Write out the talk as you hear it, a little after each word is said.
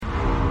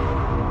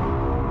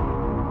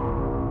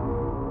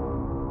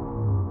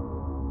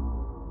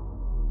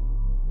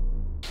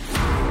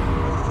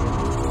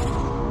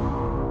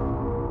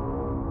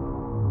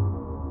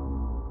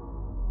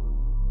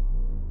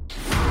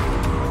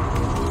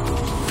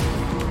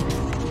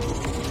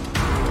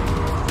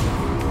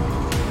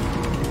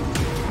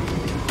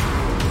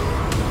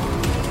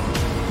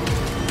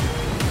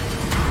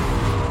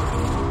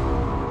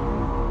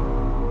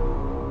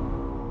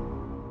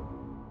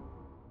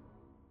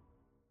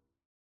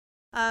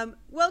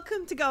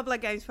Welcome to Garbler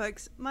Games,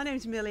 folks. My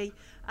name's Millie.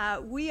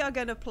 We are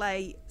going to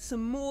play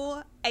some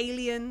more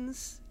Alien,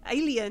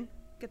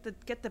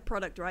 get the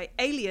product right,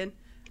 Alien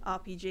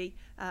RPG,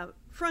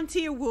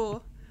 Frontier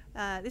War.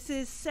 This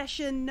is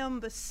session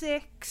number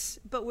 6,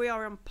 but we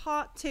are on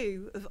part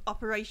 2 of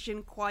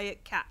Operation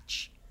Quiet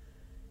Catch.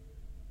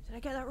 Did I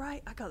get that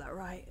right? I got that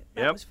right.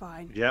 That was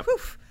fine. Yep.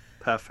 Oof.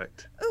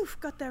 Perfect. Oof,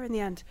 got there in the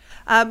end.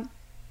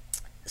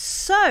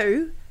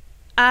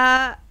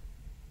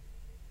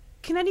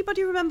 Can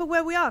anybody remember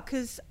where we are?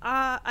 Because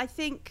I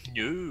think...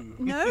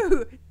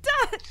 No.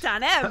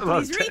 Dan M,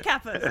 please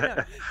recap us.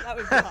 No, that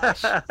would be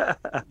harsh.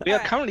 We are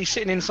currently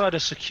sitting inside a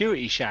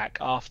security shack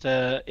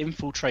after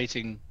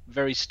infiltrating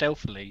very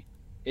stealthily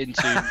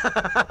into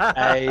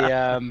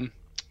a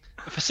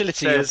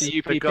facility of the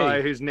UPP. The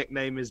guy whose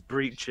nickname is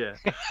Breacher.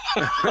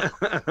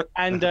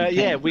 And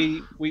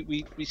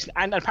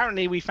and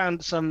apparently we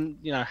found some,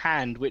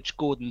 hand which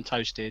Gordon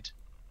toasted.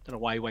 Don't know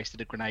why he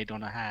wasted a grenade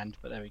on a hand,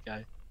 but there we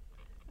go.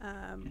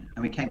 And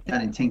we came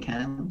down in tin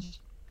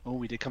cans. Oh,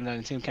 we did come down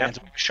in tin cans.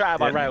 Yep. Shot out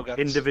by railguns.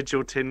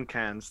 Individual tin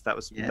cans. That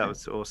was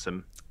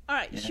awesome. All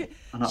right. Yeah.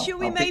 Should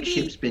we maybe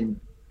ship's been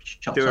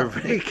shot do a off.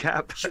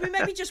 recap? Should we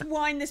maybe just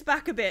wind this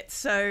back a bit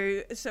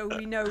so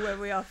we know where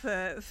we are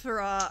for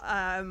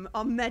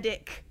our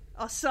medic,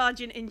 our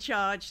sergeant in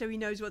charge, so he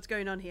knows what's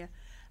going on here.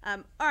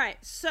 All right.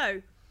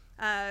 So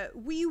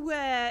we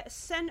were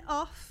sent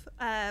off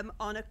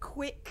on a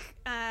quick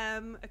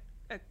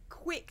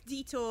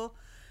detour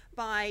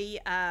by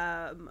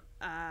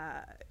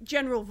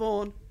General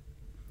Vaughn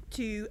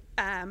to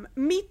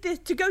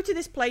go to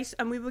this place,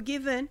 and we were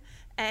given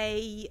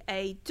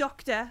a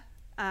doctor,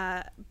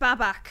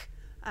 Babak,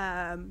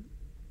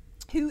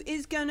 who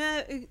is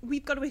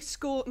we've got to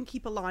escort and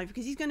keep alive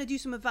because he's going to do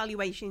some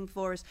evaluation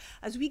for us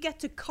as we get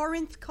to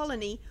Corinth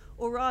Colony,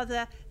 or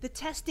rather the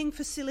testing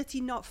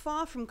facility not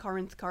far from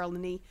Corinth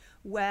Colony,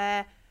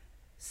 where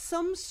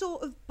some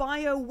sort of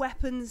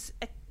bioweapons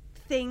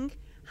thing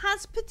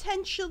has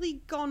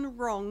potentially gone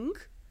wrong,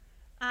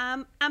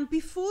 and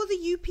before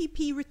the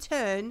UPP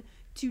return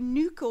to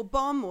nuke or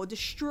bomb or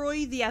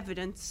destroy the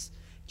evidence,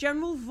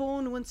 General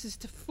Vaughn wants us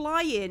to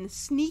fly in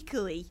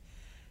sneakily,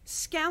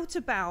 scout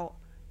about,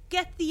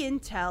 get the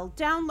intel,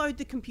 download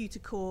the computer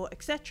core,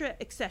 etc.,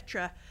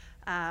 etc.,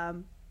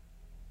 and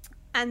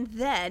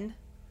then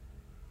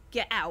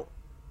get out.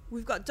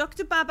 We've got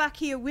Dr. Babak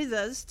here with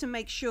us to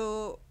make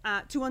sure,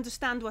 to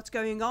understand what's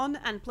going on,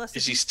 and plus...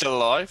 Is he still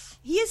alive?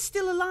 He is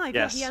still alive.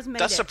 Yes. Yeah, he has made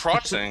That's it.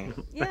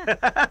 surprising. Yeah.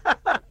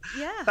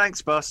 Yeah.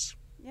 Thanks, boss.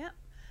 Yeah.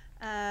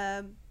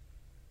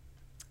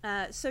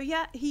 So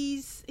yeah,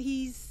 he's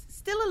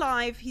still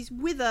alive. He's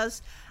with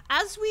us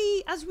as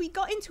we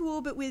got into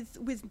orbit with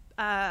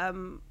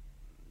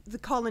the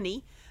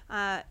colony.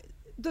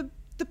 The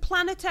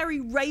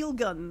planetary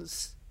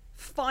railguns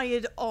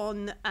fired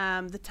on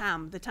the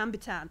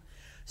Tambitan.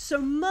 So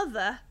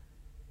Mother,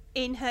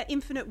 in her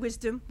infinite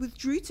wisdom,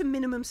 withdrew to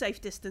minimum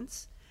safe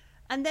distance,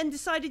 and then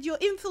decided your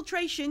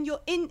infiltration,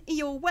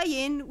 your way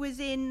in was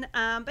in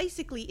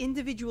basically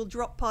individual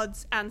drop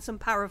pods and some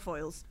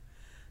parafoils,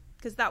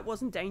 because that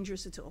wasn't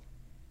dangerous at all.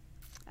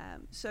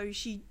 So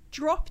she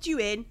dropped you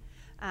in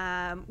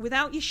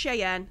without your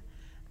Cheyenne,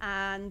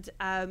 and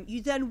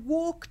you then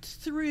walked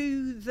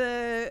through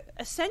the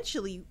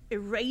essentially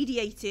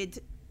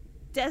irradiated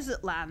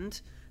desert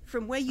land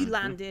from where you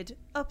landed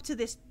up to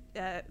this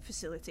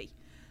facility.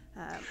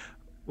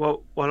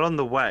 Well, on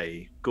the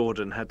way,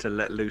 Gordon had to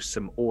let loose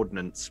some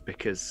ordnance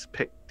because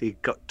he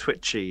got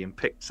twitchy and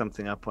picked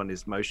something up on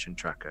his motion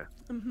tracker.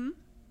 Mm-hmm.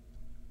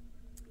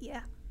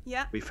 Yeah.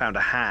 We found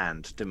a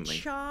hand, didn't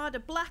we? A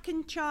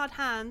blackened, charred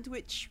hand,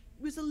 which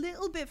was a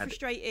little bit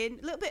frustrating,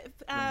 a little bit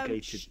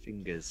elongated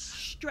fingers.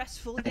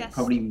 Stressful. It Yes.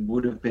 probably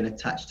would have been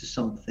attached to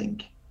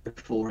something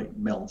before it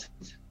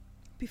melted.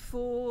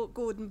 Before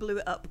Gordon blew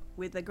it up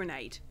with a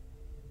grenade.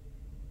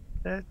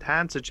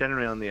 Hands are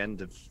generally on the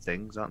end of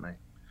things, aren't they?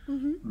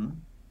 Mm-hmm. Hmm?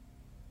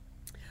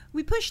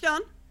 We pushed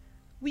on.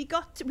 We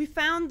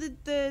found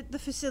the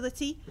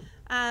facility,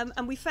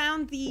 and we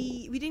found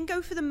we didn't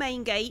go for the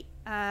main gate.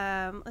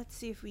 Let's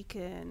see if we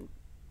can.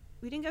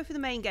 We didn't go for the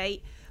main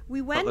gate.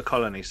 We went Not the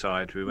colony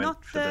side. We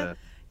went for the.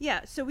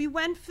 Yeah, so we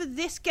went for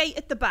this gate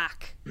at the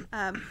back.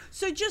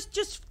 So just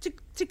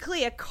to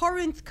clear,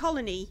 Corinth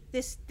Colony.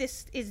 This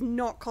is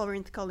not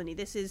Corinth Colony.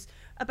 This is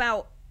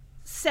about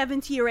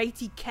 70 or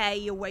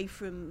 80k away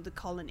from the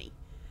colony.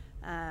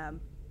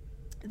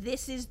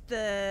 This is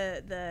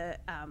the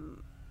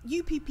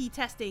UPP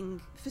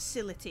testing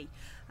facility,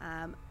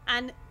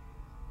 and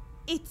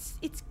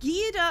it's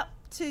geared up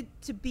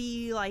to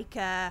be like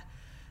a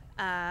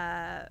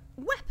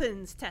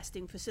weapons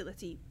testing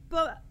facility.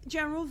 But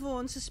General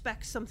Vaughn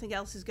suspects something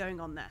else is going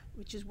on there,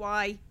 which is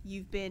why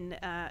you've been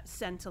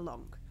sent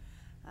along.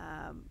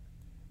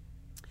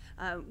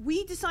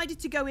 We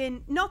decided to go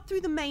in not through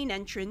the main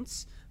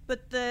entrance,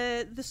 but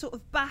the sort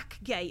of back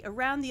gate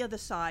around the other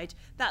side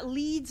that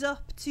leads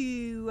up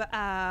to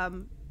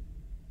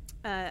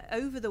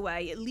over the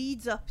way. It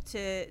leads up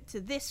to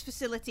this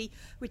facility,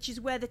 which is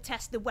where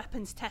the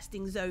weapons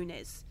testing zone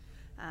is.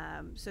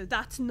 So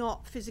that's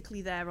not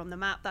physically there on the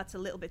map. That's a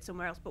little bit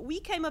somewhere else. But we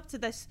came up to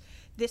this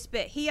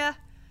bit here,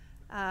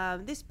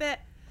 this bit,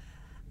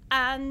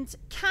 and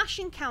Cash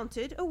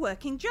encountered a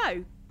working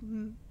Joe,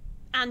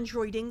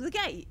 androiding the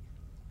gate.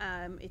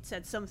 It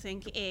said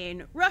something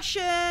in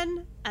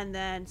Russian, and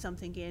then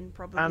something in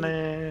probably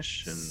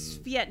Spanish and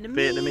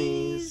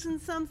Vietnamese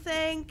and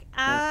something.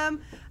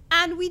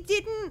 And we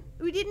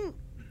didn't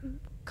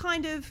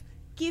kind of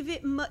give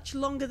it much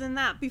longer than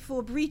that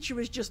before Breacher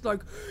was just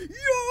like,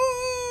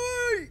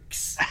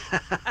 yikes,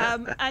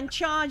 and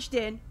charged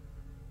in.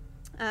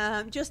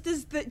 Just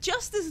as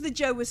the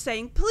Joe was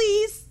saying,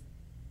 please,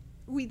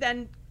 we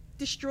then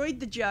destroyed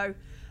the Joe.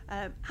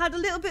 Had a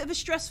little bit of a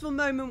stressful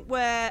moment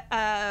where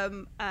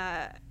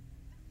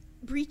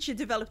Breacher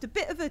developed a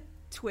bit of a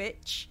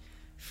twitch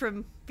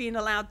from being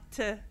allowed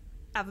to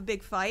have a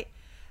big fight.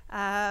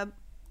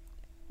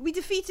 We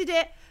defeated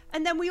it,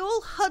 and then we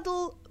all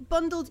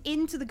bundled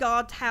into the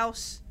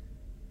guardhouse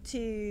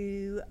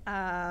to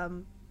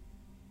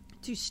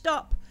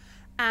stop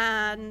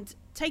and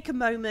take a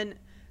moment,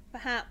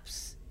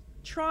 perhaps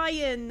try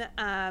and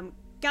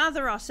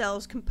gather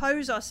ourselves,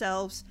 compose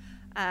ourselves,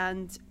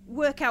 and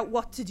work out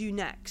what to do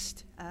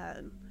next.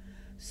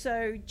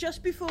 So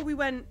just before we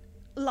went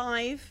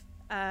live,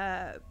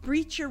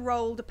 Breacher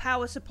rolled a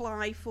power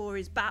supply for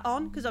his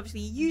baton, because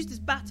obviously he used his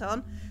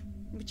baton,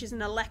 which is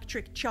an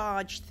electric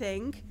charge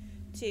thing,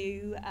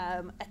 to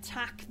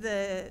attack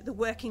the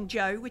working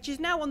Joe, which is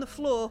now on the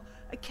floor,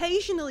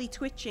 occasionally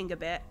twitching a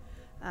bit.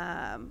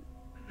 And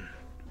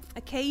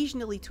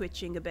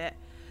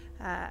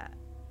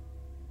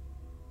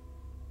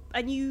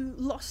you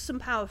lost some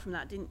power from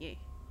that, didn't you?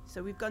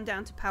 So we've gone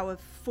down to power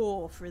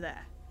 4 for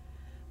there.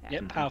 Yeah.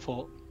 Yep, power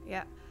 4.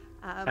 Yeah.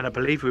 And I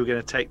believe we were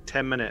going to take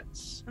 10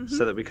 minutes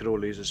so that we could all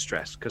lose a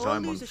stress, because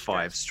I'm on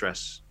 5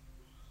 stress.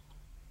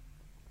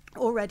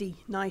 Already,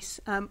 nice.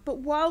 But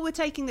while we're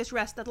taking this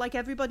rest, I'd like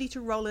everybody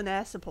to roll an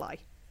air supply.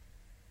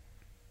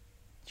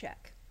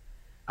 Check.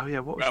 Oh yeah,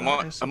 what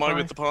was Am I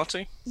with the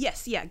party?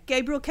 Yes, yeah.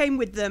 Gabriel came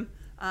with them,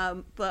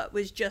 but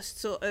was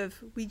just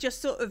we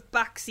just sort of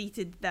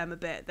backseated them a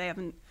bit. They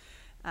haven't.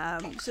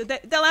 So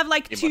they'll have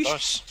like two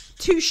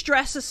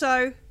stress or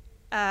so.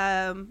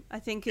 I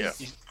think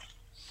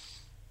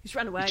he's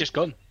run away. He's just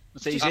gone.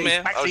 I'm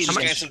here. I was just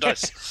getting some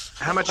dice.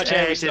 How much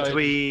air did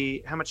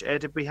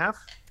we have?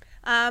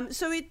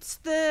 So it's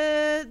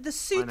the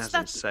suits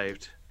that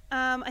saved.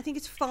 I think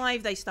it's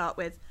 5 they start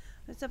with.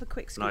 Let's have a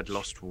quick scoop. And I'd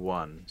lost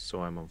 1,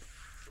 so I'm on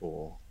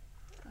 4.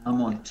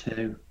 I'm on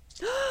 2.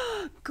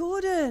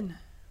 Gordon.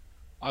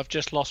 I've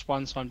just lost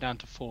 1, so I'm down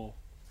to 4.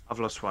 I've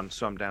lost 1,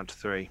 so I'm down to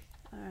 3.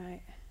 All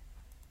right.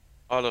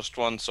 I lost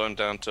 1, so I'm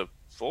down to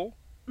 4.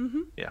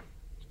 Mm-hmm. Yeah.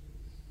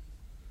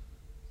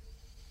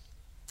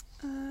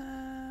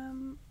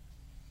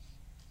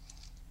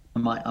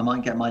 I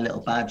might get my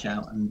little badge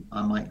out, and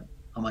I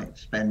might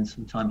spend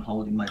some time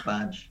holding my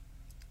badge.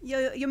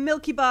 Your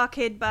Milky Bar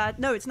Kid badge.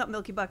 No, it's not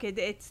Milky Bar Kid.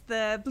 It's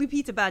the Blue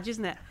Peter badge,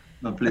 isn't it?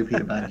 My Blue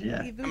Peter badge,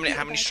 yeah.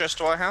 How many stress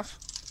do I have?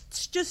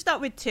 Just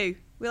start with 2.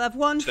 We'll have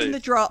 1 from the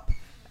drop,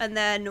 and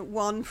then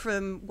 1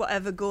 from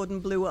whatever Gordon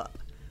blew up.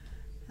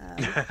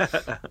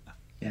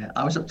 Yeah,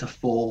 I was up to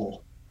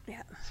 4.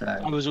 Yeah. So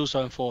I was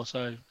also on 4,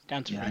 so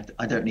down to 3.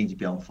 I don't need to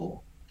be on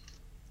 4.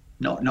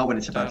 Not when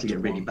it's about to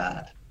get really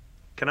bad.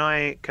 Can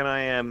I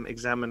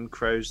examine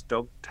Crow's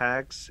dog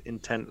tags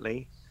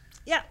intently?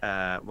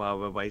 Yeah. While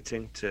we're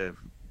waiting to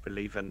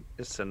relieve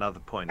it's another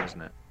point,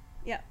 isn't it?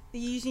 Yeah.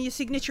 You're using your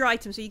signature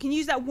item, so you can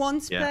use that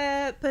once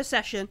per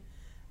session,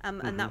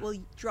 and that will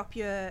drop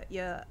your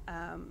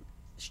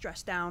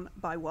stress down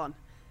by 1.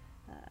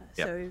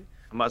 So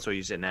I might as well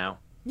use it now.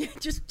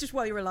 just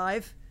while you're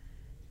alive.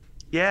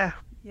 Yeah.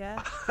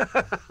 Yeah.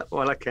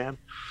 Well, I can.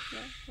 Yeah,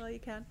 well you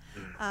can.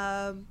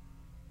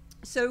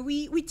 So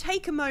we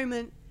take a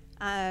moment.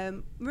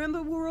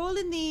 Remember, we're all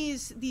in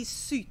these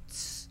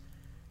suits.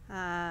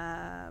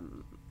 We're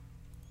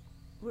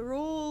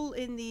all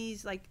in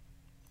these like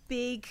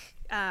big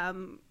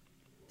CBRN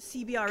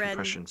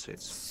compression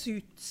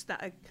suits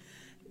that are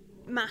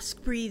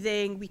mask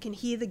breathing. We can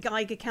hear the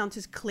Geiger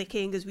counters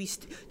clicking as we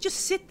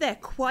just sit there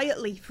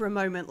quietly for a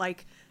moment,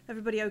 like,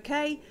 everybody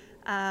okay?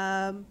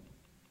 And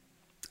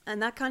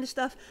that kind of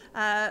stuff.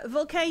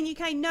 Vulcane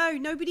UK, no,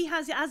 nobody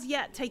has as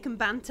yet taken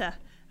banter.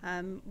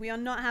 We are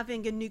not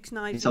having a nukes,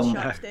 knives, and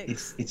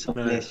chopsticks. It's on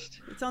the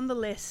list. It's on the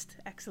list.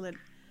 Excellent.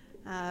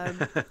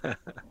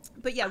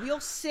 But yeah, we all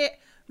sit.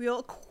 We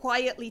all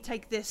quietly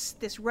take this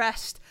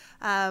rest.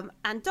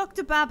 And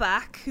Dr.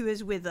 Babak, who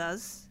is with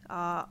us,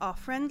 our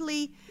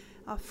friendly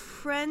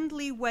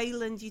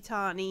Wayland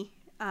Yutani,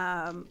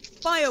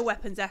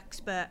 bioweapons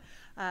expert.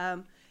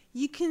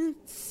 You can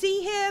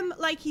see him,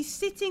 like, he's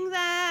sitting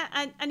there,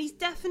 and he's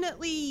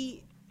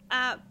definitely,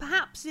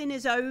 perhaps in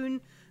his own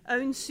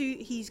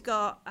suit, he's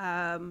got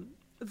a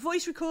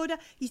voice recorder.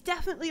 He's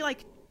definitely,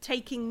 like,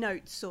 taking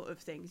notes, sort of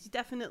things. He's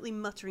definitely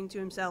muttering to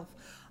himself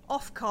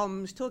off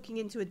comms, talking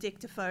into a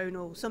dictaphone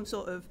or some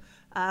sort of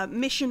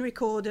mission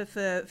recorder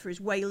for his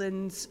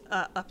Wayland's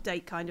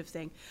update kind of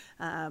thing,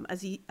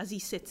 as he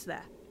sits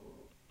there.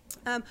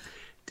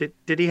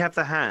 Did he have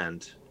the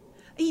hand?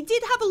 He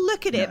did have a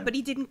look at it, No. but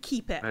he didn't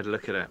keep it. I had a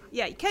look at it.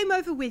 Yeah, he came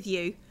over with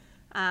you,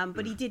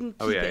 but he didn't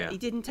keep it. yeah. He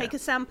didn't take a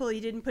sample. He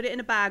didn't put it in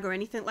a bag or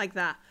anything like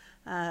that,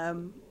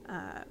 and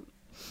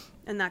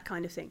that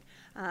kind of thing.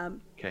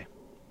 Okay.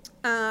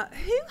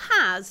 Who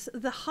has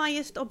the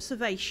highest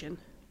observation?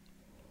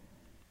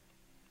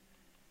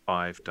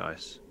 5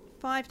 dice.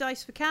 5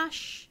 dice for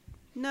Cash.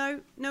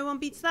 No one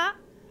beats that.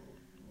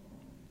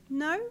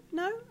 No.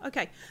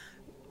 Okay.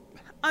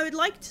 I would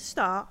like to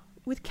start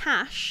with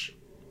Cash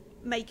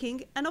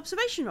making an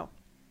observation roll.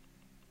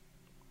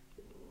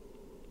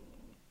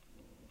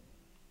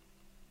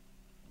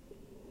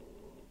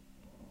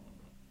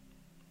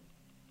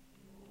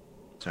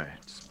 Sorry,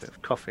 just a bit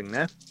of coughing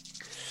there.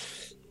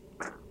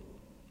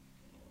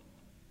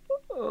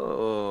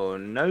 Oh,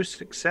 no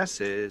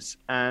successes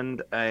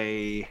and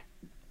a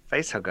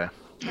face hugger.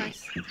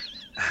 Nice.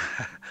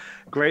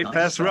 Great Nice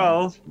best roll.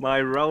 roll.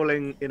 My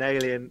rolling in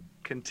Alien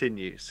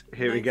continues.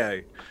 Here we Nice.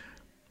 go.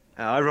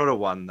 I rolled a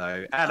 1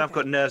 though, and I've Okay.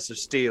 got nerves of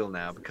steel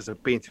now because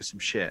I've been through some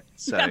shit.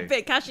 So Yeah,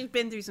 but Cash has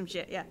been through some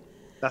shit. Yeah.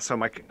 that's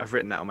on I've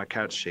written that on my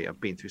couch sheet. I've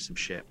been through some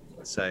shit.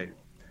 So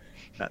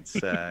that's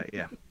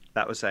yeah.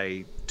 That was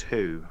a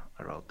 2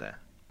 I rolled there.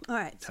 All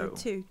right, so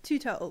Total. two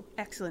total.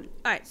 Excellent.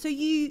 All right, so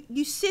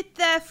you sit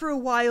there for a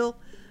while.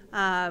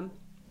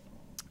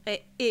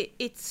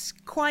 It's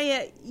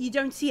quiet. You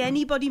don't see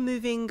anybody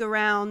moving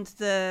around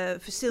the Are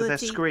facility. there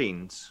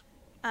screens?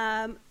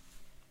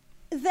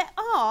 There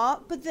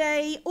are, but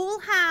they all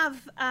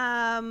have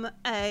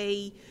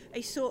a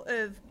sort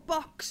of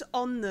box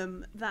on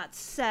them that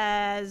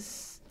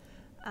says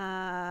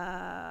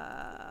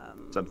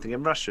Something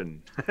in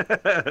Russian.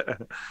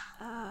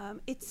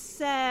 it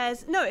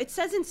says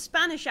in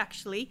Spanish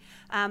actually.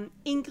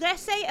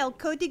 Ingrese el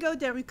código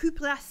de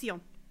recuperación.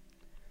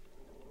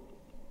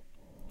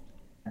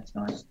 That's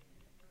nice.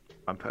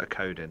 I put a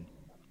code in.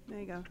 There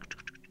you go.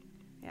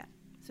 Yeah.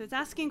 So it's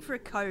asking for a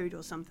code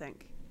or something.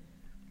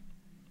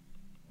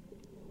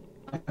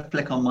 I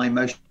flick on my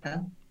motion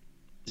cam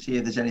to see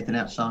if there's anything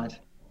outside.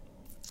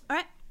 All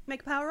right,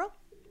 make a power roll.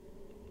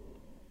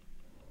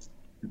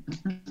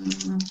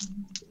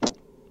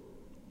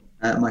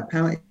 My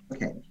power.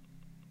 Okay.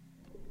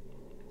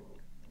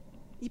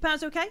 Your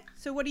power's okay.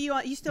 So what are you?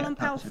 Are you still Yeah, on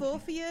power power's 4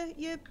 okay. for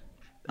your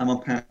I'm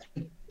on power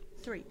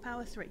 3?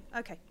 Power 3.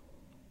 Okay.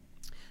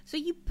 So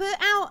you put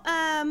out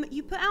a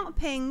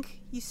ping.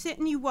 You sit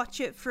and you watch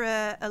it for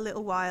a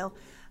little while,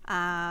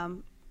 as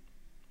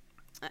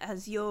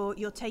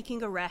you're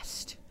taking a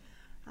rest.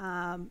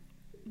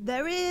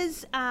 There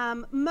is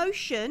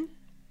motion.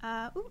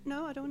 Oh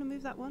no, I don't want to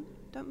move that one.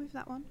 Don't move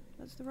that one.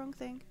 That's the wrong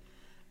thing.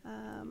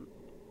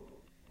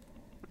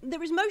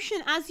 There is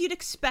motion as you'd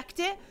expect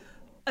it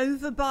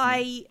over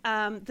by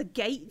the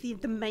gate,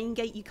 the main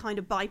gate you kind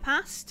of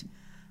bypassed.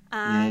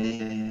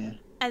 Yeah.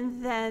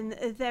 And then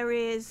there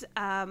is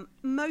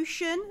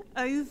motion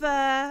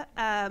over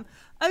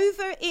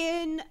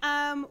in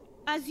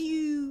as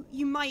you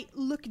might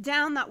look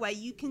down that way,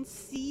 you can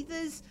see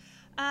there's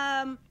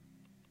the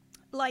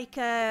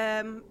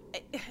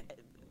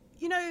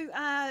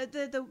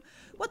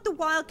what the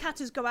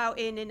Wildcatters go out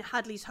in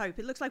Hadley's Hope.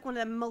 It looks like one of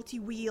them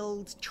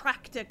multi-wheeled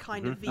tractor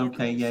kind of vehicles.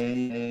 Okay.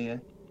 Yeah.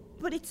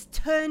 But it's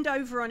turned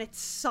over on its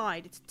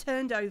side. It's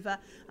turned over.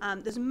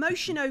 There's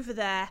motion over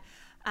there.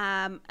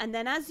 And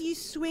then as you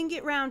swing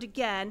it round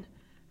again,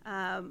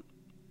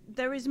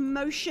 there is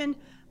motion.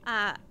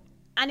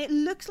 And it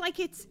looks like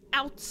it's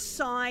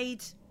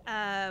outside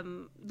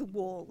the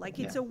wall. Like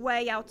it's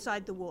away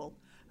outside the wall.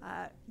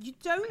 You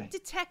don't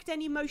detect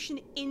any motion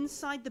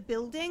inside the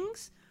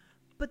buildings,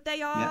 but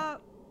they are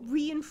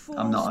reinforced.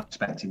 I'm not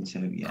expecting to.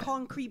 Yeah.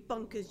 Concrete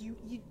bunkers. You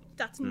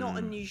that's not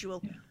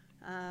unusual.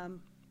 Yeah.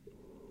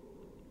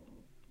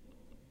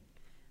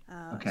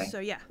 Okay. So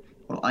yeah.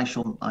 Well, I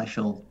shall.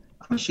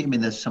 I'm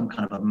assuming there's some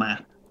kind of a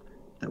map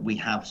that we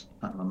have. Some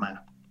kind of a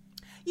map.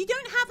 You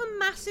don't have a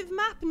massive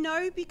map,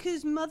 no,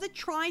 because Mother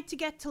tried to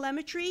get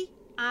telemetry,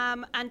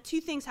 and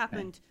 2 things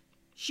happened.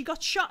 She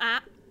got shot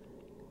at,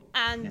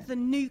 and the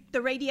nuke,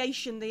 the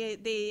radiation,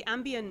 the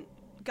ambient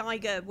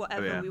Geiger,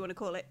 whatever we want to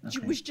call it,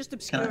 was just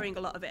obscuring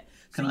a lot of it.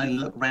 Can I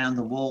look round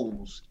the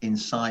walls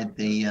inside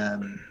the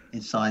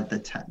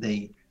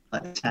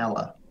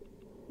tower?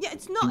 Yeah,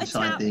 it's not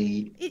inside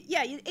a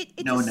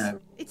tower. No.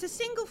 It's a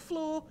single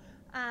floor.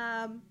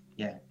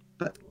 Yeah,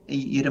 but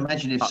you'd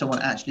imagine if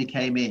someone actually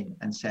came in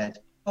and said,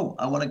 "Oh,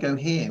 I want to go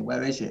here.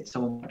 Where is it?"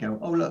 Someone would go,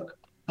 "Oh, look,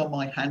 it's on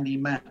my handy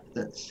map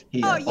that's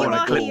here." Oh, you on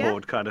are a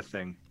clipboard kind of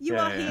thing. You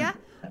are here.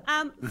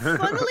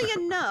 Funnily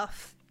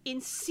enough,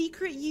 in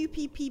secret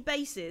UPP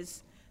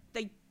bases,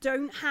 they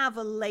don't have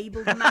a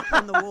labelled map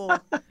on the wall.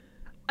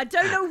 I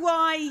don't know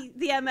why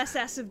the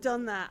MSS have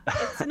done that.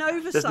 It's an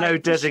oversight. There's no for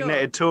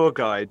designated tour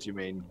guide, you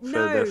mean, for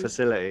No. the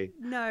facility?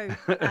 No,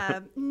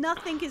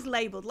 nothing is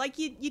labelled like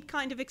you'd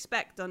kind of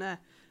expect on a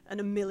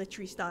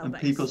military style And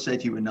base. people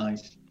said you were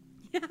nice.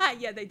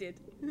 Yeah, they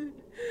did.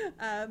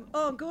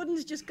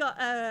 Gordon's just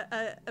got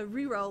a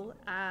reroll.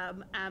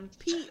 And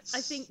Pete,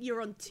 I think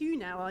you're on 2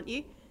 now, aren't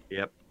you?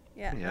 Yep.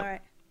 Yeah. Yep. All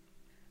right.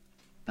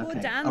 Poor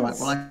Okay. Dan's. All right.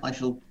 Well, I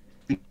shall.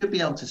 We should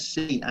be able to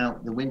see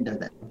out the window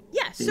then.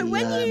 Yeah. So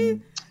when you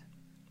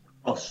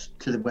cross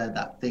to where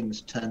that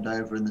thing's turned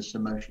over and there's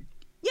some motion.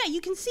 Yeah,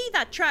 you can see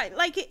that track.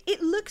 Like,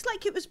 it looks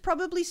like it was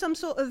probably some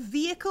sort of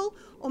vehicle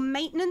or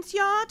maintenance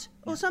yard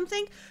or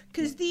something.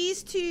 Because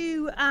these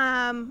two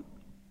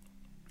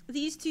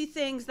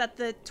things that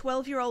the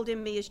 12-year-old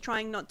in me is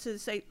trying not to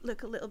say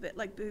look a little bit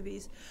like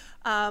boobies.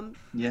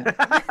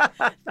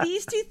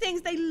 These two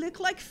things, they look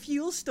like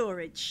fuel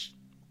storage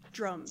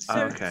drums.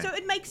 So, okay. so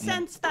it makes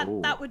sense that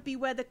that would be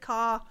where the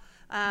carpool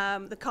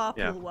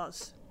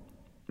was.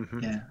 Mm-hmm.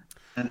 Yeah.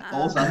 And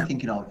all I'm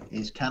thinking of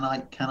is, can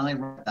I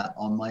write that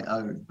on my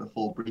own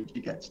before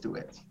Breacher gets to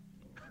it?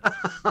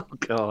 Oh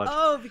God!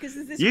 Oh, because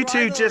there's this You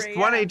two rivalry,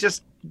 why don't you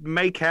just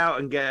make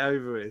out and get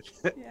over it?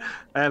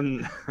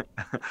 Yeah.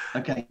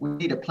 Okay, we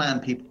need a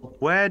plan, people.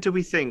 Where do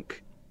we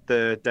think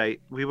the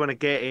date? We want to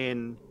get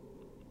in.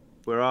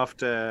 We're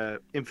after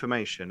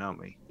information, aren't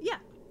we? Yeah.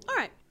 All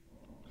right.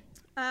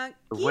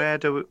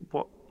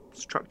 What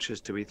structures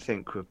do we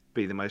think would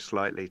be the most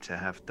likely to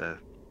have the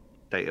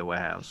data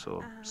warehouse or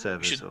We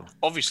servers? should Or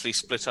obviously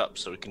split up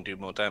so we can do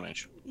more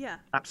damage. Yeah.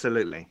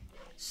 absolutely.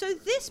 So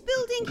this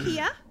building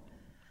here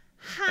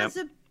has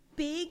a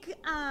big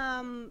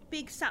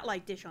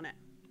satellite dish on it.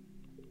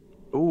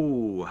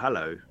 Ooh,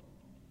 hello.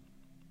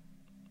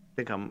 I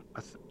think I'm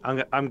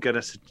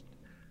gonna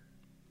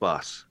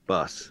bus.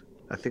 I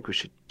think we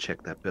should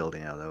check that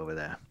building out over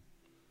there.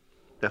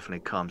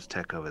 Definitely comms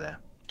tech over there.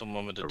 The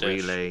one with the A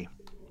dish. relay.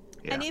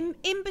 Yeah. And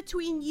in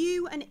between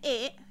you and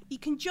it, you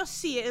can just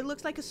see it. It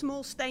looks like a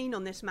small stain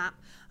on this map,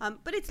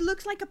 but it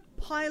looks like a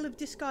pile of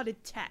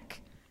discarded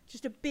tech.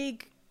 Just a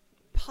big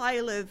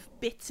pile of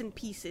bits and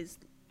pieces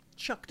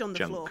chucked on the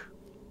Junk. floor.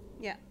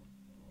 Yeah.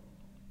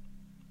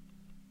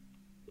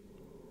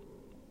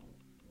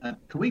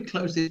 Can we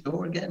close this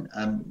door again?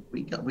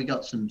 We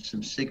got some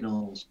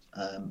signals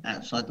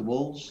outside the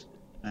walls,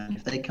 and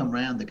if they come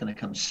round, they're going to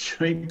come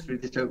straight through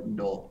this open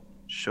door.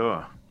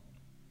 Sure.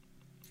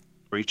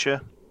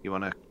 Breacher, you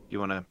wanna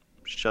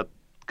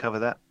cover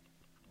that?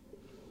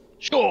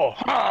 Sure.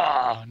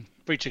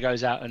 Breacher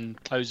goes out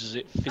and closes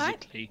it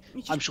physically.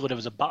 You just- I'm sure there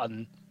was a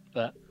button,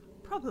 but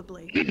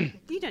Probably.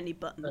 You don't need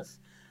buttons.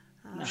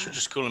 You should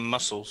just call them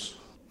muscles.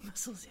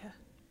 Muscles, yeah.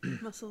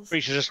 Muscles.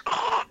 Breacher just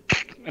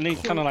and he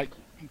kind of like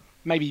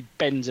maybe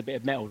bends a bit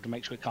of metal to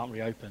make sure it can't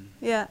reopen.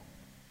 Yeah.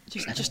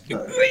 Just kind of thing.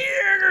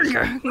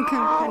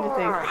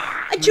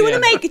 Do you want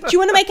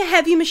to make a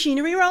heavy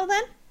machinery roll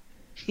then?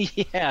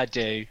 Yeah, I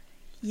do.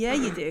 Yeah,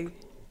 you do.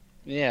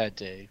 Yeah, I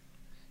do.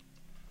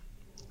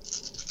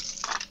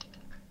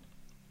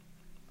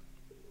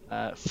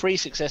 3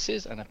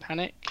 successes and a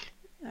panic.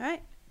 All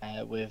right.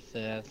 With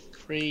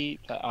 3,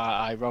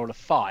 I roll a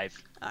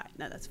 5. All right.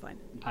 No, that's fine.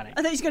 Panic.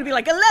 I thought he was going to be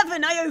like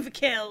 11. I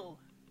overkill.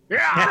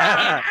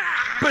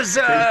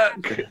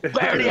 Berserk!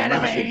 Where are the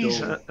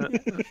enemies?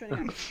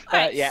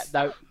 Alright, Yeah,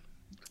 no.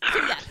 so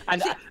yeah.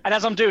 And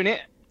as I'm doing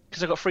it,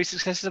 because I've got 3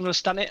 successes, I'm going to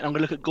stun it and I'm going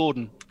to look at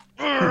Gordon.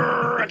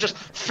 And just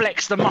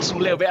flex the muscle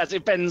a little bit as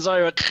it bends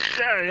over.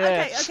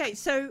 Yeah. Okay.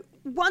 So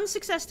 1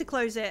 success to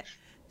close it.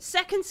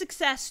 2nd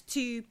success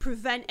to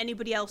prevent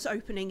anybody else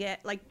opening it,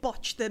 like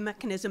botch the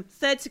mechanism.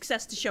 3rd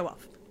success to show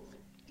off.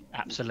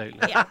 Absolutely.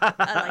 Yeah,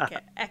 I like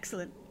it.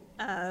 Excellent.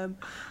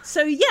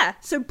 So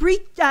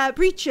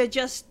Breacher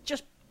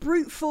just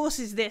brute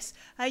forces this,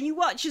 and you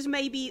watch as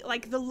maybe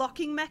like the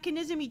locking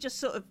mechanism, he just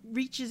sort of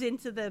reaches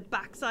into the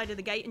backside of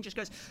the gate and just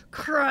goes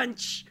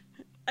crunch,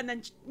 and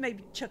then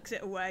maybe chucks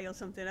it away or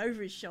something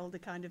over his shoulder,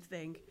 kind of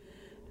thing,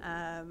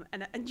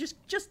 and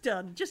just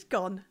done, just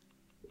gone.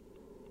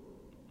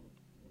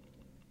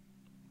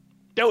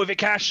 Dealt with it,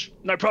 Cash.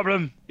 No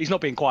problem. He's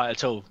not being quiet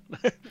at all.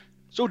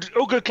 It's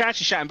all good, Cash.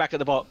 He's shouting back at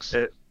the box.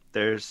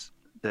 There's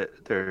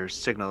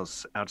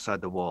signals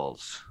outside the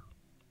walls.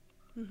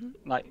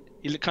 Like,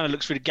 he kind of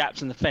looks through the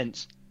gaps in the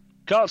fence.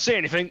 Can't see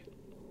anything.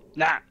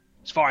 Nah,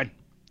 it's fine.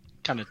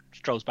 Kind of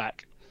strolls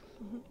back.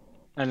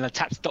 And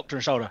taps the doctor on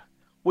the shoulder.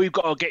 We've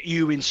got to get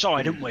you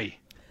inside, haven't we?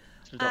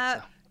 To the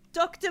doctor.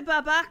 Dr.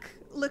 Babak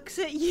looks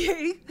at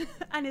you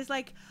and is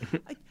like,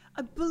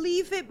 I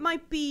believe it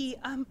might be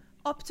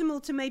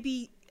optimal to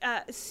maybe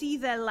see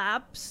their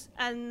labs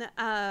and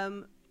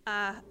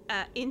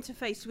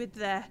interface with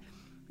their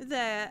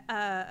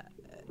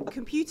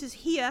computers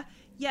here.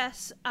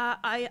 Yes,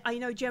 I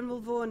know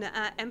General Vaughn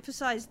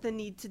emphasized the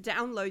need to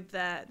download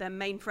their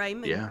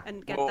mainframe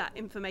and get that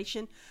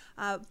information.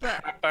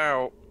 But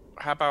How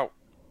about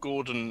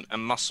Gordon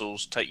and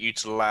Muscles take you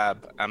to the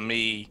lab, and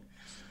me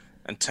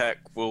and Tech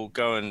will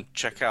go and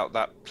check out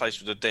that place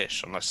with the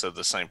dish, unless they're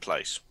the same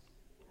place.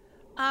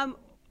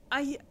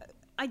 I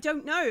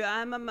don't know.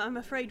 I'm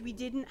afraid we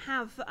didn't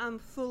have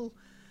full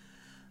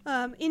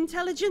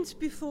intelligence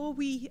before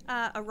we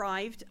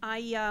arrived.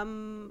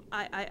 I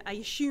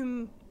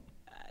assume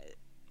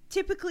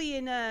typically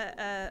in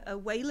a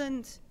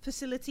Wayland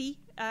facility,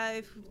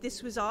 if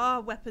this was our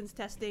weapons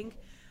testing,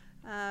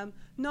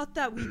 not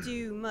that we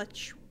do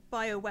much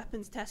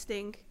bioweapons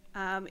testing.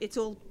 It's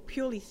all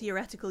purely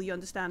theoretical, you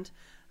understand.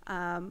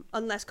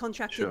 unless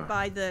contracted Sure.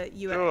 by the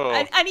US. Sure.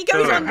 And he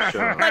goes Sure, on,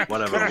 sure. like,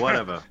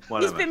 whatever.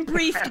 he's been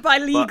briefed by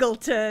legal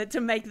to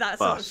make that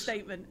sort of Boss.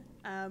 statement.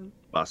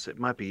 Boss, it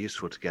might be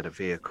useful to get a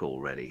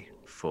vehicle ready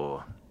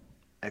for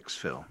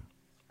exfil.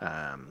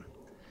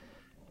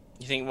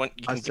 You think you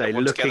can I'd say get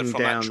one together looking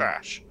from down, that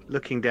trash?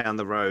 looking down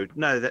the road.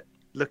 No, that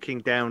looking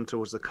down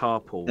towards the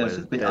carpool There's a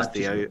where bit. there's I've the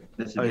just-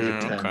 there's a bit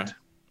overturned. of- okay.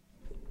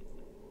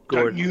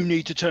 Don't Gordon, you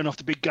need to turn off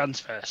the big guns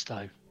first,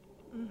 though?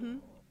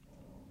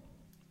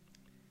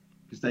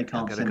 because they I'm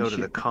can't gonna send go a to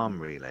the ship. comm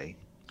relay.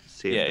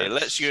 See if Yeah, it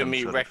that's lets you and some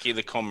me sort of- recce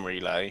the comm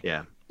relay.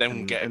 Yeah, Then we can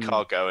And- get a and-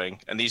 car going,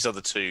 and these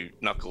other two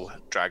knuckle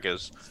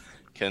draggers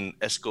can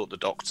escort the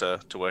doctor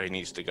to where he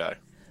needs to go.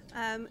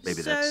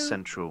 maybe that's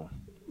central.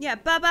 Yeah,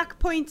 Babak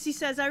points. He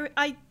says,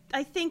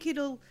 "I think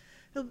it'll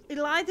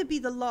either be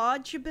the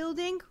larger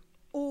building,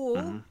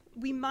 or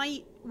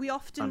we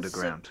often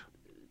Underground.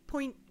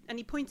 point." And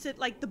he points at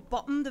like the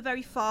bottom, the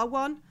very far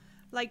one.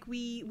 Like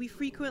we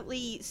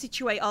frequently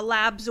situate our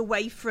labs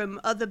away from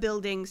other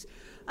buildings,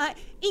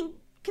 in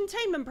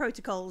containment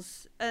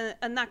protocols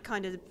and that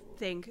kind of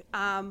thing.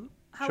 However,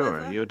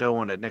 Sure, you don't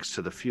want it next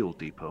to the fuel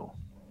depot.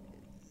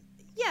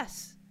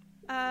 yes,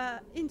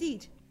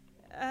 indeed.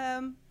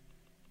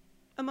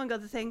 Among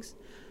other things.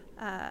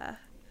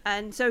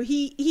 And so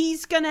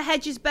he's going to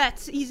hedge his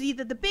bets. He's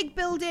either the big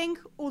building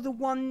or the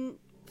one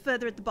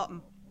further at the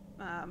bottom.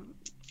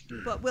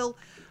 But we'll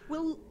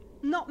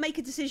not make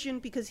a decision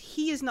because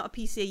he is not a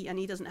PC and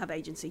he doesn't have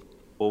agency.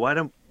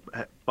 Well,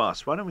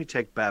 boss, why don't we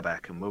take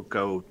Babak and we'll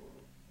go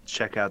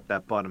check out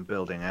that bottom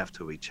building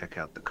after we check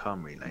out the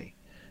comm relay.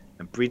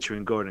 And Breacher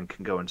and Gordon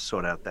can go and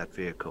sort out that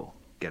vehicle.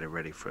 Get it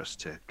ready for us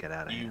to get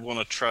out of You here. want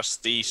to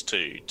trust these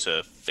two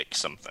to fix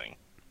something?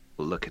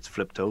 Well, look, it's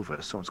flipped over.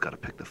 Someone's got to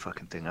pick the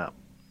fucking thing up.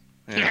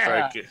 Yeah,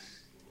 very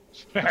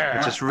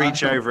good. Just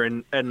reach over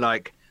and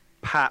like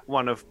pat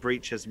one of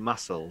Breacher's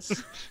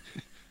muscles.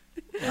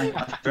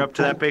 You're up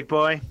to that, big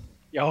boy?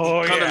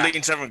 Oh, Kind yeah. of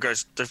leans over and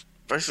goes, "They've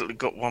basically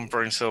got one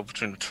brain cell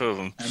between the two of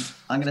them."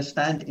 I'm going to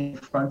stand in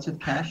front of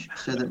Cash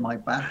so that my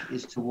back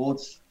is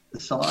towards the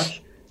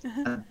Sarge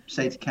and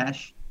say to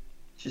Cash,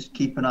 just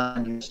keep an eye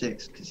on your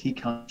sticks because he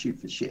can't shoot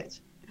for shit.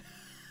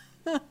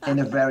 In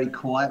a very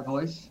quiet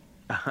voice,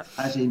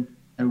 as in,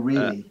 oh,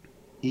 really,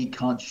 he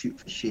can't shoot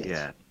for shit.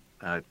 Yeah.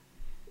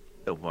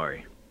 Don't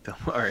worry.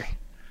 Don't worry.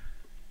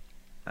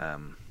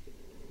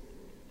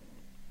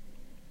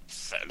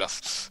 Fair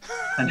enough.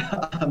 And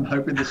I'm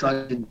hoping the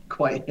Sarge didn't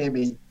quite hear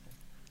me.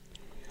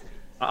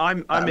 I'm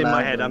in my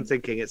loud, head. I'm though.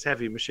 thinking it's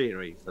heavy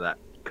machinery for that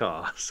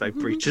car. So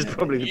Breacher's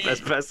probably the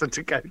best person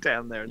to go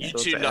down there and You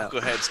sort two it out.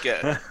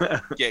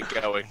 knuckleheads get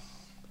going.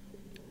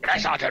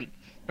 Yes, Sergeant.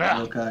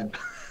 Ah. Okay.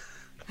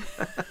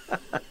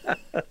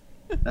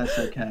 That's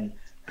okay.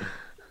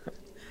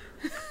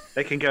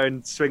 They can go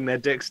and swing their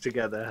dicks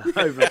together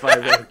over by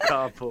the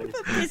carpool.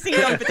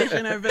 Pissing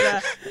competition over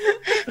there.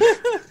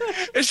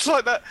 It's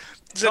like that.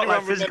 Does It's not anyone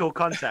like physical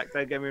contact,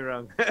 don't get me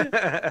wrong.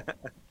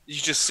 You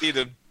just see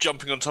them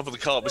jumping on top of the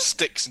car with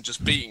sticks and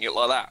just beating it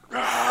like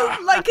that.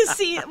 Like a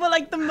scene, well,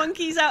 like the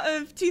monkeys out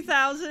of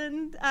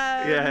 2000.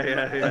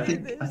 Yeah.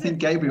 I think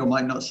Gabriel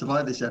might not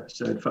survive this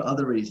episode for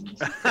other reasons.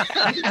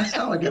 That's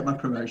how I get my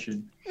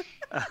promotion.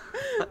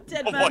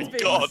 Dead Oh man's my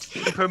boots. god!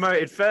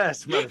 Promoted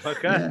first,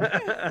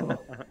 motherfucker.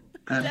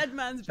 Yeah. Dead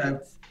man's so-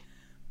 boots.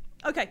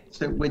 Okay.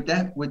 So we're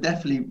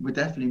definitely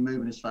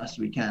moving as fast as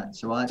we can.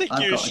 So I I've think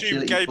got you assume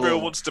agility Gabriel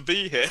 4. wants to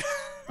be here.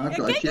 I've Yeah,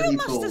 got Gabriel agility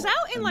musters 4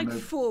 out in and like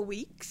 4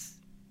 weeks.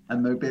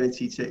 and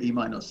mobility 2. He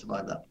might not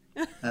survive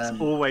that.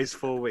 Always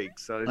 4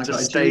 weeks, so it I got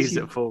just stays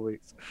agility. at 4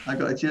 weeks. I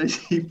got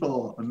agility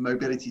 4 and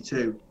mobility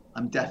 2.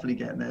 I'm definitely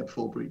getting there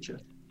before Breacher.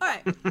 All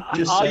right.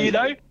 Just Are saying. you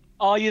though?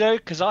 Are you though?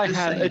 Because I Just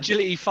have saying.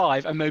 agility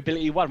 5 and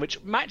mobility 1,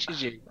 which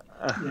matches you.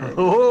 Yeah.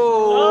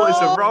 Oh,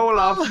 it's a roll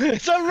off.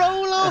 It's a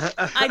roll off.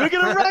 We're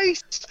gonna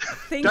race.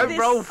 Think Don't this-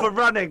 roll for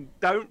running.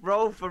 Don't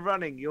roll for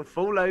running. You'll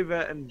fall over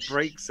and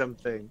break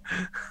something.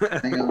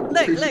 Hang on.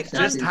 Look, 2 look, Just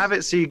successes. have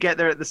it so you get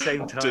there at the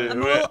same time. Do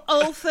I'm it.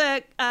 all for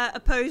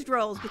opposed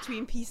roles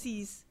between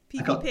PCs.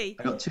 I got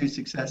PvP. 2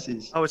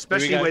 successes Oh,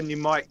 especially go. when you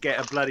might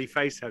get a bloody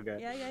face hugger.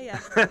 Yeah.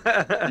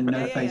 and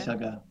no yeah, face yeah.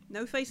 hugger.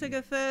 No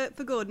facehugger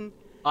for Gordon.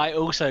 I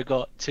also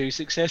got 2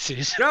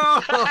 successes.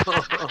 No!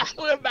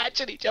 We're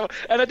matching each other,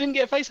 and I didn't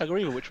get a face hugger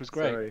either, which was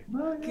great. Sorry.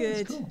 Oh, yeah,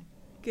 Good.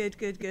 that's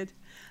cool. Good.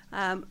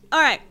 All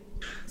right.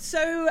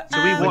 So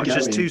So we watch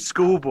as going. 2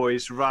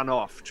 schoolboys run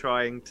off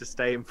trying to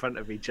stay in front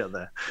of each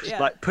other. Yeah.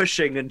 Like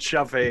pushing and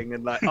shoving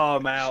and like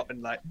arm out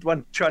and like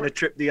one trying to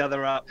trip the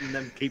other up and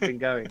then keeping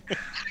going.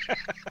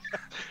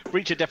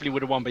 Breacher definitely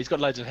would have won, but he's got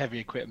loads of heavy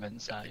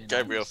equipment. So, you know,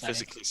 Gabriel so-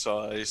 physically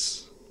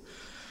size.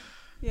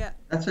 Yeah.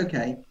 That's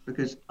okay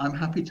because I'm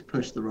happy to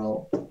push the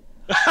roll.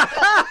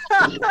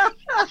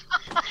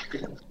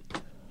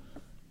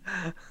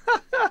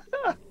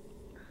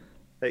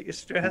 Take your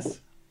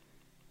stress.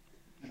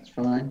 That's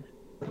fine.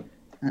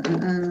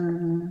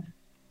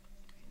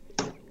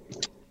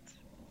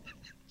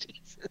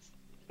 Jesus.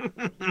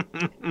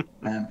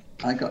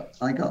 I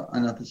got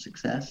another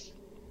success.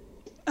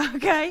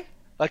 Okay.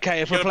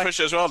 Okay, if You're we're gonna playing, push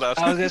it as well, Dad.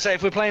 I was going to say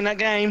if we're playing that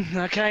game.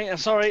 Okay, I'm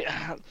sorry.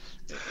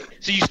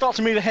 So you start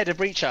to move ahead of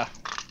Breacher,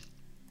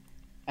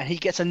 and he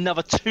gets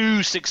another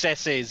 2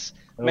 successes,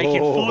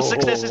 making 4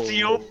 successes to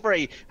your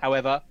 3.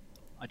 However,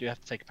 I do have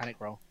to take a panic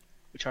roll,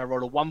 which I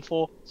roll a 1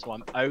 for, so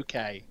I'm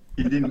okay.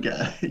 You didn't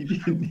get. You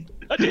didn't.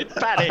 I did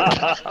panic.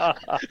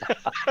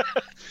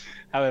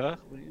 However,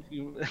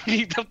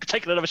 you've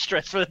taken another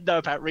stress for no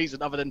apparent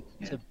reason other than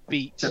to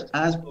beat. So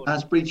as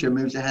Breacher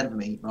moves ahead of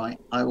me, right,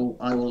 I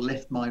will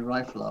lift my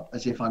rifle up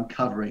as if I'm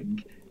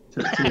covering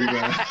to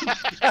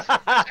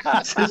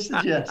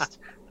suggest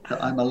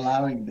that I'm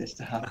allowing this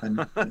to happen.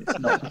 And it's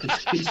not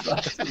because he's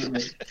faster than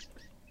me.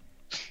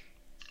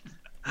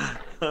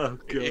 Oh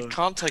You god.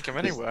 can't take him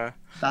anywhere.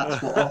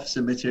 That's what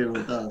officer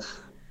material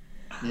does.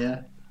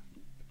 Yeah.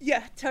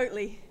 Yeah,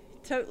 totally.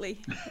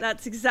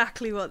 That's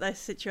exactly what this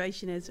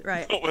situation is.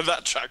 Right. Not with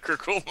that track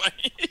record,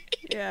 mate.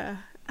 Yeah.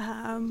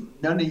 None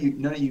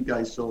of you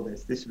guys saw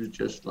this. This was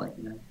just like,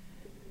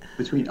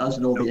 between us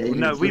and all the aliens.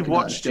 No, we looking at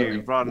us watched you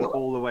going, run "What?"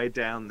 all the way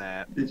down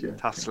there, Did you?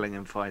 tussling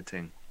and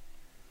fighting.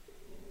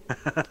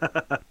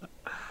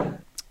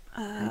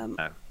 No.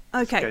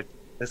 Okay.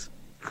 Let's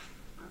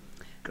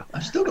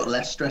I've still got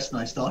less stress than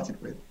I started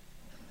with.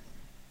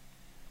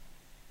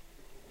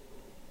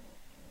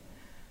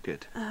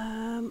 Good.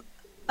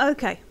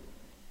 Okay.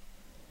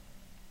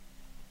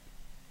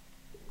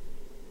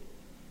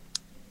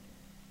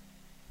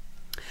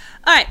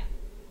 All right.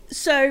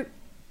 So,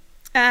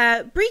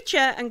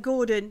 Breacher and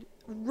Gordon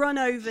run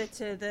over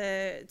to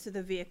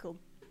the vehicle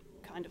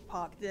kind of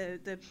park,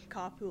 the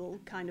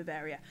carpool kind of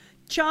area.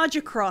 Charge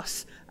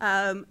across,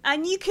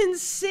 and you can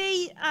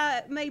see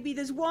maybe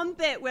there's one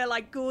bit where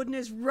like Gordon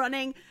is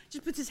running,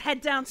 just puts his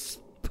head down,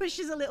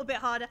 pushes a little bit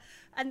harder,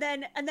 and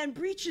then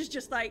Breacher's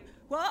just like,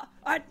 what?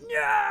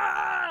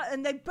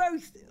 And they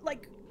both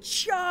like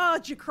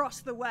charge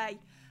across the way,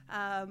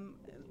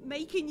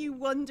 making you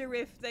wonder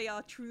if they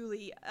are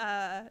truly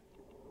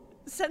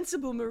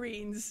sensible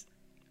Marines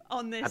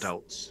on this.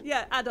 Adults.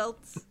 Yeah,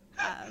 adults.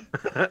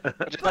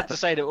 I'd just like to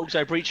say that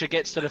also Breacher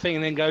gets to the thing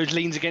and then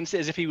leans against it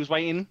as if he was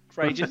waiting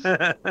for ages.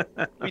 What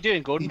are you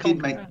doing, Gordon?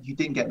 You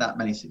didn't get that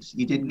many successes.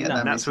 You didn't get that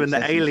And many that's when the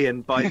successes.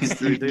 alien bites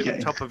through the Yeah,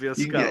 top of your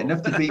You skull. get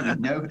enough to beat me.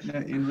 No,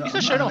 He's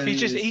not showing off.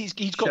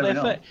 He's got there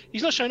first.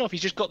 He's not showing off.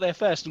 He's just got there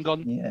first and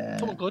gone. Yeah.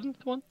 Come on, Gordon.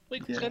 Come on.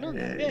 What's going on?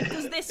 Yeah.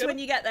 Does this when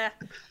you get there,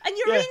 and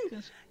you're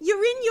in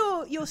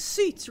your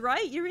suits,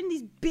 right? You're in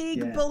these big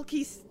Yeah.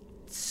 bulky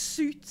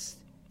suits,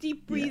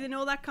 deep breathing,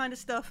 all that kind of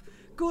stuff.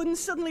 Gordon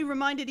suddenly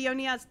reminded he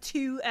only has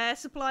 2 air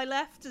supply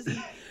left. As he,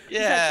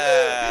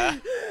 Yeah.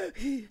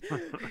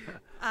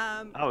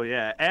 Oh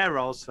yeah, air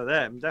rolls for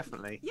them,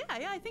 definitely. yeah,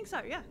 I think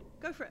so. Yeah,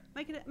 go for it.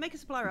 Make a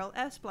supply roll,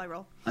 air supply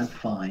roll. I'm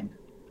fine.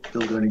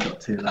 Still only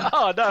got 2 left.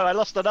 Oh no, I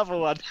lost another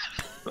one.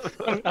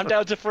 I'm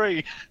down to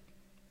 3.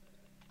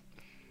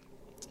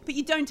 But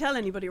you don't tell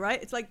anybody,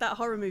 right? It's like that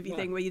horror movie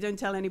thing where you don't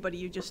tell anybody.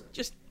 You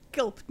just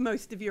gulp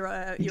most of your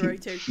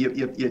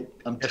O2.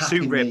 I'm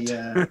suit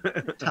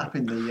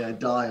tapping the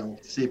dial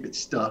to see if it's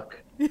stuck.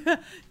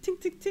 Tink,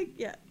 tink, tink.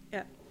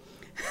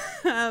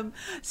 Yeah.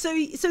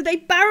 So they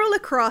barrel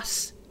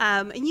across,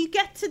 and you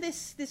get to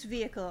this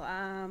vehicle.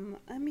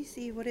 Let me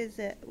see, what is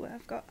it? What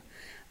have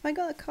I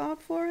got a card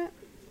for it?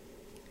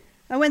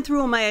 I went through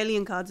all my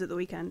alien cards at the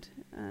weekend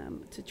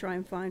to try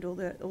and find all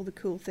the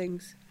cool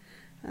things.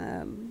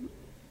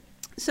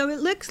 So it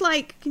looks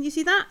like, can you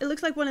see that? It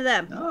looks like one of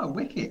them. Oh,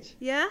 wicked.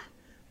 Yeah?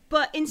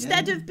 But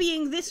instead Yeah. of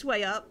being this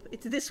way up,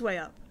 it's this way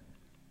up.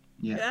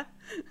 Yeah.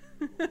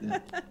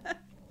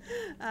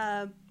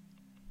 Yeah?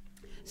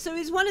 So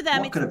it's one of them.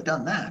 What could have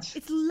done that?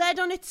 It's led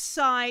on its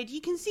side. You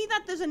can see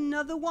that there's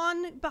another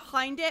one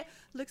behind it.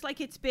 Looks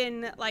like it's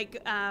been like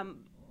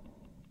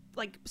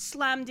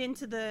slammed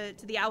into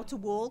the outer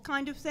wall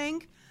kind of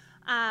thing.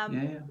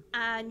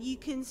 And you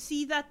can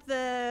see that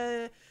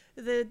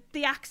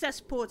the access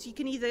ports, you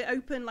can either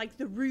open like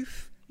the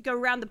roof, go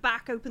around the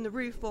back, open the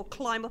roof, or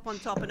climb up on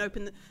top and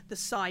open the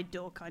side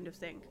door kind of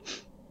thing.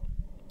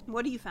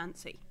 What do you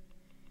fancy?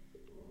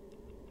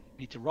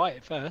 Need to write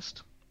it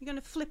first. You're going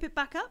to flip it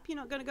back up? You're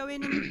not going to go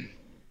in and...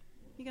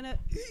 You're going to...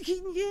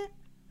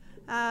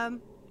 Yeah.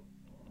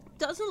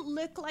 Doesn't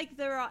look like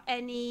there are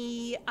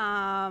any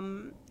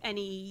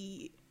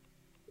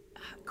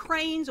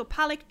cranes or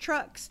pallet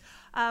trucks.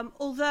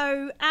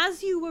 Although,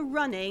 as you were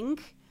running...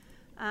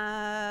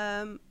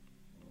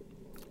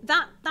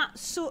 that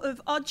sort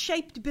of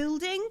odd-shaped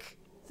building,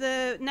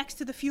 next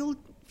to the fuel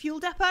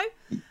depot,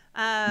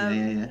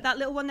 that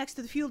little one next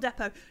to the fuel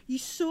depot, you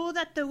saw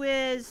that there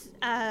was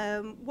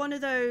one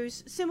of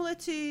those similar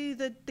to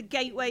the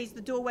gateways,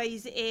 the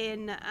doorways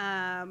in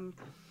the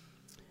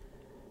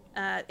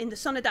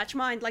Sonadach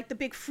mine, like the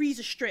big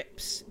freezer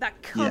strips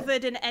that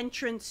covered an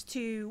entrance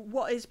to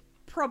what is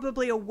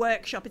probably a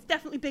workshop. It's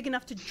definitely big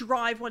enough to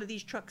drive one of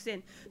these trucks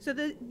in. So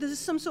there's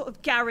some sort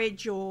of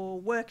garage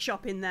or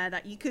workshop in there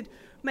that you could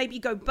maybe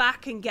go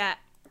back and get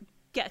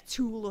a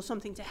tool or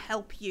something to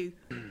help you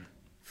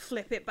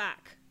flip it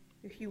back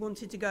if you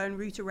wanted to go and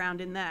route around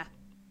in there.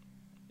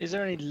 Is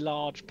there any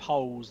large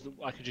poles that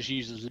I could just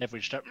use as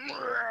leverage to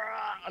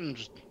and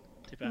just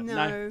tip out?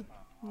 No,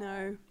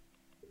 no.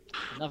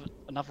 Another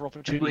Could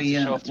opportunity we?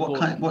 to show off to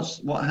Gordon.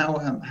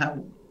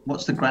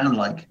 What's the ground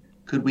like?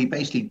 Could we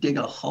basically dig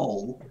a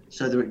hole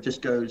so that it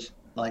just goes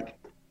like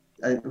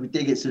we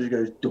dig it so it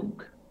goes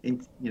dunk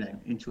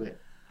into it?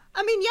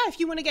 I mean, yeah, if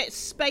you want to get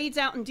spades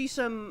out and do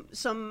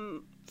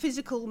some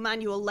physical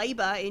manual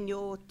labour in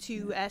your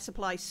 2 air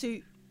supply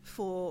suit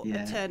for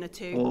a turn or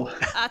two, Or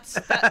that's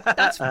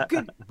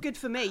good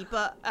for me.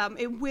 But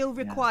it will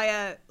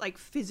require like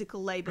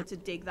physical labour to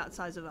dig that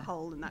size of a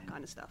hole and that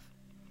kind of stuff.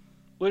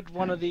 Would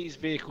one of these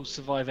vehicles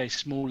survive a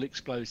small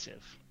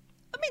explosive?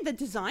 I mean, they're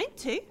designed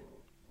to.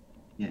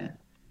 yeah.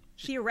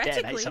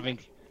 Theoretically.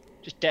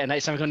 Just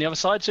detonate something on the other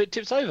side so it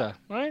tips over,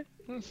 right?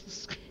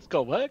 It's got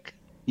to work.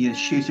 You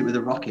shoot it with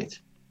a rocket.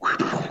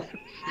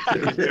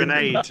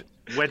 Grenade.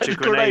 Wedge a grenade.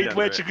 Grenade, under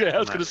wedge a it. grenade. I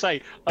was No. going to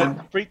say,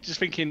 I'm just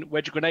thinking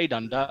wedge a grenade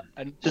under,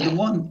 and So the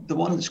one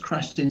that's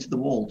crashed into the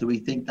wall, do we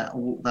think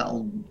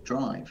that'll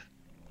drive?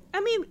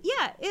 I mean,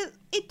 yeah,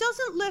 it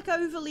doesn't look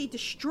overly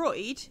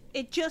destroyed.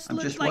 It just I'm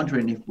looks just like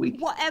wondering if we.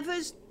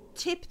 whatever's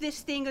tipped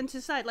this thing onto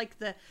the side, like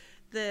the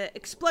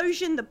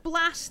explosion, the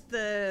blast,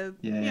 the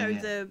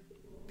the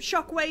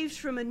shockwaves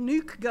from a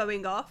nuke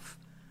going off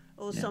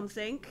or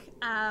something,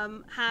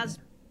 has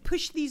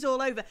pushed these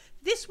all over.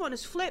 This one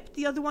has flipped.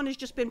 The other one has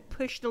just been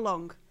pushed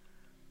along.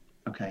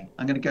 Okay,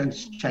 I'm going to go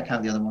check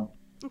out the other one.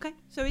 Okay,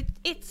 so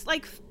it's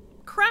like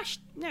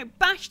crashed,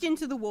 bashed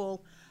into the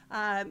wall.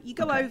 You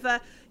go over.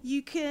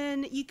 You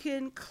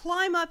can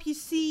climb up. You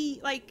see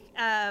like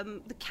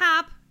the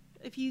cab.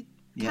 If you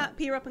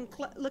peer up and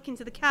look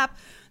into the cab,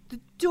 the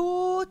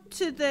door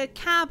to the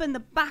cab and the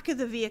back of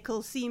the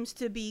vehicle seems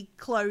to be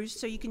closed,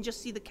 so you can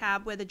just see the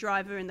cab where the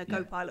driver and the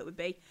co-pilot would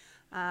be.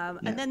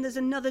 And then there's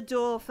another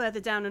door further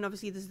down, and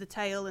obviously there's the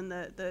tail and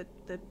the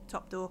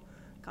top door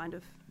kind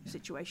of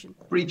situation.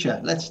 Breacher,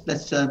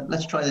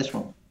 let's try this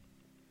one.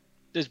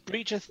 does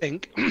Breacher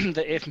think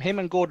that if him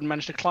and Gordon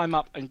managed to climb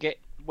up and get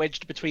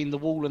wedged between the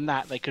wall and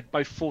that, they could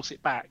both force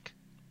it back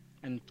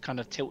and kind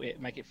of tilt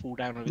it, make it fall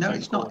down on its No, own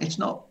it's cord?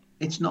 not.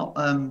 It's not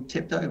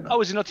tipped over.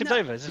 Oh, is it not tipped No.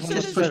 over? Is it So not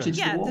just tipped pushed over?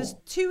 into the wall. there's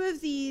two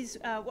of these.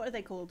 What are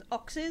they called?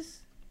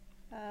 Oxes.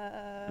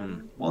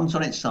 One's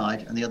on its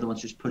side, and the other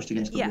one's just pushed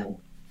against the Yeah.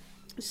 wall.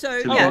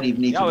 So So we yeah, don't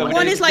even need to. Oh, well, wind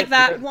one it. is like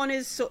that. One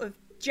is sort of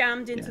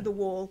jammed into Yeah. the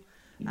wall.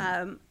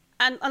 And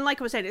like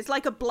I was saying, it's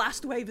like a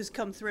blast wave has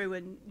come through,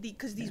 and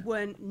because these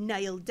weren't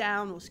nailed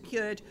down or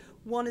secured,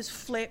 one has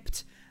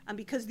flipped, and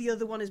because the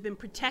other one has been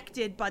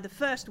protected by the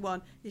first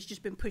one, it's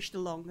just been pushed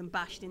along and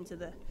bashed into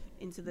the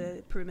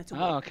perimeter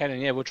wall. Oh, okay,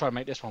 then yeah, we'll try and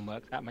make this one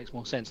work. That makes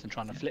more sense than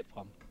trying to flip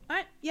one. All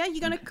right, yeah, you're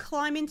gonna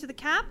climb into the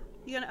cab.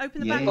 You're gonna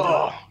open the Yeah, back yeah. door.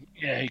 Oh,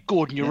 yeah,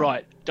 Gordon, you're Yeah.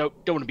 right. Don't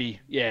want to be,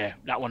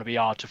 that want to be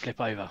hard to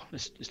flip over.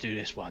 Let's do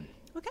this one.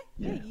 Okay,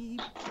 yeah, you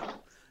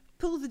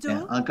pull the Yeah,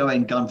 door. I'll go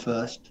in gun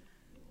first.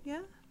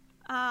 Yeah.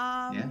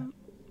 Yeah.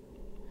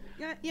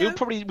 Yeah.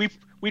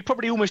 We'd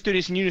probably almost do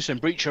this in unison.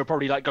 Breacher would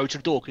probably like go to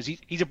the door because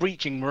he's a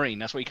breaching marine.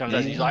 That's what he kind of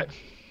does. He's Yeah. like,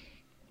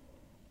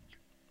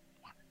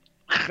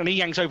 and he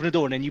yanks open the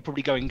door, and then you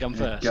probably go in gun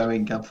first. Go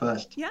in gun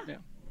first. Yeah. Yeah.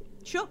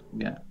 Sure.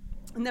 Yeah.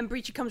 And then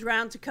Breacher comes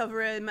round to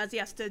cover him as he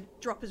has to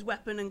drop his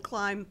weapon and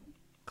climb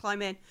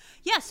in.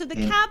 Yeah, so the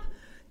Yeah.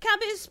 cab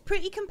is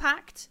pretty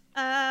compact.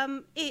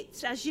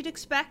 It's as you'd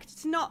expect.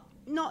 It's not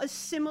as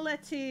similar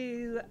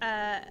to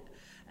a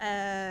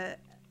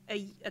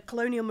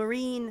Colonial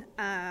Marine.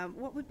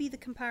 What would be the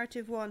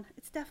comparative one?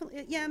 It's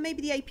definitely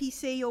maybe the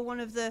APC or one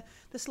of the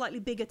slightly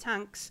bigger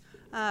tanks.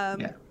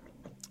 Yeah.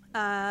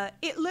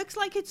 It looks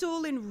like it's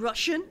all in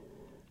Russian.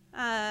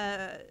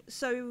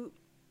 So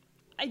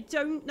I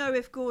don't know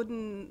if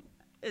Gordon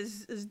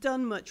has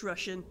done much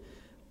Russian,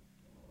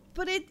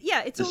 but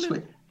it's all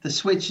in. The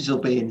switches will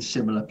be in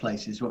similar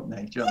places, won't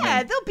they? Do you know what I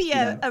mean? There'll be You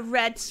know? a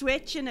red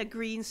switch and a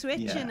green switch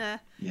Yeah. and a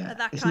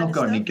that It's kind not of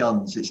got stuff. any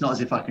guns. It's not as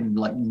if I can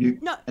like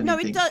nuke. No,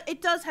 anything.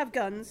 it does have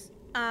guns.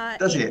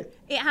 Does it?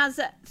 It has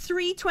a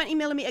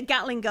 320mm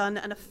Gatling gun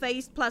and a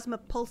phased plasma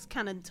pulse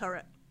cannon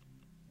turret.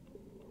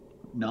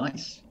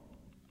 Nice.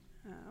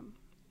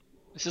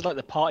 This is like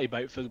the party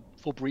boat for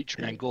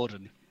Breacher and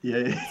Gordon.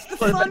 Yeah. The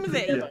fun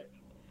bit.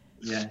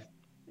 Yeah.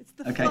 It's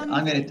the Okay, fun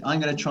I'm bit.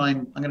 gonna try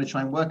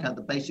and work out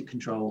the basic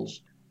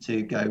controls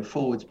to go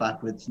forwards,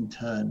 backwards, and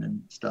turn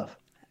and stuff.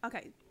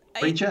 Okay.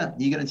 Breacher,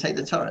 you gonna take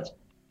the turret?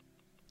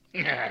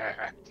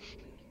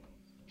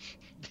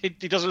 He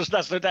doesn't.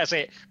 That's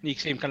it. And you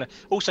can see him kind of.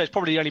 Also, it's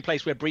probably the only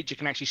place where Breacher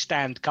can actually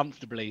stand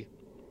comfortably.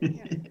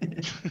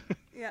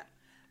 Yeah.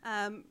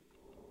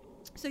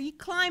 So you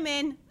climb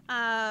in.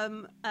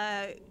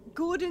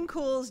 Gordon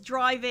calls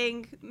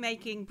driving,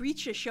 making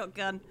Breacher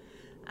shotgun.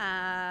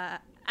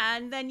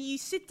 And then you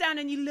sit down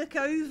and you look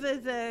over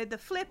the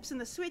flips and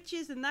the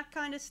switches and that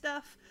kind of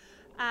stuff.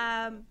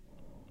 Give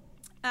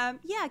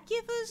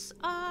us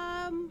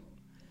a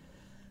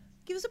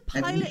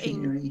Heavy piloting.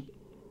 machinery.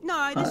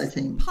 No, this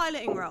Piloting. is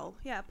piloting roll.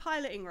 Yeah,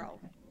 piloting roll.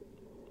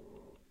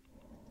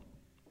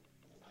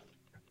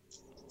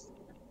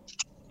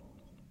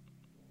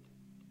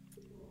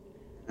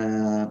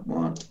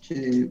 What?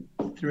 2,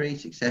 3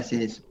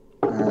 successes,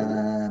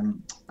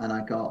 and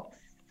I got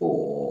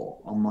 4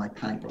 on my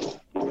panic roll.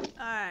 All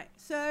right.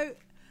 So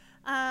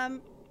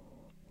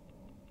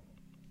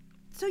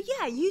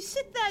yeah, you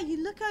sit there,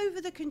 you look over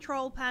the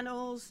control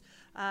panels,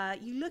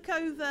 you look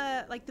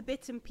over like the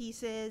bits and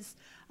pieces.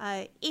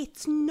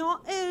 It's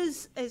not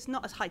as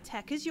high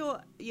tech as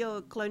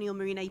your Colonial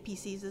Marine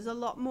APCs. There's a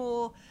lot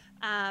more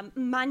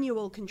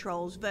manual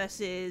controls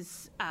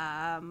versus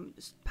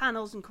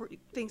panels and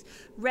things,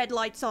 red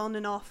lights on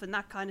and off and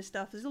that kind of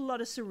stuff. There's a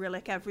lot of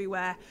Cyrillic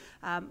everywhere,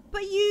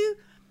 but you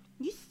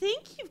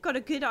think you've got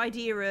a good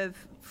idea of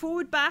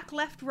forward, back,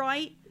 left,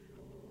 right.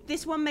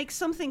 This one makes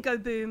something go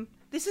boom.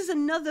 This is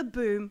another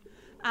boom,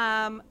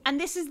 and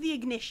this is the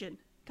ignition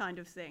kind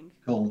of thing.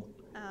 Cool.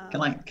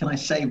 Can I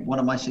say one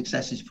of my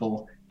successes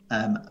for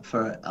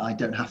I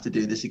don't have to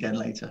do this again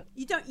later?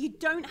 You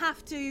don't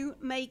have to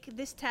make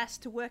this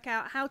test to work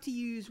out how to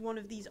use one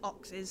of these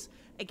oxes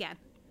again.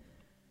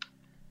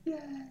 Yeah.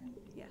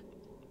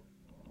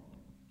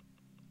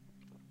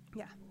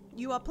 Yeah.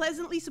 You are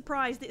pleasantly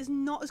surprised. It is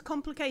not as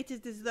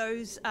complicated as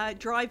those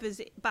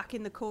drivers back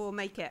in the Corps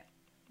make it.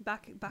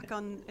 Back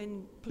on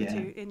in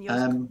platoon in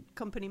your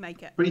company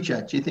make it.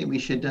 Breacher, do you think we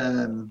should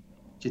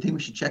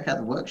check out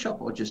the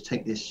workshop or just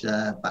take this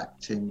back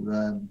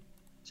to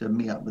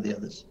meet up with the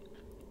others?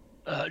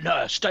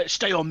 No,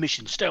 stay on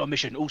mission. Stay on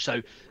mission.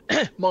 Also,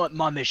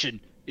 my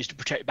mission is to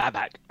protect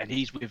Babak, and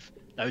he's with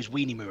those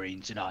weenie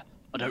Marines, and I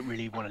don't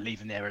really want to leave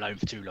him there alone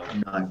for too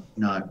long.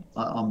 No.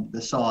 I'm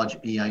the Sarge.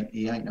 He ain't.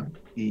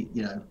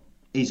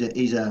 He's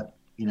a.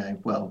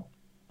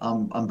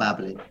 I'm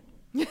babbling.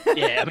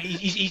 Yeah, I mean,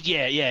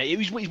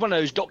 he's one of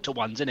those doctor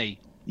ones, isn't he?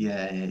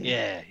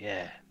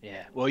 Yeah.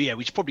 Well, yeah,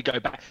 we should probably go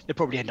back. They'll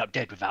probably end up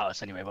dead without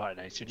us anyway, won't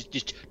they? So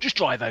just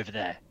drive over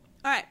there.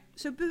 All right.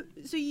 So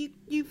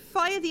you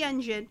fire the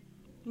engine,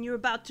 and you're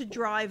about to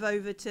drive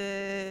over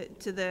to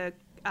the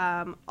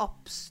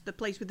ops, the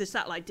place with the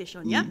satellite dish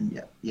on. Yeah.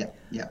 Yeah.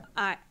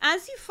 All right.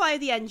 As you fire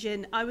the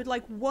engine, I would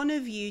like one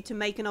of you to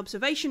make an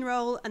observation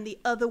roll, and the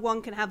other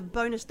one can have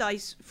bonus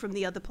dice from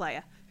the other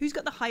player. Who's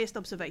got the highest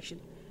observation?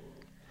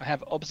 I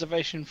have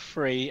observation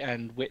 3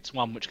 and wits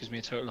 1, which gives me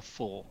a total of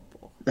 4.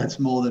 That's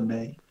more than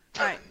me.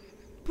 All right.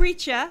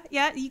 Breacher,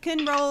 yeah, you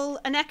can roll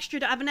an extra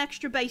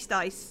base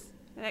dice,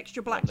 an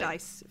extra black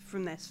dice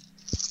from this.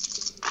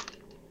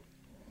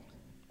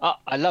 Oh,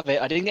 I love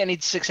it. I didn't get any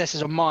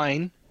successes on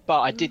mine,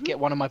 but I did get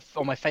one on my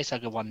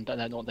facehugger one. No,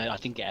 I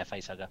didn't get a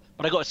facehugger,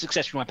 but I got a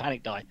success from my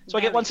panic die, so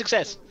I get one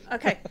success.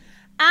 Okay.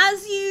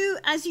 As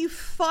you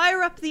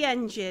fire up the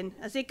engine,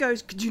 as it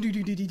goes,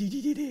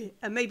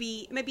 and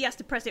maybe you have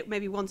to press it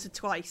maybe once or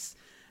twice,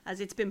 as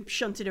it's been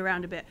shunted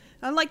around a bit.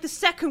 And like the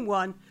second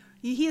one,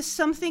 you hear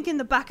something in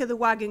the back of the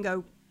wagon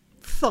go,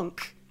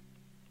 thunk,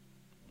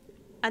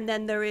 and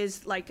then there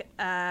is like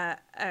a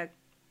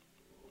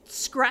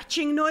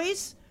scratching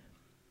noise,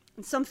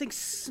 and something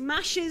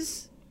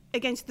smashes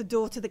against the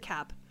door to the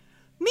cab.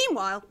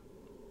 Meanwhile,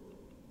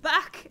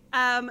 back,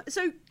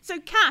 so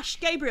Cash,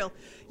 Gabriel,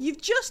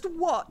 you've just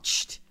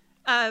watched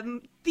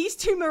these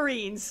two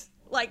Marines,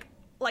 like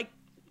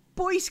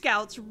Boy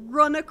Scouts,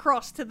 run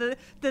across to the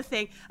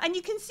thing, and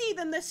you can see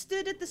them. They're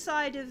stood at the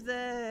side of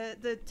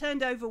the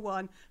turned over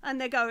one,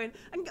 and they're going,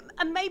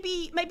 and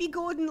maybe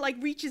Gordon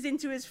like reaches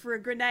into us for a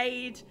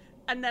grenade,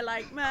 and they're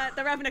like,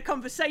 they're having a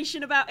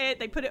conversation about it.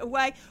 They put it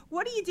away.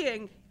 What are you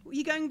doing? Are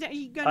you going?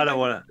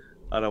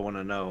 I don't want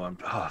to know. I'm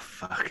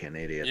fucking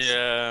idiots.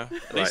 Yeah,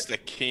 at least they're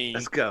keen.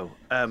 Let's go.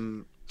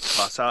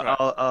 Boss,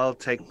 I'll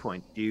take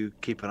point. You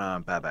keep an eye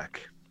on Babak.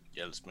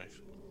 Yeah, let's move.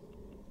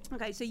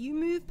 Okay, so you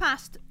move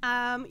past.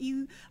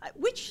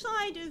 Which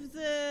side of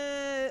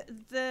the?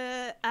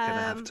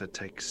 Gonna have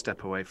to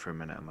step away for a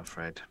minute, I'm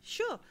afraid.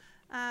 Sure.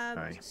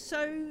 Sorry.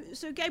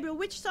 So Gabriel,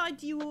 which side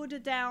do you order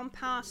down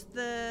past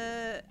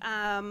the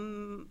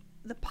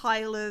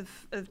pile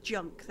of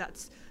junk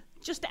that's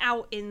just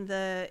out in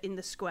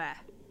the square?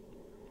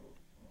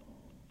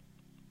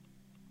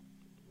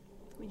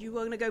 Would you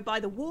want to go by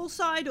the wall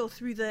side or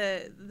through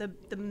the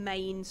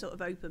main sort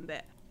of open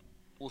bit?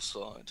 Wall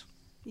side.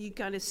 You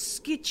kind of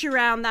skitch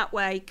around that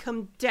way,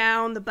 come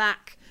down the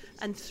back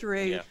and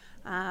through. Yeah.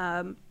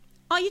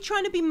 Are you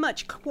trying to be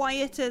much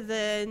quieter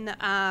than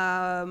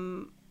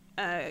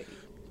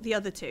the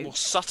other two? More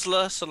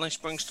subtler suddenly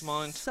springs to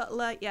mind.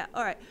 Subtler, yeah.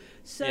 All right.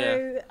 So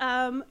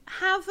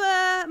have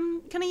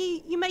can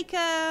you make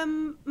a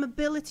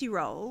mobility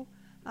roll?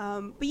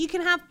 But you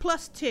can have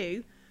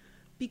 +2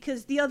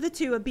 because the other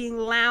two are being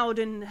loud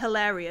and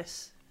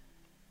hilarious.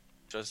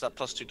 So is that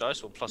 +2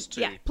 dice or +2?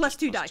 Yeah,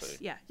 +2 dice.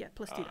 Yeah,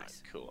 +2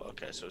 dice. Cool.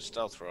 Okay, so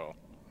stealth roll.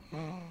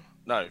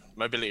 No,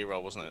 mobility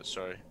roll, wasn't it?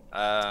 Sorry.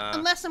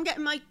 Unless I'm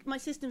getting my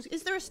systems.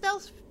 Is there a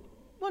stealth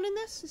one in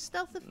this? Is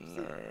stealth?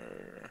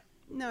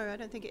 No, I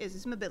don't think it is.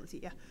 It's mobility.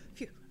 Yeah.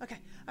 Phew. Okay,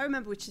 I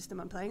remember which system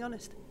I'm playing.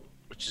 Honest.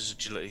 Which is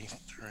agility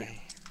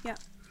 3. Yeah.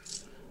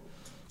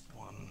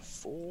 1,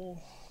 4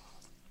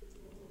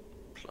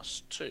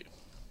 +2.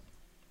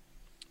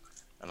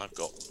 And I've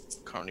got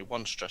currently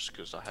 1 stress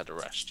because I had a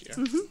rest, yeah?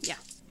 Yeah.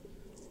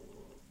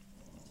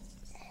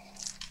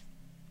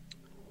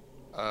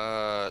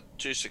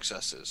 2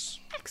 successes.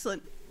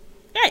 Excellent.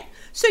 Right.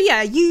 So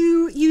yeah,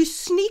 you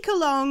sneak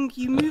along,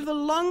 you move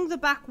along the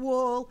back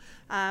wall,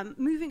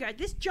 moving out.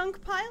 This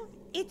junk pile,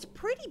 it's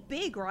pretty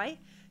big, right?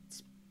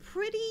 It's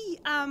pretty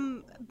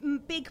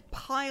big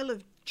pile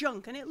of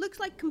junk, and it looks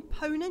like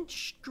components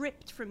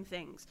stripped from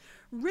things,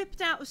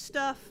 ripped out of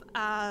stuff,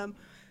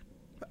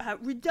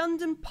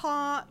 redundant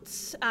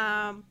parts,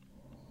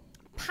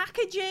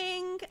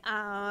 packaging,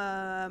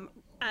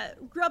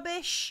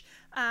 rubbish,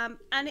 and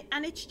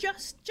it's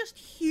just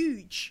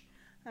huge.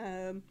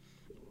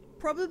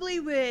 Probably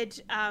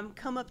would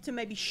come up to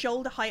maybe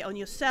shoulder height on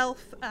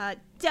yourself.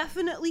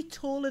 Definitely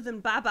taller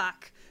than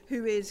Babak,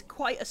 who is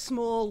quite a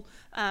small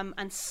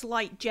and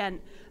slight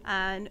gent.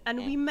 And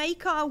we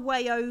make our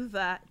way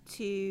over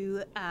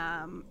to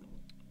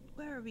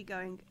where are we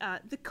going?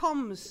 The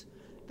comms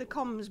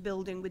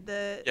building with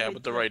the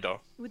with the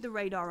radar. With the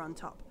radar on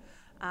top.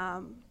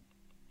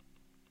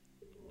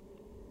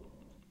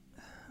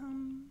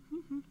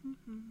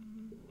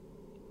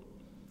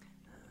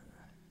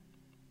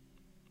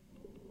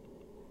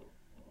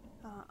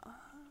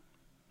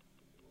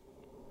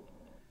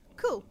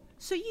 Cool.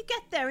 So you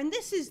get there, and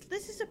this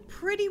is a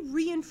pretty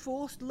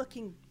reinforced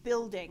looking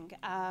building.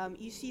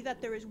 You see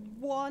that there is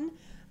one,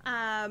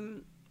 as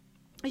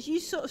you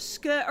sort of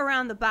skirt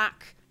around the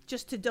back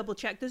just to double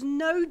check, there's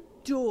no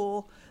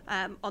door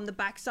on the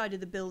back side of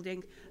the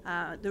building.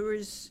 There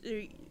is,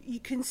 you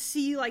can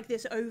see like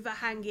this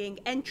overhanging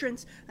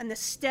entrance, and the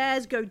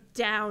stairs go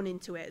down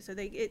into it. So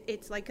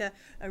it's like a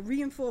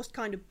reinforced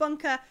kind of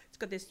bunker. It's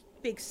got this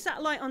big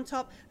satellite on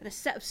top and a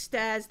set of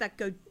stairs that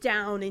go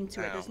down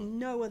into it. There's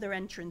no other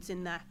entrance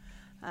in there.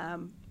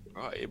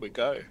 Right, here we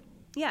go.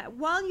 Yeah,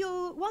 while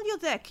you're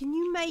there, can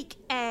you make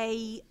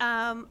a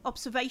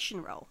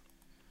observation roll?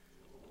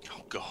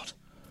 Oh God.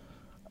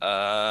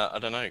 I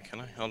don't know.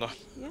 Can I? Hold on.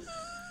 Yeah.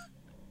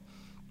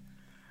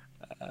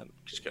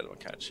 Just go to my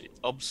character sheet.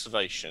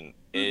 Observation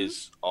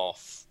is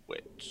off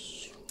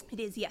which? It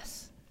is,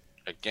 yes.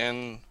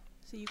 Again.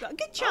 So you've got a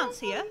good chance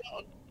here.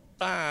 Not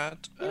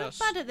bad. You're not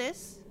bad at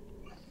this.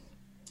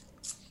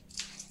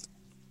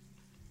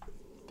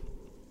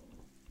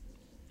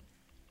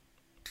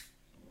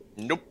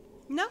 Nope.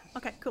 No?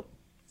 Okay, cool.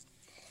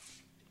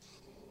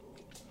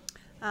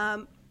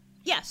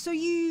 Yeah, so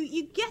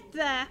you get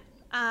there.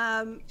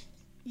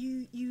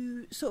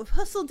 You sort of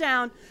hustle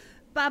down.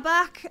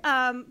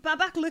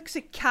 Babak looks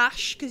at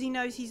Cash because he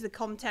knows he's the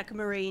Comtech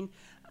Marine,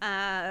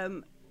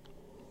 and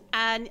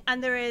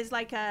there is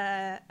like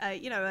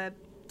a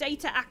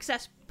data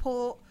access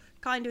port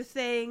kind of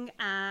thing,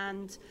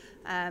 and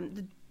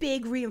the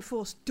big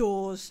reinforced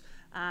doors,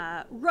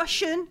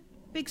 Russian,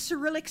 big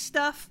Cyrillic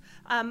stuff,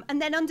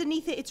 and then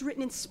underneath it it's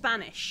written in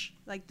Spanish,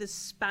 like the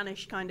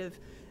Spanish kind of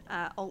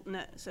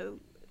alternate. So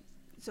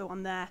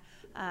on there.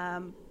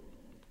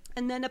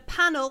 And then a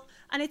panel,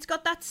 and it's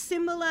got that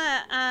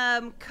similar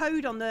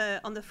code on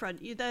the front.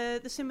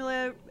 The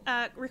similar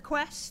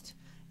request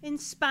in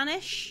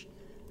Spanish.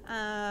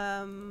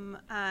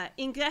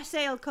 Ingrese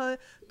el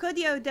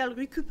código de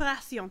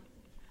recuperación.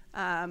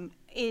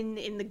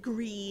 In the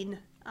green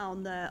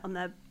on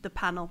the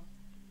panel.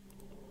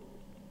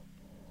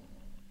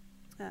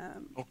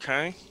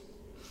 Okay.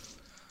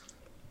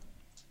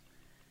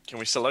 Can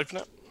we still open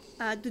it?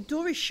 The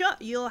door is shut.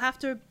 You'll have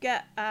to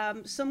get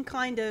some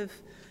kind of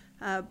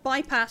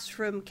bypass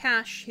from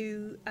Cash,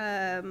 who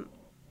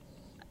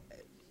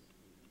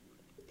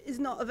is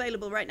not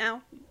available right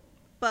now,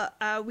 but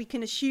we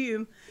can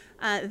assume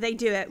they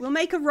do it. We'll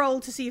make a roll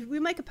to see if we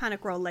make a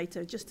panic roll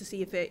later, just to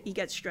see if he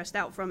gets stressed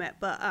out from it.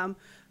 But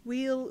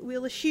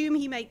we'll assume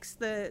he makes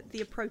the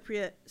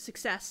appropriate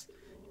success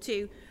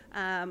to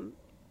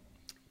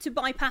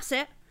bypass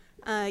it.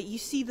 You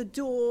see the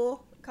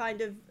door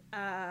kind of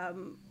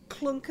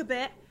clunk a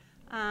bit,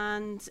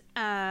 and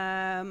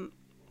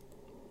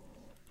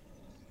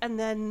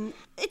then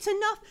it's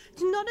enough.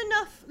 It's not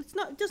enough.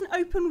 It doesn't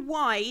open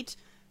wide.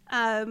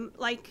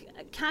 Like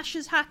Cash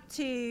has had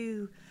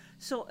to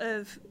sort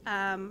of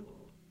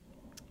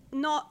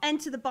not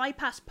enter the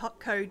bypass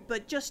code,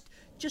 but just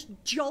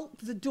jolt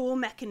the door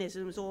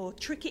mechanisms or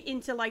trick it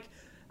into like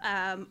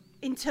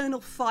internal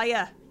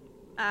fire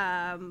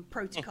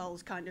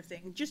protocols kind of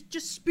thing. Just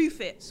spoof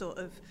it sort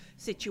of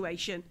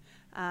situation.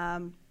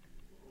 And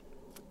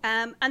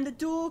the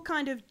door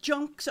kind of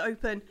junks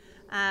open,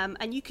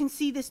 and you can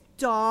see this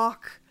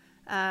dark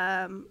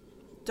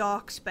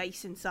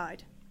space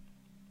inside.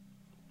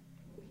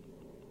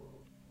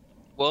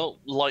 Well,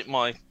 light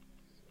my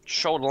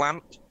shoulder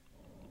lamp.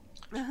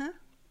 Uh-huh.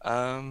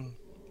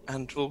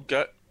 And we'll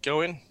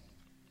go in.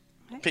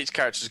 Okay. Pete's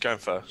character's going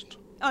first.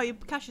 Oh, your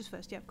Cash is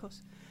first, yeah, of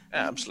course.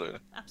 Yeah, absolutely.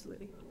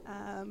 Absolutely.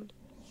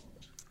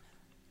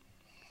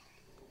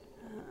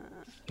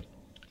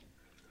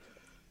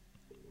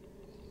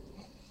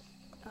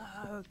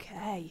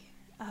 Okay.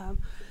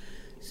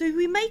 So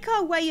we make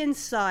our way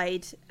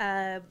inside.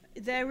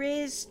 There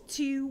is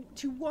to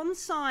one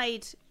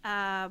side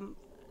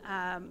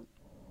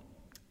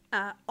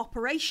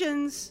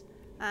operations,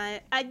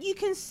 and you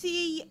can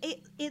see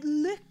it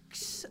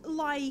looks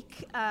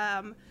like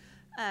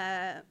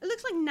it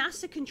looks like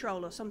NASA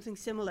control or something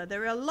similar.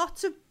 There are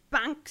lots of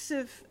banks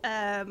of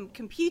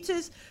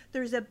computers.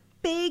 There is a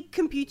big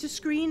computer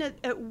screen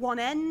at one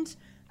end.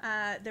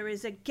 There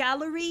is a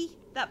gallery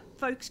that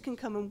folks can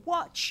come and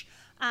watch,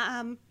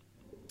 and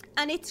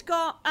it's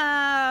got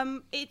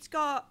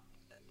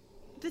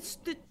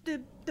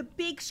the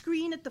big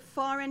screen at the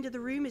far end of the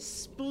room is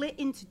split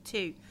into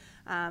two.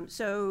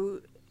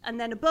 And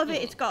then above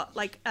it, it's got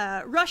like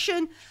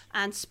Russian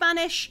and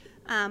Spanish,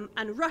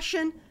 and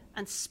Russian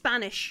and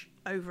Spanish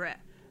over it.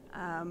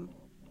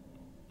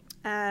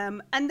 And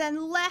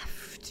then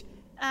left,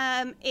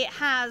 it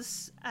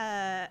has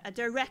a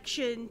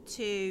direction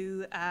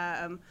to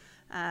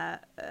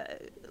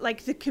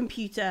like the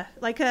computer,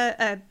 like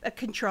a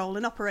control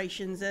and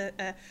operations.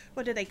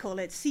 What do they call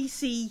it?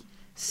 CCD.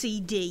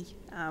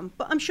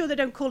 But I'm sure they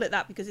don't call it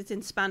that because it's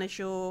in Spanish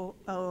or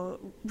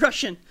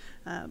Russian.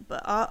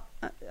 But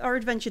our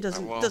adventure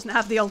doesn't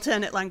have the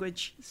alternate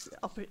language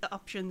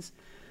options.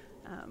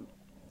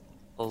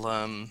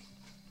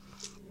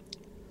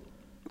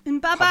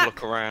 And Have a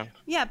look around.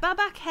 Yeah,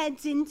 Babak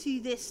heads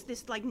into this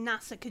like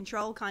NASA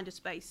control kind of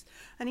space,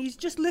 and he's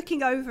just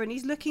looking over, and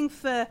he's looking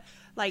for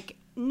like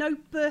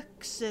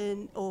notebooks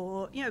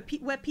or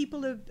where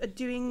people are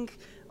doing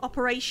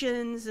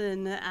operations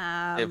and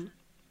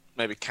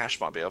Maybe Cash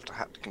might be able to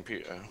hack the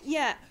computer.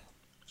 Yeah,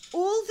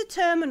 all the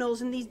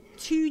terminals and these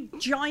two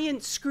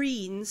giant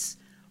screens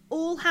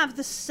all have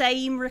the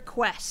same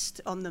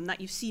request on them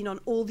that you've seen on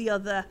all the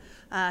other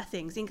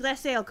things.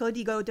 Ingrese el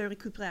código de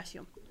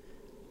recuperación.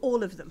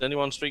 All of them. Does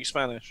anyone speak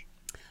Spanish?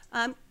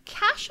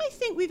 Cash, I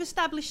think we've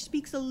established,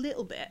 speaks a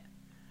little bit.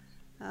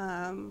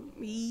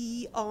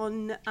 He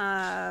on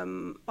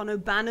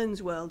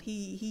O'Bannon's world,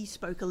 he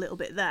spoke a little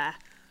bit there.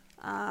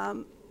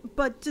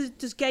 But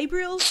does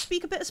Gabriel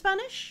speak a bit of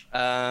Spanish?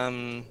 I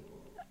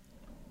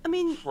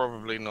mean,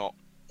 probably not.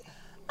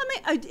 I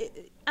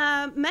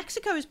mean,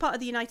 Mexico is part of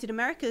the United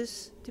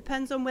Americas.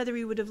 Depends on whether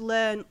he would have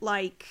learned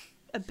like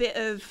a bit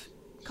of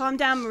 "calm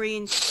down,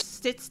 Marine,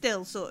 sit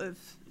still" sort of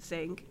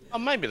thing. Oh,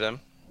 maybe then.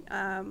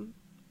 Yeah,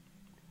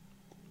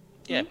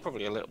 Hmm?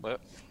 probably a little bit.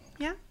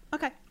 Yeah.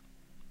 Okay.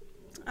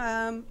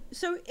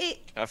 So it.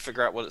 I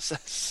figure out what it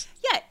says.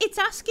 Yeah, it's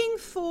asking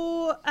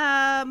for.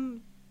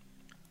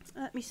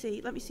 Let me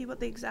see what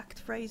the exact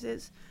phrase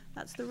is.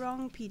 That's the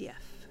wrong PDF.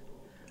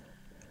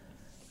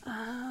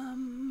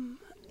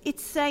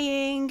 It's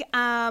saying,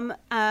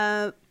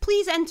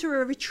 please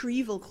enter a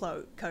retrieval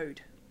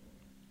code.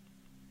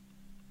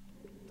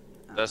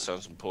 That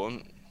sounds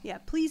important. Yeah,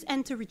 please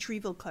enter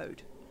retrieval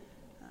code.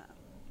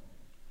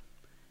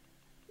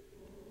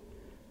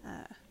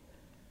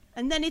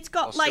 And then it's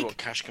got I'll see what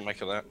Cash can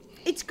make of that.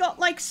 It's got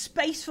like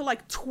space for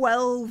like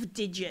 12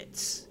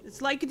 digits.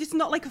 It's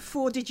not like a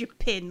 4-digit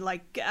pin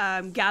like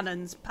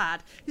Ganon's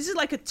pad. This is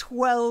like a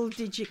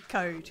 12-digit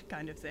code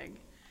kind of thing.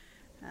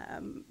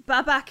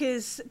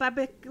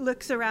 Babak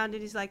looks around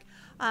and he's like,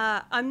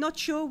 I'm not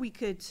sure we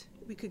could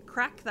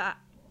crack that.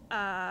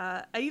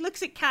 And he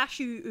looks at Cash,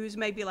 who's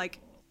maybe like,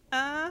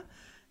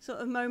 sort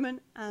of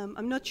moment.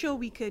 I'm not sure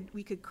we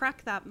could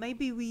crack that.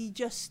 Maybe we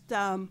just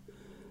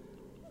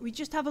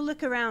have a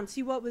look around,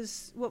 see what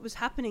was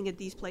happening at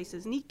these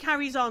places. And he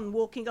carries on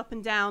walking up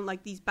and down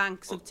like these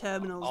banks of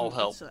terminals. I'll and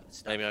help. stuff.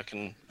 Maybe I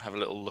can have a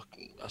little look,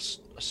 a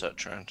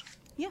search around.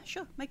 Yeah,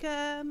 sure. Make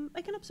an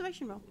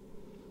observation roll.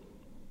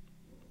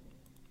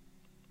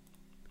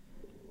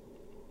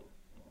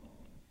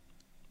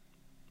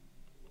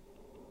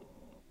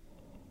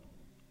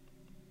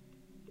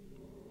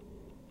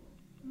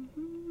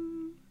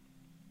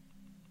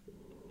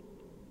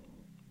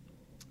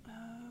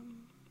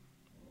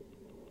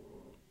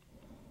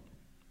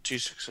 Two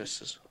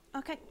successes.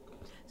 Okay,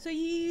 so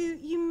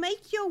you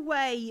make your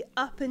way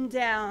up and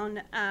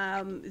down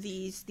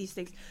these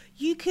things.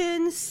 You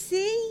can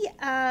see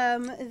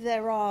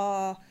there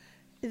are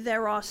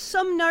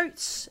some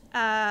notes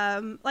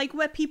like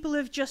where people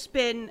have just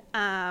been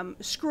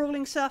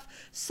scrolling stuff.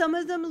 Some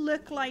of them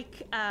look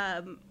like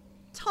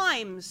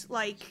times,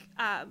 like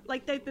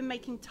they've been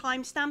making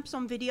timestamps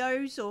on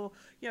videos, or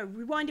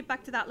rewind it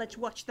back to that, let's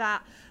watch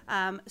that.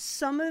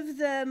 Some of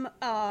them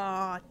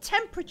are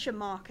temperature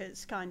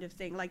markers kind of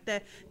thing, like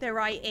they're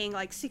writing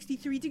like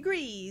 63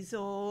 degrees,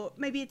 or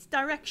maybe it's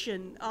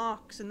direction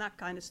arcs and that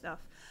kind of stuff.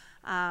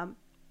 And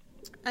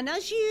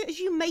as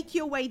you make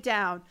your way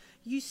down,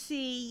 you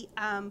see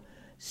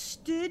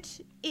stood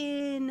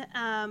in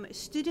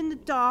the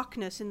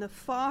darkness in the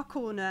far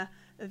corner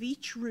of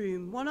each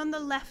room, one on the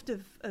left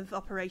of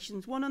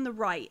operations, one on the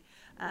right,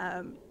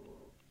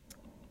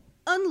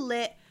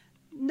 unlit,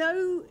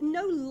 no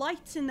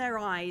lights in their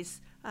eyes,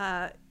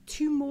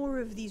 two more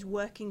of these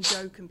working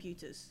Joe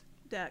computers,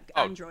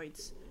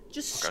 androids,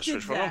 just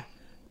stood there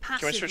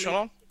passively. Can we switch one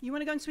on? You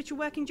want to go and switch your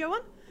working Joe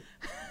on?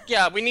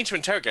 Yeah, we need to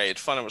interrogate it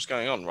to find out what's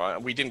going on,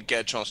 right? We didn't get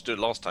a chance to do it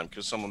last time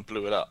because someone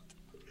blew it up.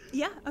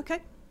 Yeah,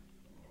 okay.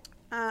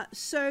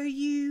 So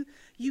you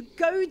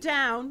go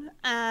down,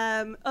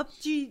 up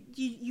to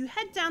you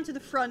head down to the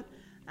front,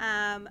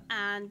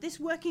 And this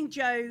working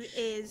Joe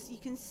is, you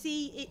can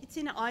see it's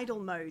in idle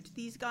mode.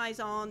 These guys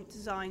aren't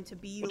designed to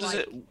be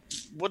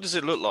What does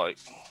it look like?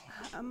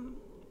 Let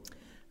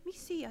me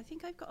see. I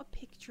think I've got a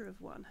picture of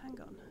one. Hang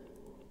on.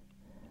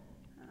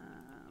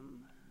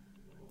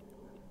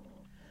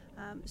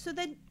 So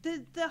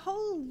the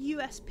whole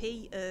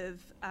USP of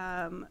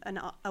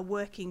a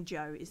working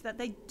Joe is that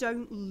they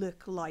don't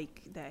look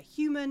like they're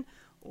human,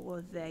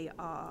 or they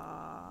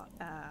are.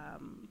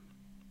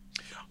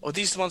 Are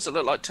these the ones that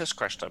look like test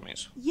crash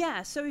dummies?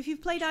 Yeah. So if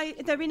you've played,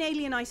 they're in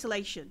Alien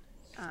Isolation.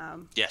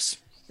 Yes.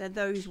 They're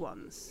those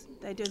ones.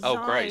 They're designed.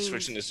 Oh, great!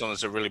 Switching this on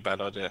is a really bad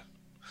idea.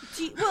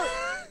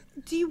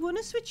 Do you want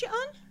to switch it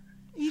on?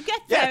 You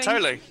get there. Yeah,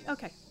 totally.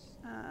 Okay.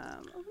 I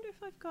wonder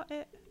if I've got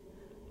it.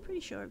 Pretty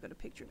sure I've got a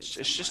picture of it.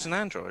 It's just an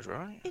Android,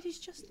 right? It is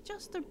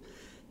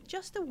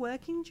just a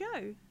working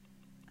Joe.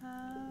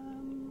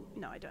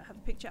 No, I don't have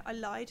a picture. I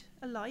lied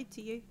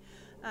to you.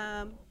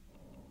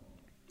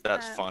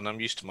 That's fine. I'm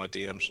used to my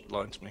DMs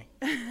lying to me.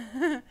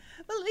 Well,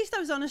 at least I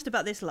was honest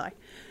about this lie.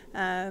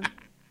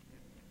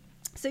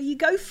 So you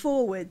go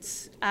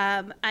forwards,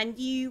 and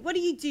what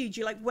do? Do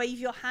you like wave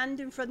your hand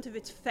in front of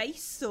its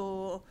face,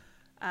 or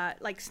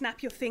like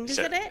snap your fingers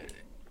at it?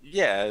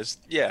 Yeah,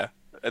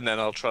 and then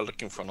I'll try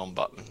looking for an on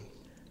button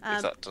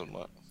if that doesn't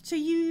work. So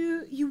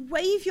you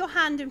wave your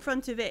hand in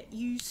front of it,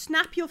 you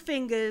snap your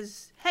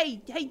fingers,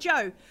 hey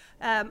Joe,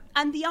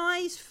 and the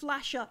eyes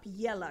flash up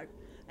yellow,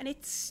 and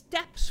it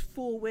steps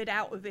forward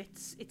out of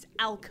its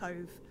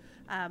alcove,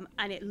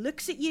 and it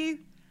looks at you,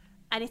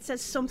 and it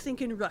says something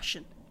in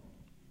Russian.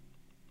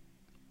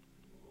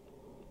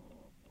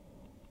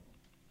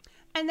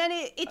 And then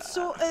it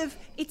sort of,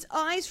 its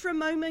eyes for a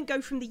moment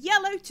go from the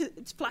yellow to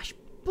its flash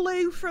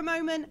blue for a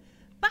moment,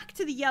 back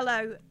to the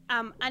yellow,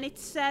 and it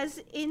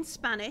says in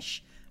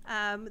Spanish,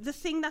 the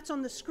thing that's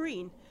on the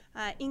screen,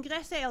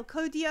 Ingrese el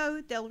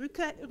código de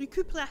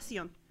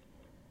recuperación.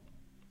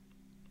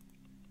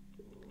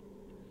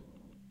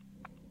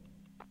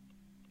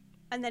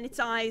 And then its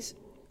eyes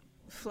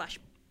flash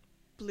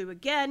blue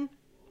again,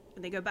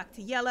 and they go back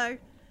to yellow,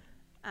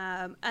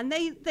 and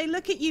they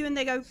look at you and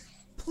they go,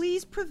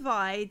 please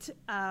provide,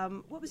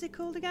 what was it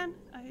called again?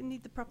 I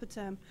need the proper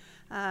term.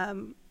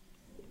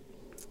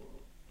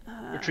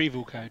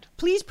 Retrieval code.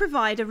 Please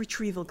provide a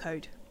retrieval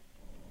code.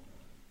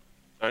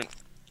 Don't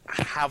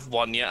have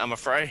one yet, I'm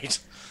afraid.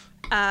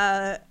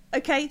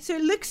 Okay, so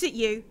it looks at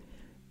you.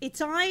 Its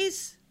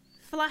eyes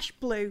flash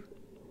blue.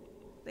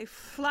 They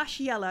flash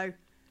yellow.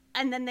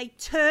 And then they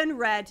turn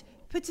red,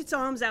 puts its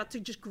arms out to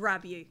just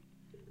grab you.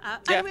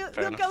 And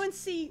we'll go and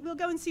see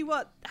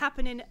what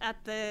happened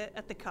at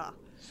the car.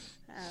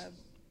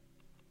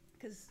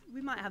 Because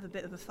we might have a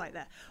bit of a fight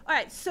there. All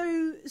right,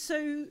 so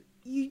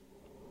you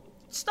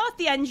start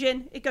the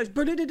engine, it goes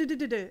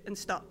and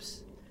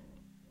stops.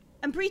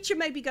 And Breacher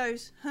maybe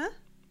goes, huh?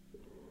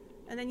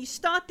 And then you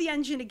start the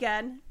engine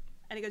again,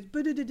 and it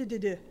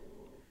goes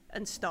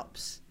and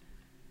stops.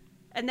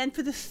 And then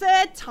for the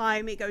third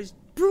time, it goes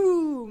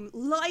boom,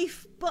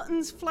 life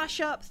buttons flash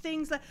up,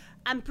 things like,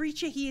 and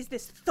Breacher hears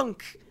this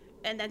thunk,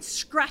 and then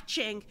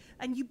scratching,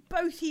 and you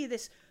both hear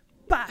this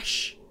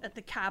bash at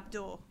the cab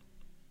door.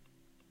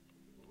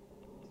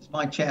 Does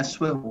my chair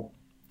swivel,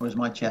 or is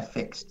my chair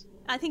fixed?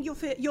 I think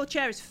your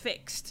chair is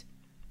fixed.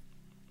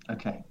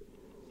 Okay.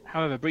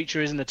 However,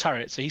 Breacher is in the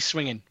turret, so he's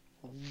swinging.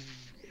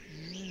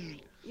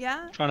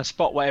 Yeah? Trying to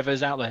spot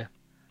whatever's out there.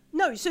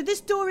 No, so this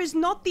door is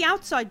not the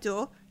outside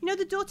door. You know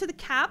the door to the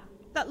cab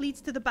that leads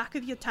to the back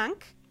of your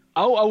tank?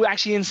 Oh,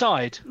 actually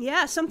inside?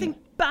 Yeah, something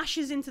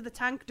bashes into the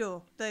tank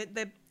door. The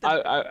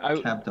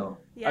Cab door.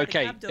 Yeah,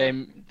 okay, the cab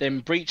door.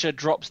 then Breacher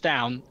drops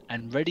down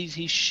and readies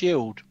his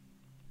shield.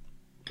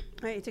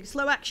 Right, you take a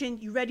slow action,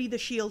 you ready the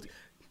shield.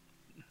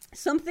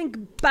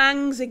 Something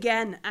bangs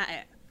again at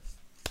it.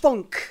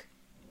 Thunk.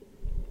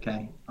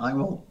 Okay, I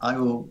will.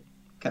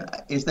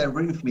 Is there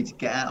room for me to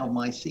get out of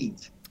my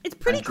seat? It's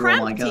pretty and draw my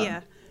cramped gun?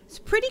 here. It's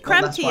pretty Well,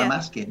 cramped that's here. why I'm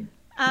asking.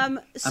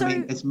 So, I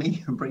mean, it's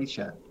me and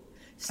Breacher.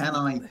 Can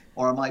I,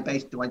 or am I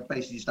do I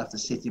basically just have to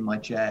sit in my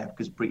chair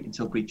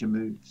until Breacher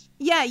moves?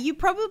 yeah, you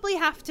probably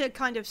have to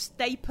kind of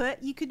stay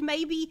put. You could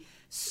maybe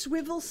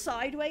swivel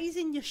sideways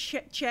in your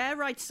chair,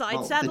 right side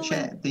Well, saddle.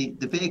 the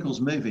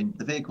vehicle's moving.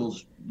 The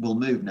vehicles will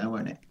move now,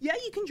 won't it? Yeah,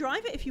 you can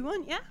drive it if you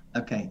want, yeah.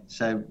 Okay,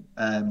 so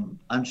I'm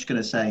just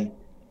going to say,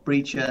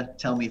 Breacher,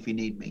 tell me if you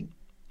need me.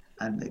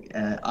 And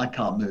I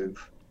can't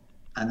move.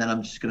 And then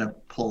I'm just going to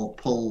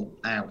pull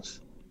out.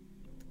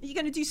 Are you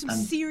going to do some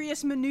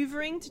serious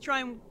maneuvering to try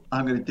and...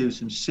 I'm going to do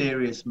some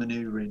serious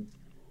maneuvering.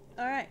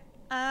 All right.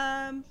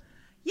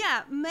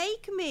 Yeah,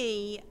 make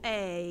me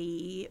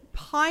a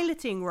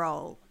piloting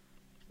roll.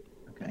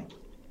 Okay.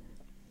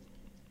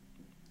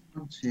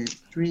 1, 2,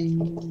 3,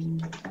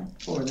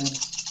 4 then.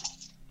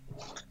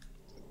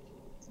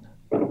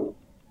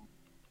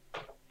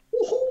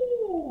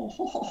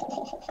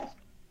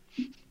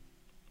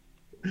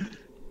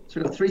 So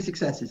we've got 3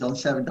 successes on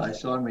 7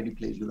 dice, so I'm really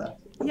pleased with that.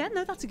 Yeah,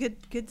 no, that's a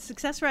good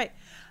success rate.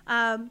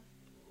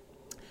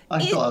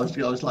 I thought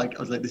I was like,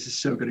 this is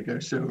so going to go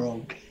so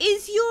wrong.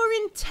 Is your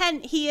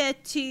intent here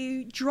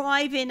to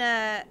drive in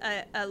a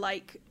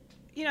like,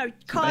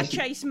 car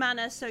chase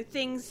manner, so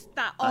things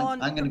that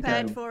aren't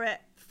prepared for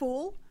it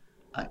fall?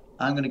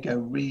 I'm going to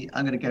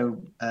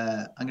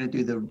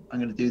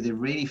do the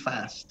really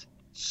fast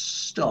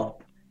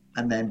stop,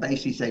 and then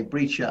basically say,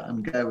 Breacher,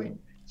 I'm going,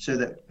 so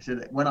that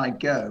when I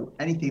go,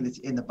 anything that's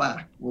in the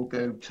back will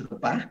go to the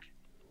back.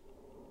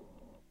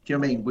 Do you know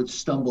what I mean? Would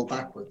stumble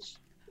backwards.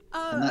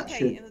 Oh, and that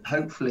okay.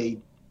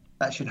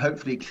 should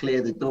hopefully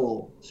clear the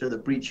door so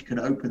that Breacher can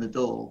open the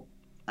door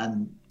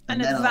and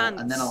then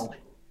I'll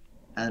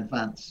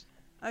advance.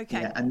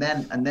 Okay. Yeah, and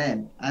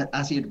then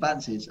as he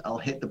advances, I'll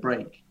hit the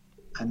brake,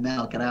 and then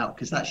I'll get out,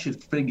 because that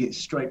should bring it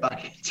straight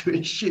back into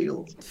his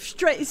shield.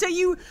 Straight. So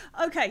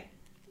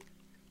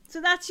So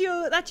that's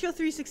your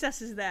 3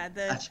 successes there.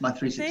 That's my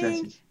 3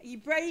 successes. You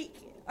brake.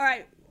 All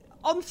right.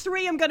 On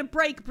 3, I'm going to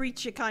brake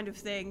Breacher kind of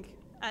thing.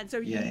 And so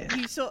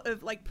you sort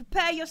of like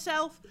prepare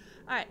yourself.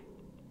 All right.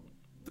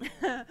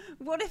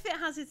 What if it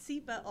has its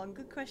seatbelt on?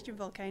 Good question,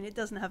 Volcane. It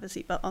doesn't have a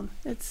seatbelt on.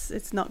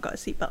 It's not got a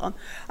seatbelt on.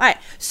 All right.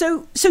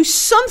 So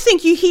something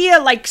you hear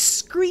like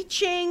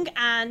screeching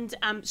and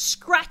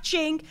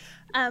scratching.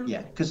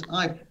 Yeah, because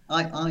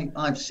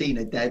I've seen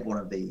a dead one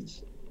of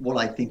these. What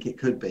I think it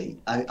could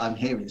be. I'm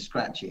hearing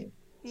scratching.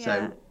 Yeah.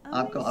 So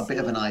I've got a bit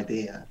of an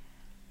idea.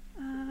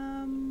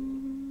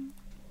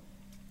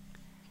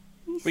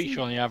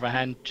 Breacher, on the other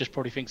hand, just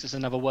probably thinks it's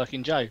another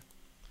working Joe.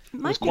 I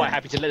was quite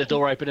happy to let the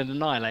door open and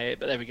annihilate it,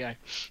 but there we go.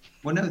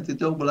 Well, no, the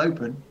door will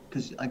open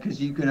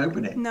because you can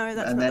open it. No,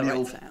 that's not the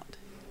right sound.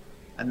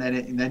 And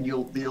then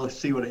you'll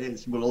see what it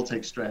is. We'll all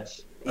take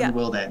stress, and the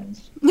world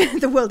ends.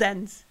 The world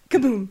ends.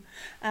 Kaboom.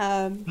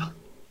 All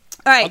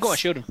right. I've got my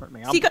shield in front of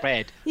me. I'm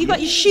prepared. You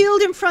got your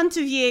shield in front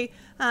of you.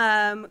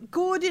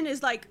 Gordon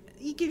is like,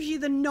 he gives you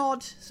the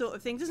nod sort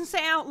of thing. Doesn't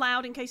say out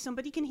loud in case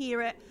somebody can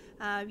hear it.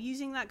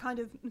 Using that kind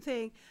of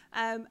thing.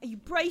 You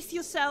brace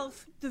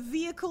yourself. The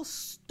vehicle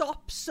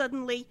stops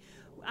suddenly.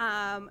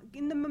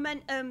 In the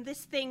momentum,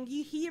 this thing,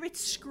 you hear it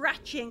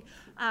scratching.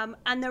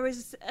 And there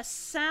is a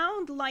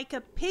sound like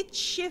a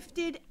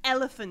pitch-shifted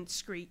elephant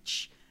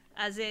screech.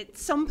 As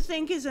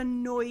something is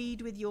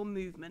annoyed with your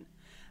movement.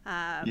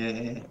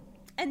 Yeah.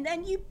 And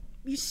then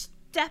you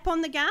step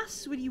on the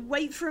gas. Will you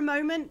wait for a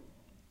moment?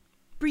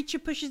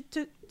 Breacher pushes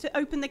to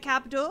open the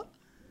cab door.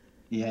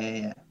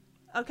 Yeah.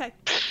 Okay.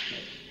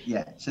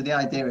 Yeah. So the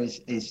idea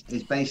is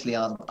basically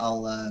I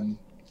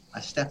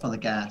step on the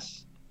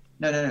gas.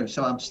 No.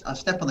 So I'll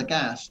step on the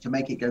gas to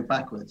make it go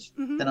backwards.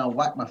 Mm-hmm. Then I'll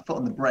whack my foot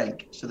on the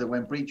brake so that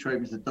when Breacher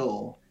opens the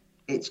door,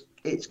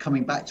 it's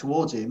coming back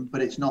towards him,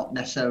 but it's not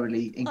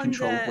necessarily in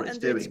control of what it's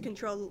doing. It's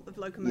control of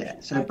locomotion.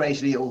 Yeah. So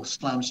basically, it will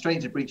slam straight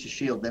into Breacher's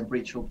shield. Then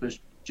Breacher will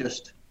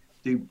just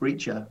do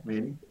Breacher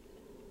really.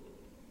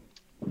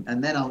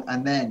 And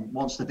then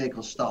once the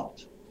vehicle's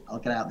stopped, I'll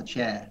get out of the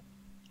chair.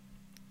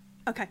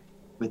 Okay.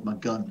 With my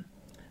gun.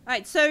 All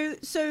right. So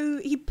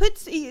he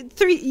puts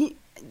 3.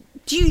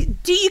 Do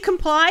you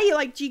comply?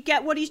 Like, do you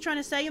get what he's trying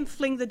to say and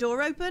fling the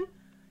door open?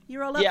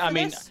 You're all up for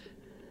this?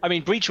 I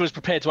mean, Breacher was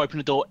prepared to open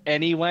the door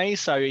anyway,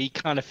 so he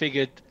kind of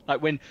figured,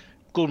 like, when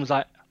Gordon was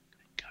like,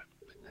 go,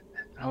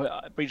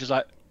 Breacher's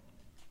like,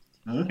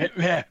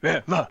 yeah,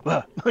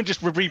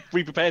 just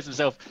re-prepares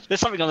himself. There's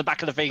something on the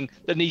back of the thing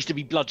that needs to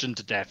be bludgeoned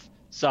to death.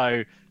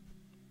 So,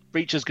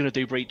 Breacher's going to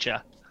do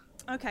Breacher.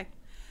 Okay.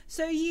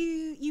 So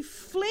you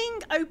fling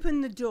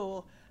open the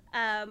door,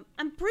 and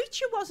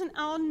Breacher wasn't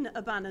on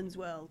Abannon's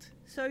world,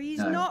 so he's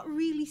not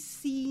really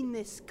seen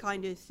this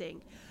kind of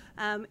thing.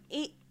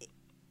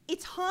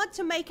 It's hard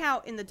to make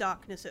out in the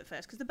darkness at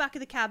first because the back of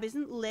the cab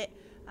isn't lit.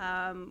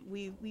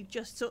 We've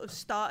just sort of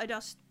started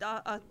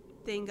our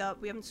thing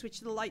up. We haven't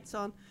switched the lights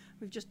on.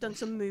 We've just done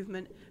some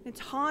movement. It's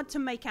hard to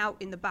make out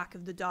in the back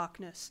of the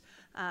darkness.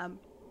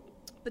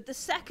 But the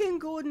second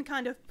Gordon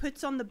kind of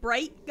puts on the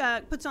brake,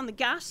 puts on the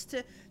gas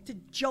to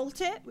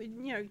jolt it,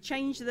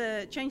 change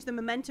the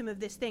momentum of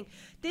this thing.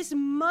 This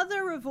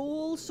mother of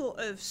all sort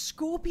of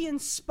scorpion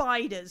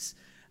spiders,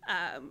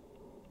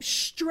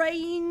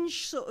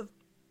 strange sort of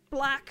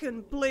black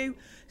and blue,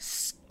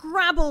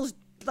 scrabbles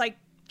like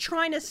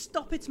trying to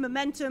stop its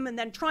momentum and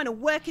then trying to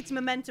work its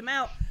momentum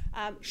out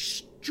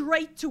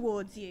straight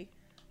towards you.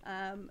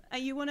 And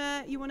you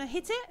wanna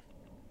hit it?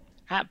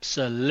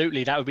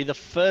 Absolutely, that would be the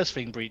first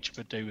thing Breacher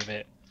would do with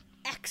it.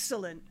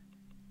 Excellent.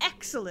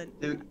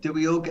 Do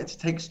we all get to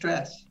take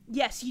stress?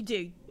 Yes, you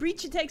do.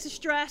 Breacher takes a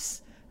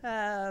stress.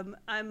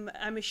 I'm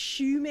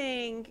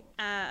assuming.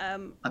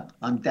 I'm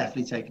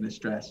definitely taking a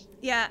stress.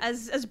 Yeah,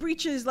 as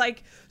Breacher's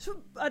like,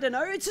 I don't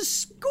know, it's a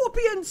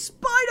scorpion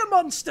spider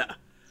monster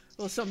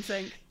or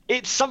something.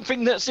 It's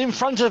something that's in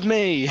front of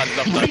me. I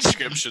love that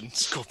description.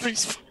 Scorpion.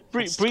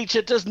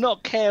 Breacher does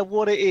not care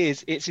what it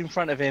is. It's in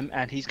front of him,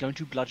 and he's going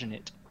to bludgeon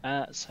it.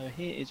 So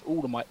here is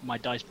all of my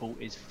dice pool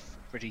is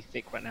pretty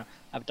thick right now.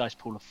 I have a dice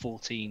pool of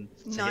 14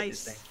 to hit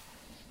this thing.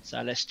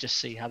 So let's just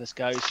see how this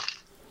goes.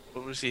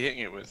 What was he hitting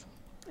it with?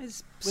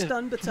 His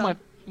stun baton.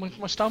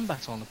 My stun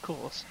baton, of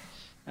course.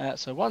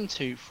 So 1,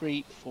 2,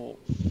 3, 4,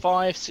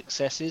 5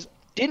 successes.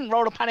 didn't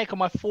roll a panic on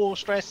my 4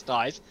 stress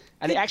dice,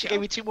 and Good it actually job.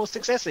 gave me 2 more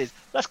successes.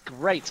 That's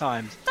great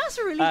times. That's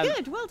really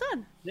good. Well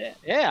done.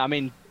 Yeah. I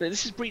mean, but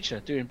this is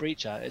Breacher doing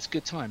Breacher. It's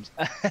good times.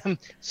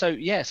 So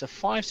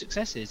 5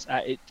 successes.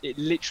 It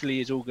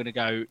literally is all going to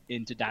go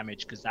into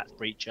damage because that's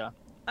Breacher.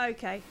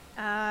 Okay.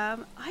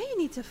 I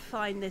need to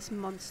find this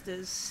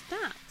monster's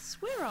stats.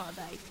 Where are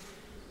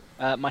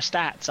they? My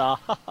stats are.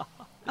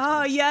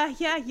 Oh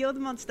yeah, you're the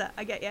monster.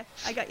 I get you.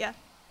 I got you.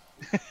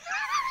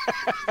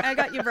 I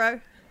got you, bro.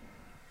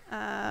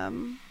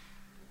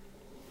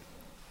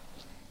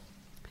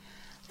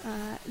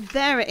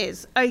 There it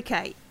is.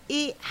 Okay,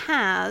 it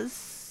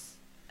has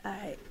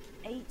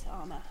 8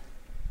 armor.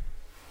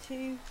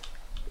 2,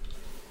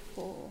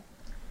 4,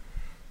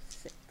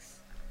 6,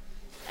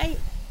 8.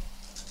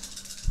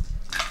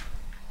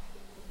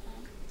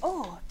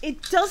 Oh,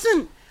 it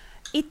doesn't.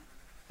 It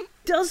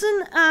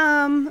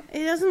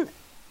doesn't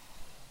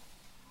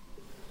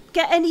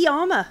get any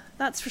armor.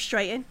 That's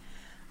frustrating.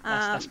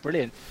 That's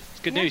brilliant. It's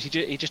good news.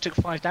 He just took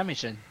 5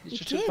 damage then. He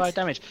just took did. 5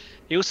 damage.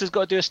 He also has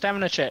got to do a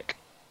stamina check.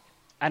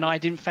 And I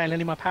didn't fail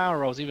any of my power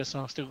rolls either,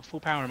 so I've still got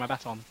full power in my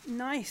baton.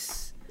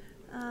 Nice.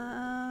 All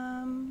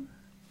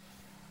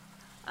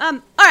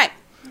right.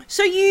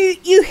 So you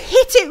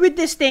hit it with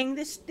this thing.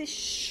 This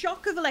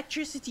shock of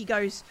electricity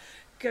goes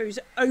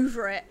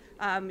over it.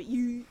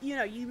 You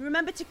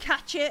remember to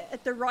catch it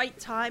at the right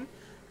time.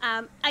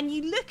 And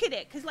you look at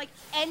it because, like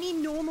any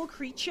normal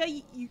creature,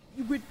 you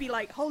would be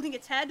like holding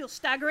its head or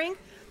staggering.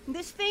 And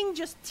this thing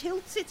just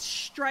tilts its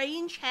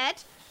strange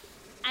head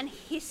and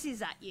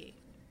hisses at you.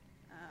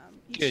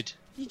 Good.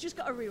 You just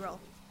got to reroll.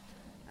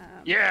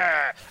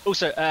 Yeah.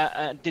 Also,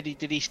 did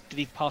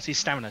he pass his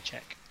stamina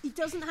check? He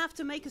doesn't have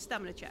to make a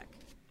stamina check.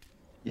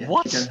 Yeah,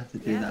 What? you don't have to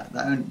do Yeah.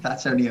 that.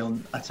 That's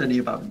only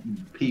about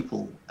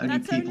people. Only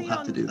That's people only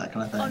have to on- do that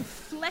kind of On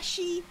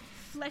thing.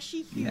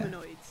 fleshy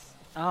humanoids.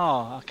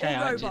 Oh, okay. Or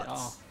I robots.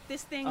 oh.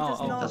 This thing Oh,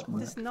 does oh. not Doesn't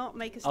work. does not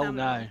make a Oh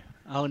stamina.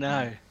 no. Oh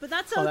no. But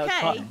that's Oh, that was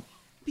okay fun.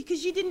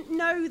 because you didn't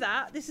know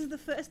that. This is the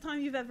first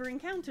time you've ever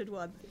encountered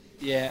one.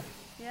 Yeah.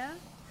 Yeah.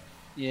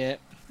 Yeah.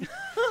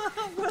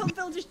 World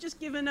Builder's just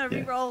given a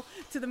reroll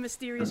to the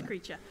mysterious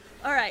creature.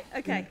 All right.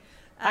 Okay.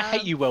 I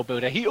hate you, World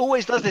Builder. He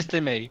always does this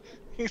to me.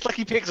 It's like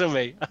he picks on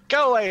me.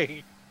 Go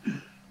away.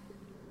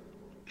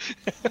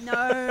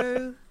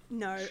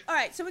 No. All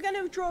right. So we're going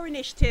to draw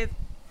initiative.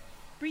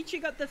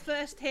 Breacher got the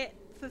first hit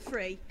for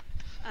free.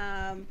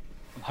 I'm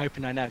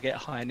hoping I now get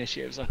high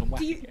initiative so I can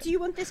whack Do it. you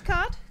want this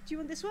card? Do you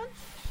want this one?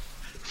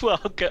 Well,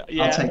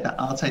 yeah.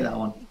 I'll take that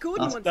one.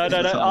 Gordon I'll- wants No, this no,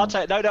 one.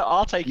 no.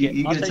 I'll take it.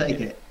 You're I'll gonna take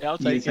it. Yeah, I'll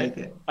You're take gonna it.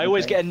 take it. I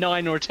always Okay. get a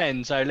 9 or a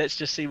 10, so let's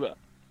just see what.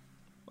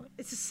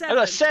 It's a I 7.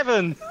 got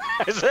 7.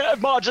 It's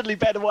marginally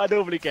better than what I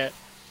normally get.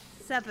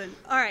 7.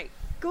 All right.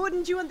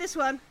 Gordon, do you want this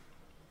one?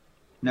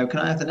 No, can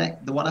I have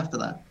the one after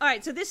that? All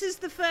right. So this is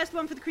the first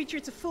one for the creature.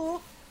 It's a 4.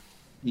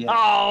 Yeah.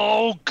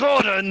 Oh,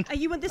 Gordon!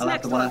 You want this I'll have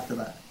next the one one? after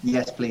that.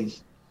 Yes,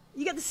 please.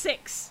 You get the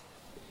 6.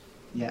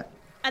 Yeah.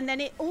 And then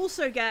it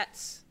also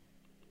gets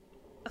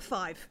a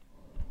 5.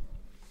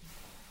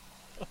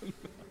 All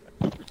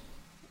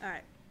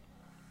right.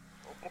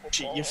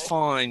 You're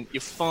fine.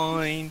 You're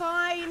fine.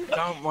 Fine.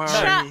 Don't worry.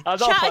 Chat, I'm not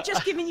chat fi- are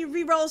just giving you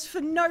rerolls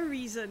for no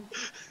reason.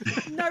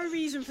 No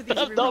reason for these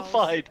I'm rerolls. not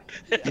fine.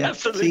 Yeah.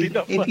 Absolutely See,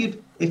 not if fine.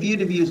 you'd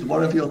have used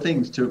one of your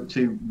things to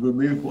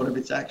remove one of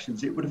its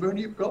actions, it would have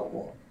only got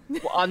one.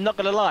 Well, I'm not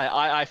gonna lie.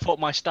 I thought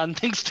my stun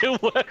thing still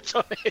worked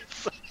on it.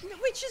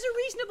 Which is a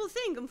reasonable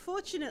thing.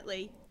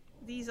 Unfortunately,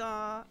 these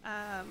are.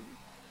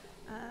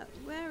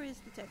 Where is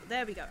the table?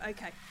 There we go.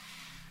 Okay.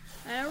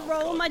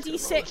 Roll my God, d6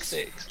 it's gonna roll a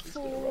 6. It's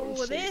gonna roll a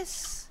for 6.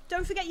 this.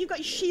 Don't forget you've got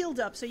your shield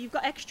up, so you've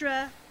got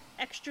extra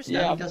stuff.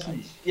 Yeah, No, I've- he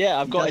doesn't. Yeah,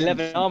 I've He got doesn't.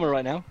 11 armor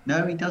right now.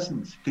 No, he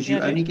doesn't, because Yeah,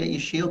 you I do. only get your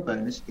shield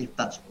bonus if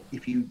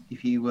you.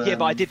 Yeah,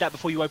 but I did that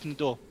before you opened the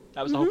door.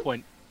 That was the whole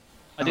point.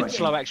 I did Alright.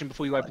 slow action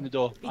before you opened the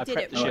door. He I did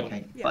prepped it the Oh, shield.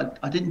 okay. Yeah. But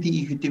I didn't think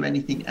you could do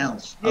anything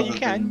else. Yeah, you other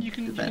can. than You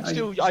can defend-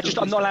 still. oh, I'm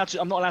not do allowed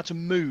to. I'm not allowed to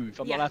move.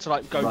 I'm Yeah. not allowed to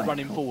like go Right,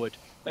 running cool. forward.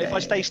 But if Yeah, I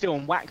stay yeah. still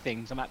and whack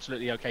things, I'm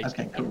absolutely okay. to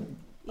Okay, do that. cool.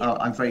 Yeah. Oh,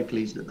 I'm very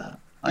pleased at that.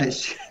 I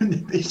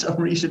assume there's some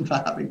reason for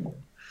having one.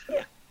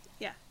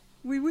 Yeah.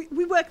 We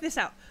work this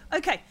out.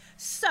 Okay.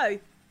 So.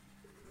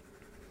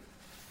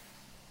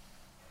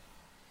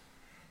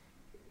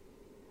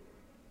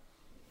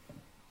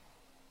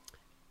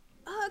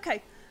 Oh,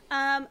 okay.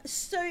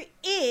 So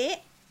it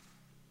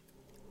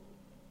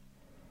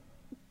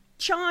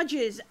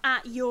charges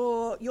at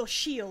your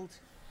shield,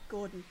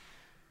 Gordon.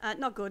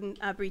 Not Gordon.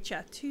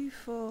 Breacher. 2,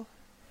 4,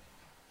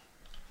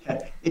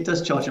 Yeah, it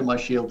does charge on my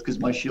shield because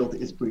my shield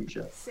is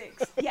Breacher.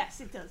 6. Yes,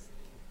 it does.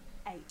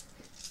 8.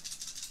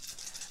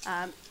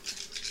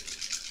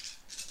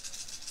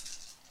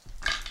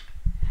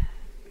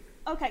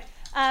 Okay.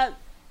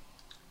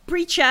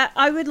 Breacher,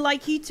 I would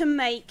like you to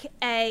make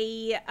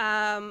a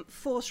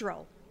force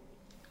roll.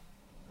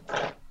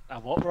 A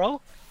what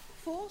roll?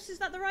 Force, is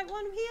that the right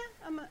one here?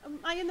 Am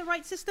I in the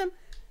right system?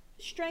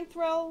 Strength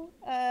roll.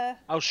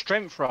 Oh,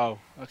 strength roll.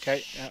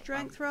 Okay. Yeah.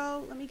 Strength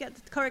roll. Let me get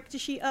the character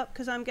sheet up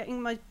because I'm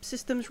getting my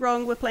systems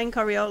wrong. We're playing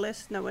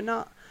Coriolis. No, we're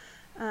not.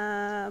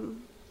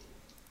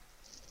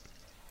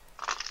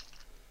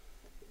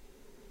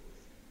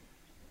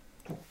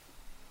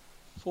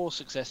 4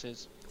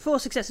 successes. 4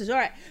 successes. All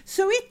right.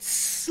 So it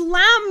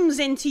slams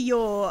into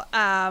your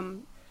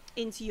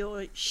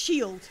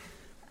shield.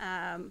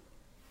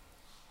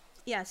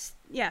 Yes.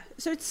 Yeah.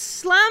 So it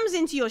slams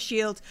into your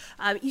shield.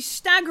 You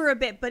stagger a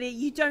bit, but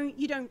you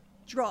don't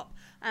drop.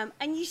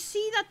 And you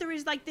see that there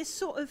is like this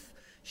sort of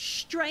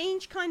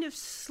strange kind of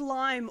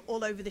slime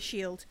all over the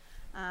shield.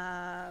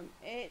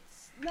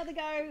 It's another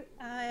go.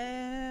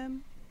 All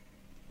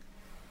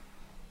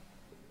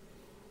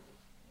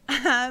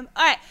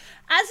right.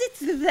 As it's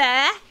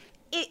there,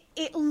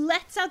 it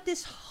lets out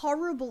this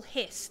horrible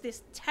hiss,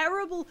 this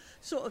terrible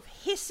sort of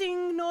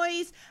hissing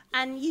noise,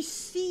 and you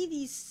see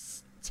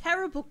these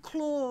terrible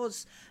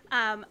claws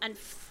and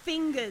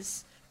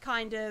fingers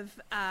kind of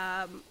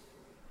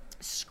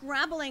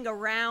scrabbling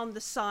around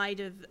the side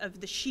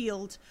of the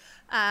shield.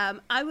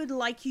 I would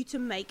like you to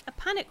make a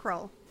panic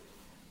roll.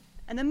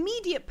 An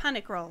immediate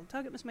panic roll.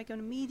 Target must make an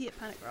immediate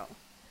panic roll.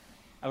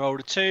 I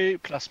rolled a 2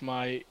 plus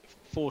my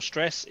 4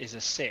 stress is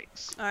a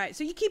 6. All right,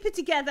 so you keep it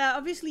together.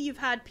 Obviously, you've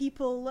had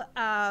people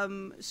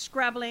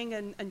scrabbling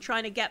and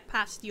trying to get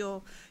past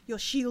your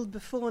shield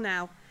before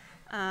now.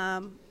 Where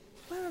am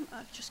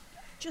I?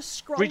 Just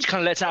scroll. Breach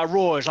kind of lets out a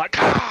roar. It's like,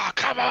 ah,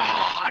 come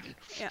on!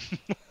 Yeah.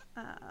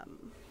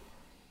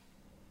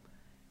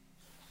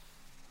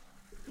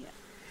 Yeah.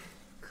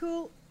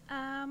 Cool.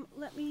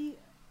 Let me.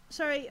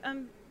 Sorry,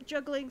 I'm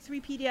juggling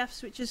 3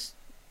 PDFs, which is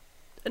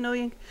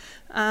annoying.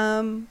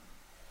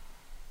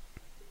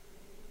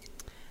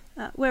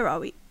 Where are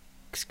we?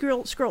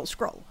 Scroll.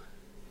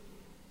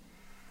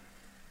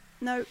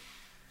 No.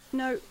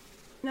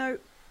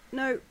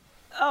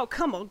 Oh,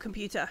 come on,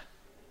 computer.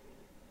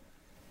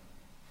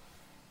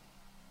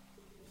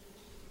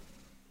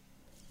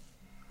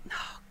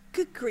 Oh,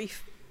 good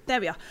grief.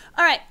 There we are.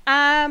 All right.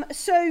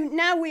 So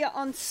now we are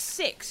on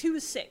 6. Who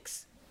was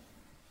 6?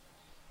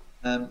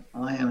 I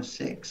am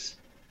 6.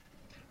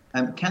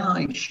 Can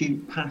I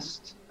shoot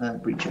past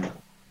Breacher?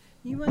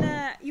 You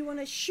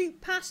wanna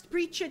shoot past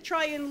Breacher,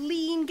 try and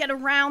lean, get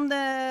around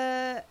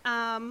the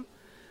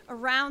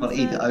around. Well,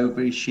 either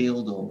over his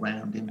shield or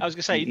round him. I was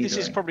going to say, this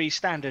is way. probably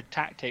standard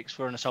tactics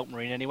for an assault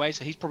marine anyway,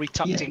 so he's probably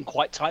tucked in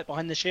quite tight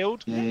behind the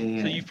shield.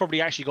 Yeah. So you've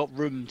probably actually got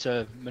room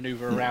to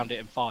manoeuvre around it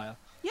and fire.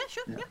 Yeah,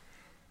 sure.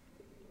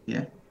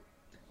 Yeah.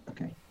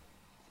 Okay.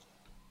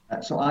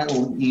 So I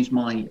will use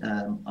my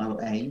I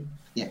will aim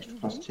the extra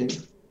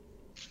 +2.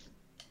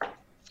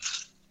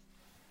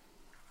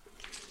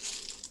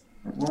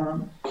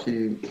 1,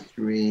 2,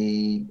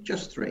 3,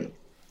 just 3.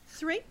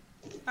 3.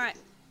 All right.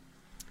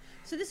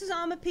 So this is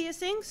armor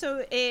piercing.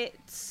 So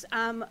it's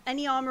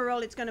any armor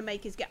roll it's going to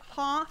make is get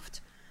halved.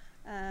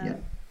 Yeah.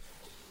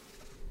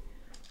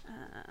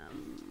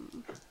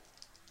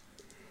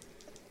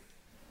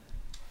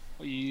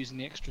 What are you using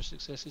the extra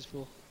successes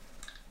for?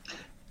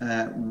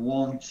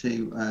 1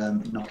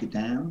 to knock it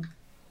down,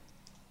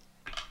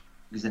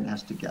 because then it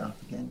has to get up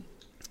again.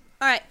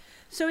 All right.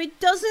 So it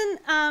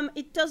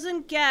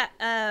doesn't get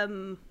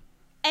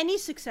any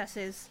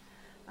successes.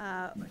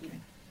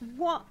 Okay.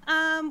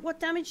 What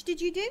damage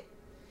did you do?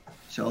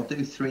 So I'll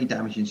do 3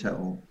 damage in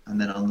total, and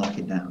then I'll knock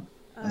it down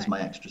as Alright.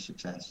 my extra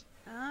success.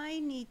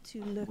 I need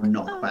to look. Or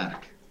knock up.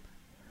 back.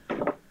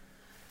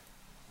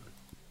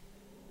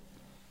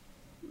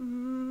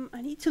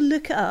 I need to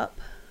look it up.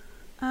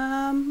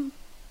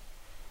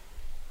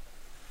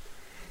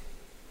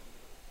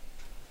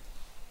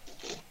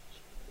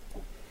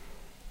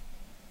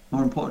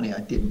 More importantly, I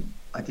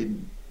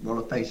didn't roll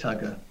a face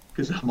hugger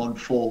because I'm on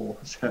 4,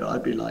 so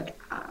I'd be like,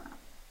 ah.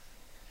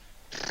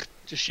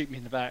 Just shoot me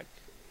in the back.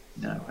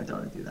 No, I don't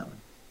want to do that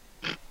one.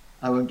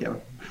 I won't get a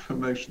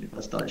promotion if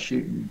I start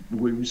shooting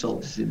wound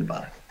soldiers in the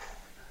back.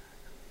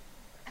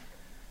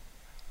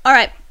 All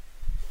right.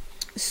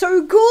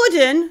 So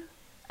Gordon,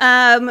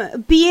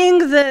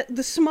 being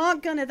the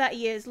smart gunner that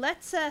he is,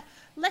 lets a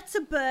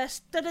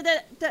burst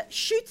that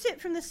shoots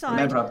it from the side.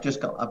 Remember, I've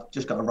just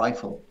got a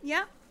rifle.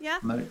 Yeah. Yeah.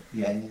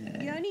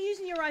 You're only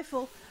using your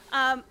rifle.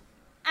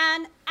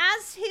 And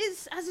as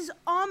his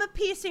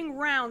armor-piercing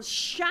rounds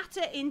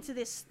shatter into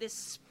this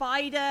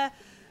spider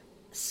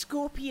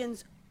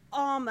scorpion's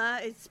armor,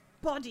 its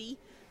body,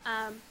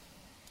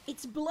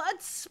 its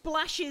blood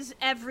splashes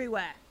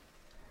everywhere.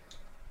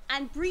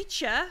 And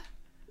Breacher,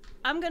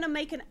 I'm gonna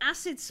make an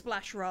acid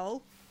splash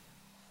roll.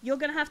 You're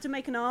gonna have to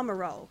make an armor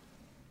roll.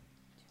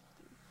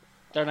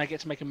 Don't I get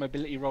to make a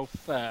mobility roll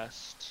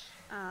first?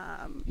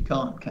 You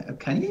can't.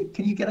 Can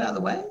you get out of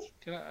the way?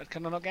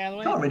 Can I not get out of the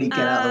way? You can't really get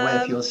out of the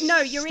way if you're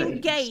no, you're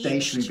engaged.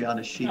 stationary behind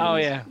a shield. Oh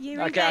yeah.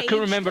 You're Okay, I couldn't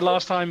engaged. remember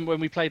last time when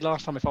we played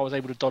last time if I was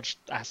able to dodge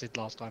acid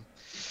last time.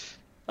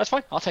 That's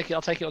fine. I'll take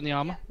it on the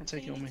armor. I'll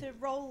take So it on you me. need to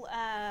roll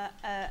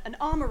an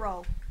armor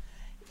roll.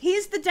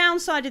 Here's the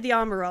downside of the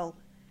armor roll.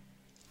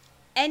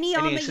 Any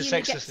armor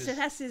unit gets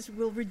successes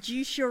will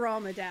reduce your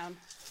armor down.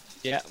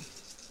 Yeah.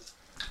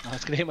 I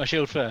was gonna hit my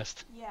shield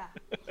first. Yeah.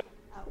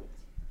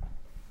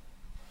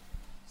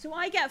 So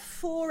I get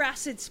 4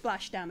 acid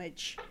splash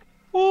damage.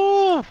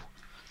 Ooh.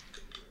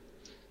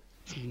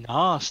 It's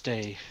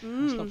nasty.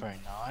 That's not very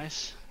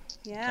nice.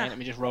 Yeah. Okay, let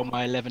me just roll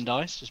my 11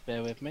 dice. Just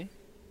bear with me.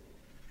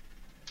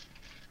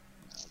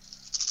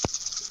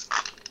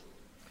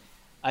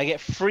 I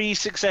get 3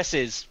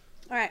 successes.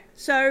 All right.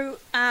 So,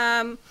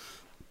 So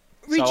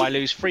I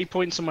lose 3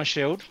 points on my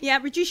shield. yeah,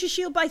 reduce your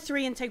shield by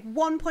 3 and take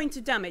 1 point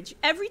of damage.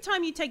 Every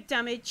time you take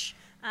damage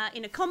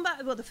in a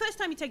combat, well, the first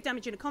time you take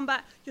damage in a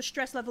combat, your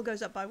stress level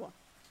goes up by 1.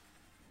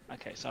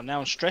 Okay, so I'm now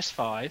on stress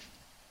 5,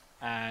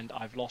 and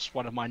I've lost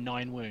one of my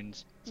 9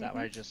 wounds. Is that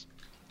outrageous?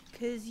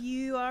 Because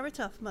you are a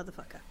tough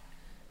motherfucker.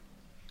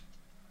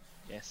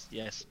 Yes.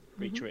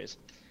 Breacher is.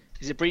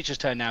 Is it Breacher's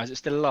turn now? Is it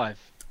still alive?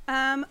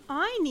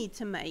 I need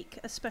to make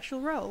a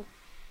special roll.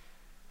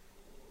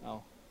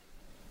 Oh.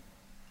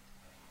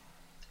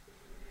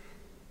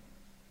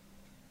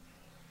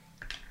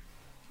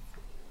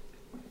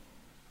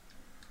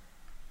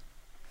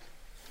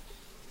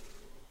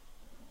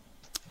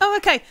 Oh,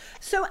 okay.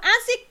 So as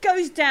it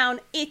goes down,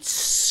 it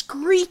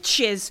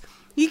screeches.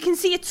 You can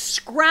see it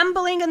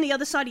scrambling on the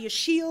other side of your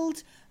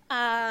shield.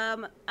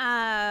 On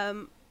a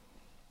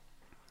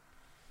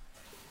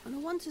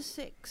 1 to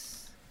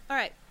 6. All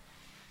right.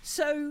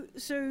 So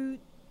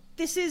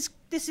this is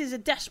a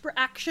desperate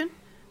action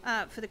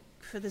for the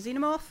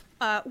xenomorph.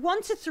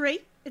 1 to 3.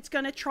 It's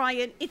gonna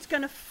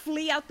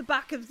flee out the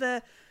back of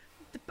the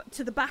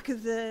back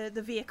of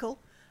the vehicle.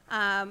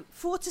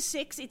 4 to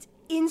 6. It's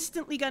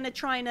instantly going to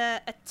try and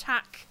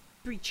attack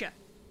Breacher.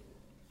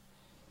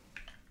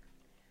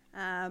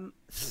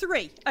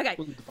 3. Okay.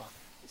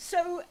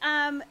 So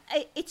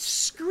it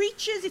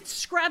screeches, it's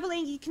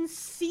scrabbling. You can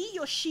see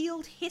your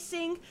shield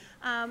hissing.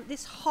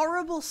 This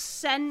horrible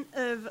scent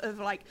of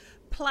like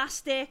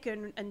plastic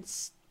and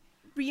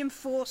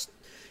reinforced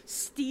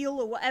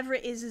steel or whatever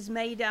it is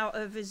made out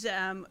of his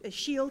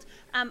shield.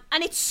 And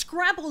it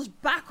scrabbles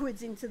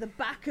backwards into the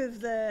back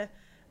of the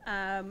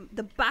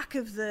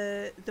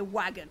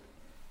wagon.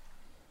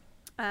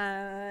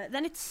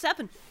 Then it's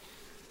 7.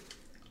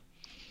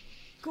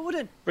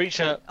 Gordon.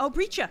 Breacher. Oh,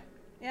 Breacher.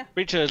 Yeah.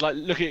 Breacher is like,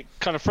 look, it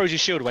kind of throws his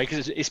shield away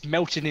because it's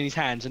melting in his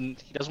hands, and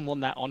he doesn't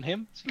want that on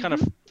him. So he kind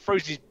of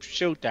throws his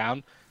shield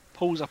down,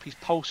 pulls up his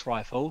pulse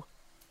rifle,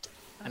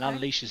 and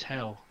unleashes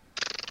hell.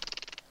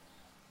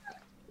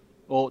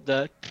 Or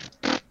the.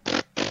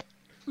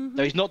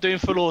 No, he's not doing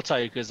full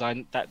auto because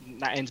that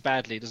ends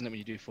badly, doesn't it? When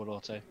you do full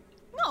auto.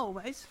 Not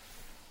always.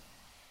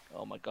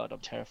 Oh my god, I'm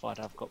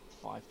terrified. I've got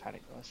 5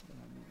 panic dice.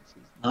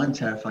 I'm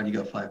terrified you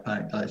got 5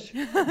 panic dice.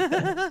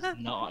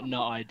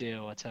 Not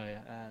ideal, I tell you.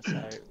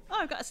 Oh,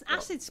 I've got an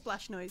acid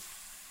splash noise.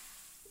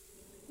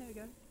 There we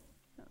go.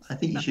 I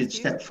think you should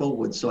step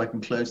forward so I can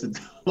close the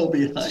door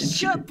behind you.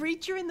 Shut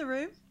Breacher in the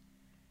room.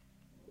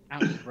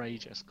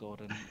 Outrageous,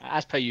 Gordon.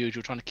 As per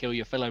usual, trying to kill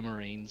your fellow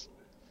Marines.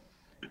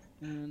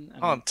 I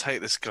can't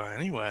take this guy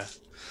anywhere.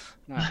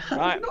 No, I'm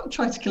right. not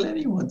trying to kill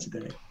anyone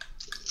today.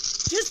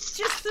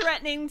 Just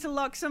threatening to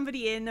lock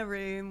somebody in a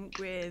room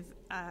with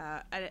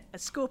a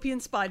scorpion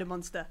spider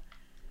monster.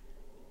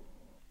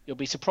 You'll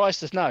be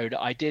surprised to know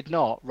that I did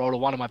not roll a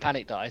 1 on my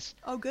panic dice,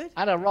 Oh, good.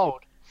 and I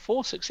rolled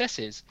 4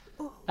 successes.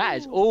 Oh, That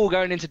is all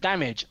going into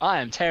damage. I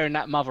am tearing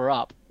that mother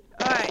up.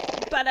 all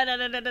right.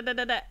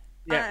 Ba-da-da-da-da-da-da-da.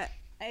 Yeah.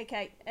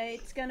 Okay,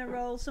 it's gonna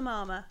roll some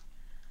armor.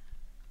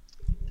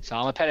 So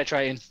I'm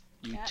penetrating.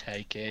 You Yeah.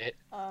 take it.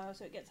 Oh,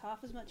 so it gets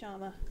half as much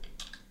armor.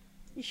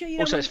 You sure you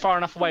don't Also, want... it's far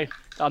enough away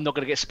that I'm not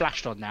going to get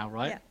splashed on now,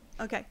 right?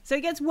 Yeah. Okay. So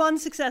it gets 1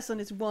 success on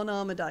its 1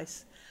 armor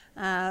dice,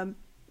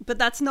 but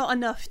that's not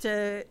enough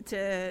to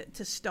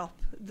stop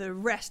the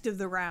rest of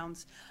the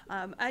rounds.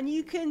 And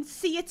you can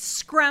see it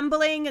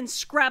scrambling and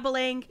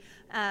scrabbling,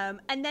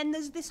 and then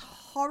there's this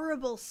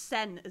horrible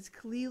scent as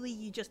clearly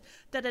you just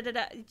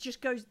it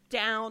just goes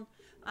down.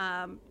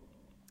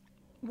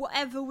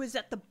 Whatever was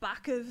at the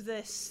back of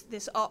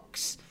this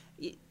ox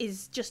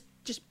is just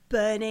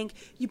burning.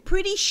 You're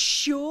pretty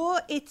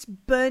sure it's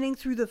burning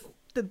through the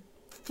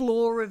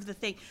floor of the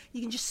thing.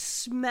 You can just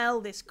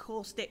smell this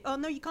caustic. Oh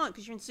no, you can't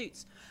because you're in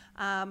suits.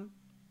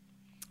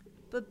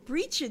 But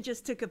Breacher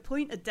just took a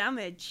point of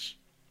damage.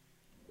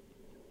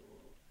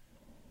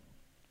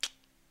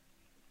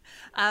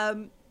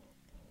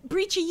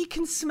 Breacher, you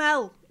can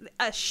smell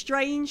a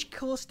strange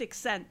caustic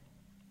scent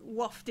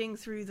wafting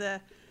through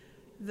the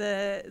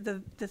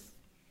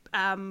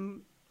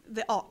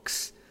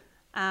ox.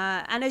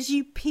 And as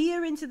you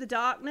peer into the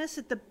darkness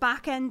at the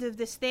back end of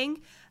this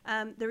thing,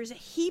 there is a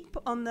heap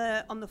on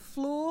the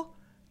floor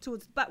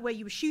towards the back where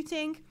you were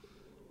shooting.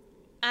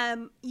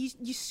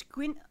 You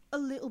squint a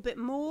little bit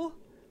more,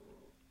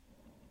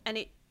 and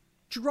it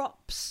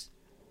drops.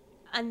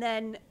 And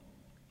then,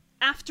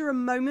 after a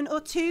moment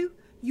or two,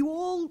 you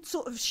all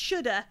sort of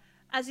shudder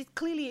as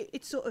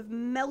it sort of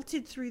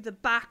melted through the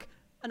back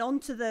and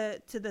onto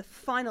the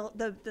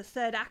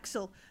third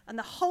axle, and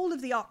the whole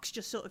of the ox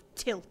just sort of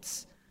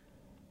tilts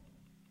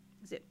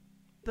as it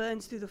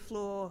burns through the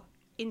floor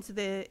into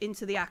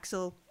the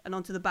axle and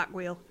onto the back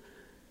wheel.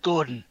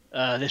 Gordon,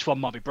 this one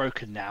might be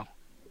broken now.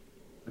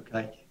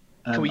 Okay.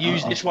 Can we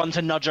use this one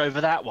to nudge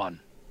over that one?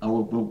 I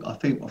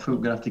think we're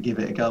gonna have to give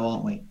it a go,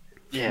 aren't we?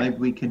 Yeah. Maybe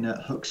we can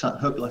hook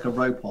like a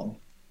rope on,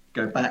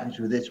 go backwards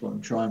with this one,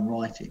 and try and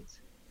right it.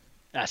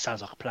 That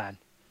sounds like a plan.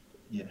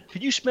 Yeah.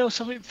 Can you smell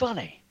something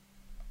funny?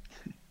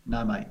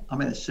 No, mate.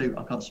 I'm in a suit.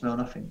 I can't smell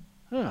nothing.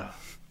 Oh.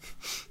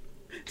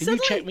 Can you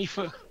check me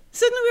for?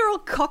 Suddenly we're all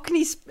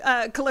Cockney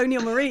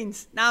colonial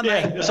marines. Nah,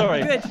 mate. Yeah,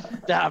 sorry. Good.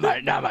 Nah,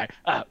 mate.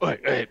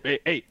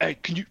 Hey,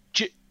 can you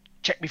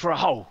check me for a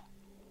hole?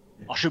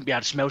 I shouldn't be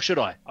able to smell, should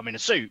I? I'm in a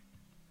suit.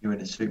 You're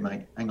in a suit,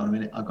 mate. Hang on a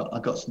minute. I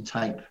got some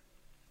tape.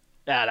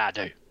 Yeah, I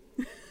do.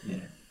 Yeah.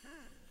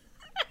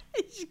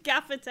 Just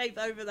gaffer tape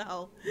over the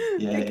hole.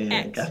 Yeah, Like yeah.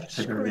 X,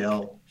 Gaffer tape over the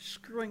hole.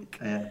 Shrunk.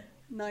 Yeah.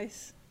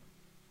 Nice.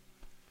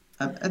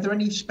 Are there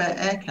any spare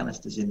air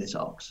canisters in this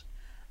ox?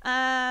 Do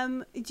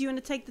you want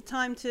to take the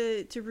time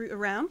to root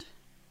around?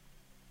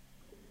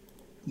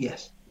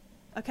 Yes.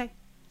 Okay.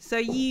 So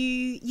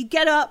you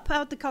get up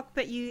out the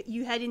cockpit.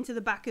 You head into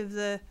the back of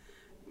the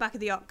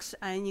ox,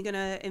 and you're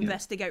gonna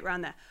investigate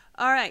around there.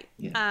 All right.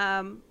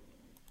 Yeah.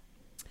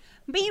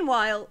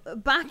 Meanwhile,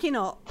 back in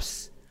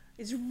ops,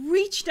 is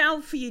reached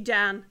out for you,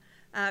 Dan.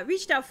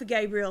 Reached out for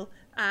Gabriel.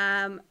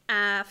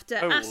 After.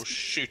 Oh,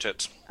 shoot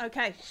it.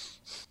 Okay.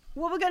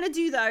 What we're going to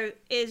do, though,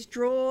 is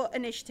draw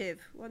initiative.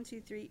 1,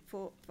 2, 3,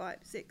 4, 5,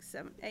 6,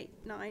 7, 8,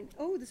 9.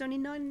 Oh, there's only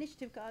 9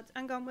 initiative cards.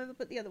 Hang on, where have I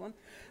put the other one?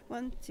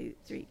 1, 2,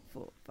 3,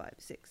 4, 5,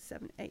 6,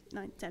 7, 8,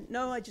 9, 10.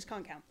 No, I just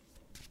can't count.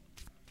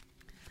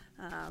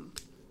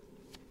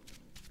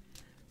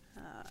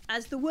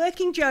 As the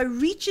working Joe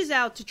reaches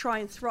out to try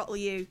and throttle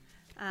you,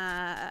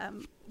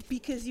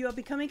 because you are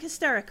becoming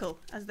hysterical,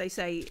 as they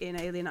say in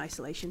Alien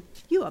Isolation.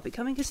 You are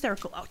becoming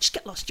hysterical. Oh, just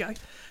get lost, Joe.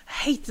 I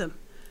hate them.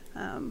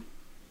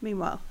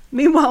 Meanwhile,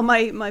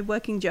 my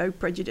working Joe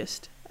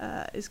prejudiced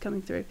is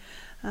coming through.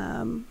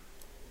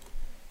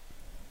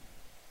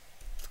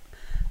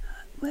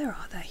 Where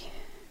are they?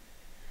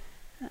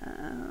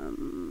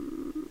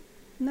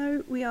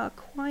 No, we are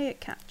quiet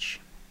catch.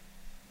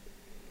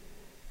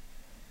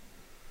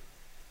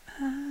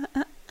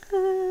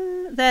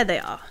 There they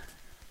are.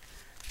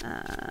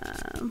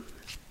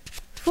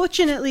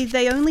 Fortunately,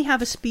 they only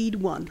have a speed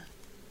 1.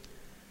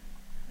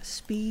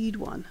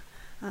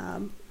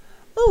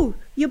 Oh,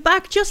 you're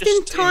back just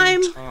in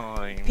time,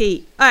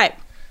 Pete. All right.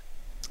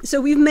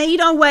 So we've made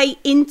our way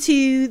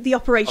into the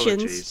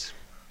operations. Apologies.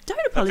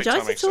 Don't apologise.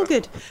 timing, It's all sir.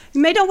 good.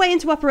 We made our way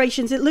into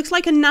operations. It looks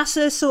like a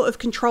NASA sort of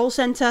control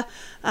centre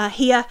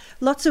here.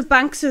 Lots of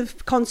banks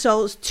of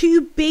consoles.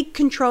 2 big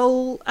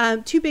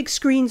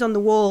screens on the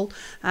wall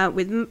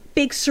with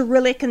big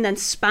Cyrillic and then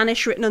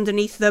Spanish written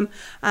underneath them.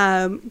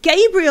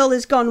 Gabriel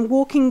has gone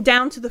walking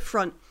down to the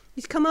front.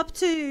 He's come up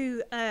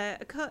to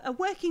a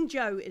working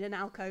Joe in an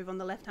alcove on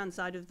the left-hand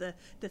side of the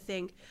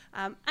thing.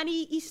 And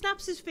he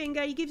snaps his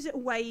finger, he gives it a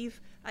wave.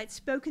 I'd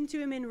spoken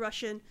to him in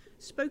Russian,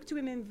 spoke to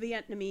him in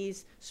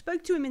Vietnamese,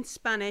 spoke to him in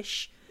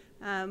Spanish,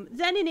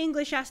 then in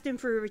English asked him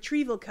for a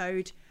retrieval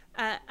code.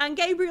 And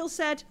Gabriel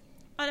said,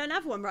 I don't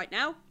have one right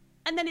now.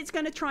 And then it's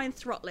going to try and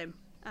throttle him.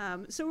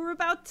 So we're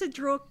about to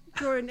draw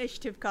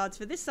initiative cards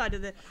for this side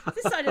of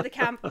the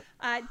camp.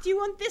 Do you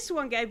want this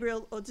one,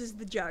 Gabriel, or does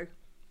the Joe?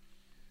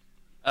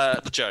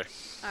 The Joe.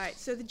 All right,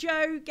 so the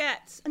Joe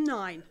gets a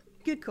 9.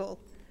 Good call.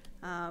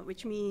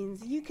 Which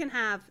means you can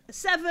have a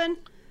 7.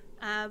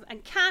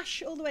 And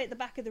Cash, all the way at the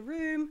back of the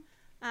room,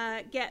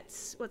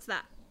 gets, what's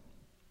that?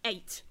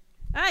 8.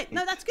 All right,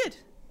 no, that's good.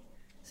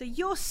 So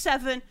you're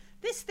 7.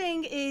 This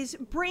thing is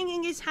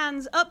bringing his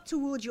hands up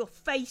towards your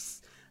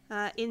face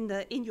in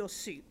your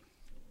suit.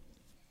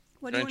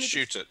 What do you Don't want to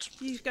shoot it.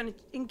 He's going to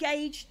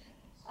engage.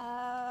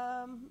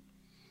 All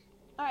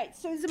right,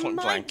 so there's a Point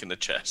blank in the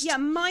chest. Yeah,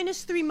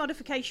 -3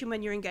 modification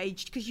when you're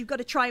engaged because you've got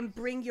to try and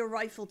bring your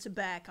rifle to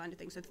bear, kind of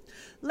thing. So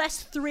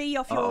less 3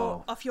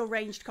 off your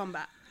ranged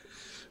combat.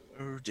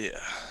 Oh dear.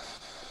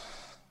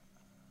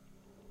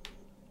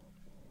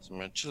 So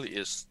my agility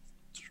is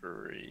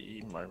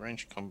 3. My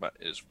range combat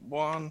is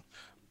 1.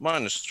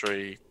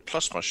 -3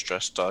 plus my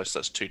stress dice.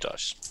 That's 2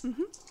 dice.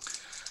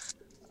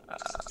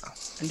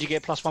 And you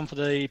get +1 for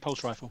the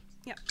pulse rifle.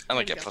 Yeah. And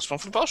I get +1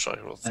 for the pulse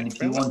rifle. And if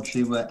you want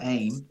to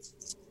aim,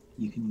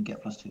 you can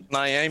get +2. Can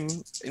I aim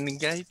in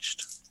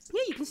engaged?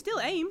 Yeah, you can still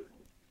aim.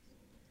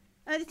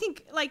 I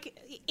think, like,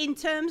 in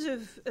terms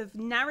of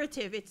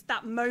narrative, it's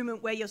that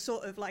moment where you're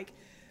sort of like...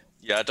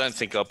 Yeah, I don't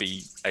think I'll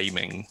be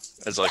aiming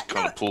as I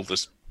kind of pull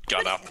this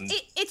gun up and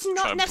It's try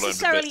not and blow him to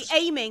necessarily bits.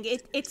 aiming.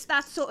 It's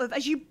that sort of,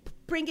 as you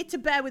bring it to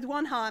bear with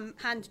one hand,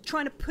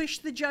 trying to push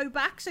the Joe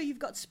back so you've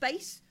got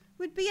space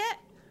would be it.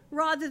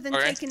 Rather than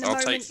Okay, taking the I'll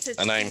moment take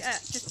to an aim.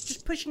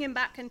 just pushing him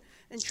back and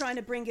trying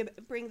to bring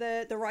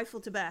the rifle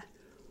to bear.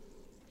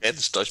 Yeah,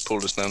 this dice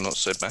pool is now not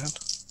so bad.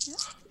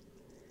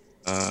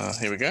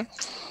 Here we go.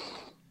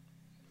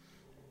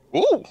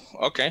 Ooh,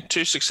 okay,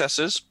 2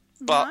 successes,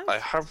 but Nice. I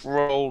have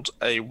rolled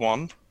a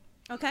 1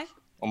 Okay,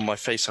 on my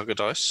facehugger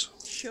dice.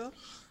 sure.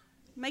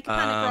 Make a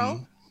panic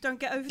roll. Don't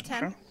get over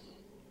 10. okay.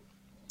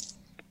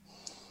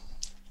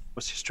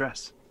 What's your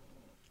stress?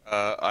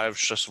 I have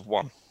stress of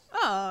 1.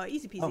 Oh,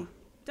 easy peasy.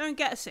 Don't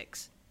get a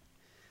 6.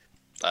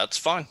 That's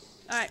fine.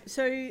 All right,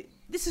 so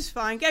this is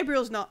fine.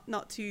 Gabriel's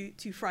not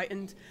too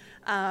frightened.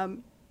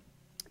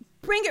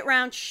 Bring it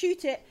round,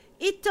 shoot it.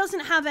 It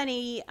doesn't have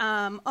any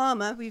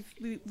armor.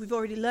 We've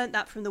already learnt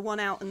that from the one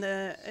out in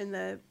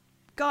the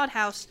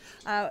guardhouse.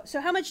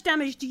 So how much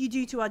damage do you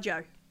do to our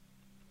Joe?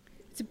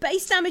 It's a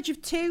base damage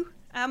of 2,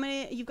 How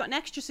many? You've got an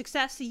extra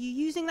success. Are you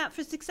using that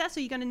for success, or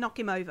are you going to knock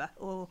him over,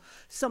 or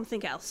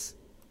something else?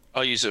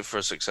 I'll use it for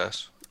a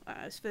success.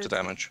 It's for To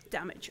damage.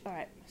 Damage. All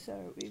right.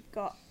 So we've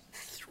got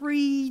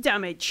 3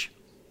 damage.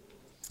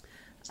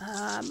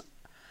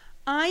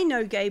 I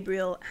know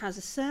Gabriel has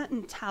a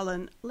certain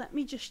talent. Let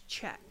me just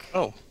check.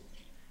 Oh,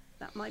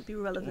 That might be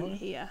relevant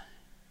here.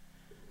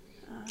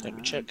 let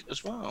me check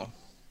as well.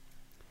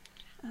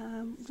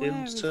 Where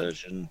Field is it?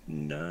 surgeon?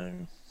 No.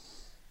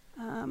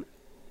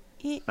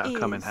 It That'll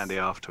come in is- handy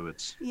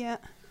afterwards. Yeah.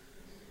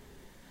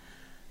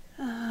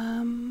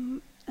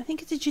 I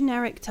think it's a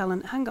generic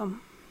talent. Hang on.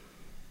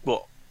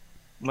 What?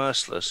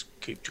 Merciless.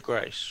 Keep to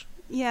grace.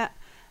 Yeah.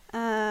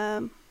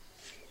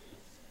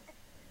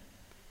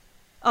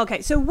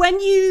 Okay, so when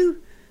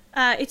you...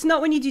 it's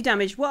not when you do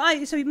damage.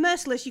 So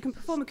Merciless, you can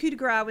perform a coup de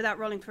grace without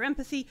rolling for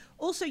empathy.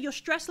 Also, your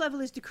stress level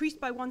is decreased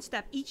by 1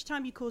 step each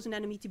time you cause an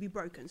enemy to be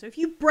broken. So if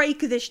you break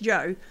this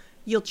Joe,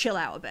 you'll chill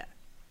out a bit.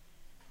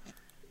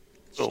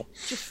 Cool.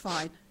 Just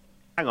fine.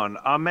 Hang on,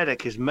 our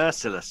medic is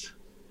merciless.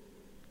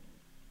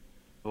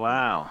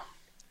 Wow.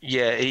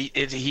 Yeah,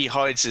 he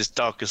hides his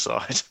darker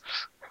side.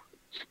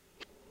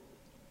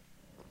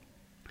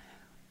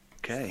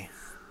 Okay.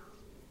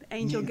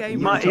 Angel You- Gabriel.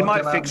 you He talked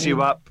might about fix me.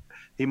 you up.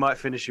 He might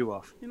finish you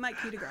off. We might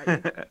coup de grace.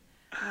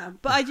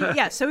 But I do,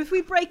 yeah. So if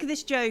we break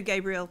this Joe,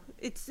 Gabriel,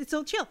 it's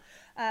all chill.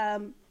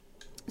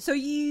 So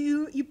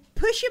you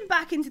push him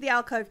back into the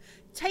alcove,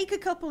 take a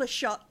couple of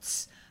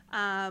shots.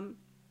 Do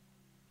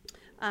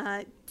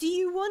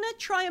you want to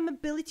try a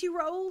mobility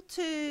roll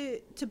to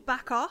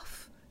back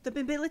off? The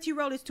mobility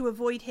roll is to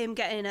avoid him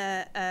getting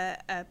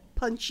a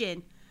punch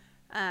in.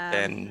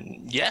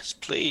 Then yes,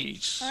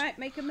 please. All right,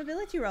 make a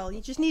mobility roll. You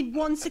just need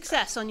 1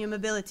 success on your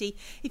mobility.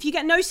 If you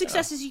get no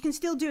successes, you can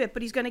still do it,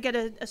 but he's going to get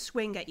a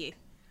swing at you.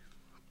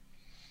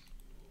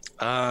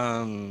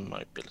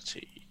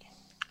 Mobility.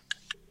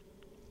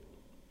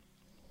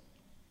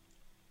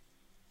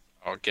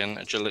 Oh, again,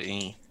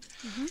 agility.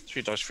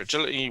 3 dice for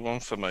agility, 1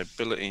 for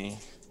mobility.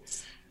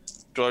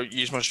 Do I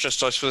use my stress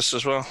dice for this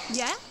as well?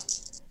 Yeah?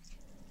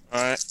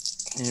 Alright,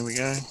 here we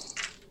go.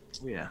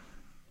 Yeah.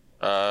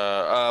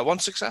 1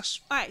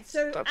 success. All right,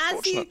 so That's as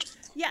fortunate.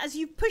 as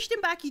you pushed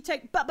him back, you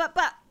take but,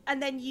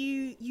 and then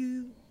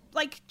you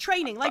like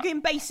training, like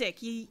in basic,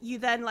 you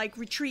then like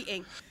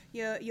retreating.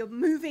 You're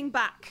moving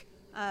back,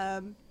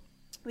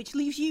 which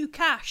leaves you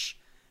Cash.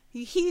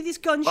 You hear this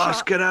gunshot.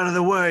 Boss, get out of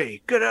the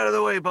way. Get out of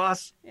the way,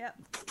 boss. Yeah,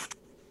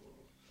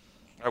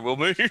 I will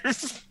move.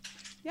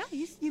 yeah.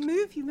 You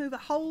move a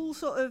whole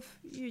sort of.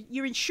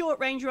 You're in short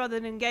range rather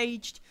than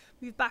engaged.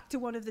 Move back to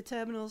one of the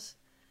terminals.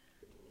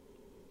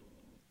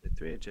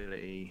 3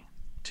 agility,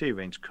 2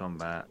 range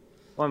combat,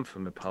 1 for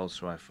my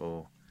pulse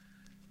rifle,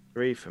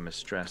 3 for my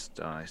stress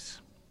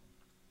dice.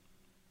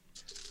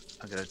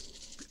 I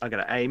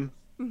gotta aim.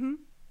 Mhm.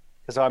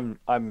 Because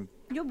I'm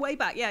You're way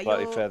back. Yeah,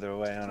 slightly you're further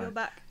away, aren't I? You're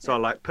back. So I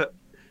like put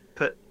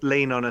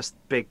lean on a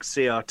big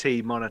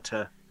CRT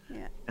monitor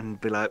Yeah. and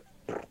be like,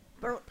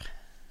 Burp.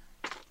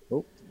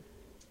 oh.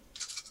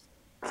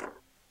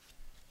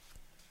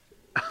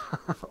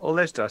 All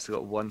those dice have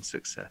got 1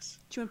 success.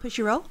 Do you want to push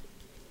your roll?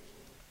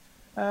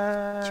 Do you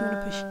want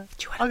to push?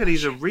 Do you wanna I'm gonna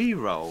use push a it?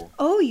 re-roll.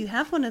 Oh, you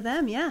have one of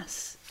them.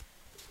 Yes.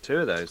 2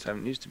 of those,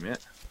 haven't used them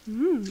yet.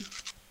 Hmm.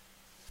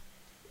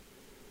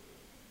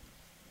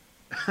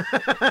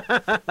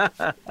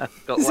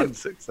 Got 1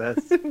 success.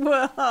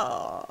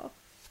 Whoa.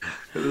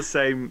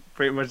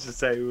 Pretty much the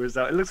same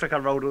result. It looks like I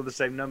rolled all the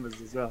same numbers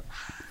as well.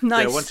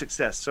 Nice. Yeah, 1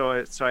 success. So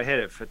I hit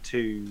it for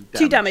 2 damage.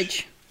 2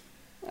 damage.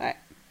 All right.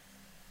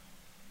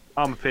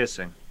 Armor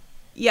piercing.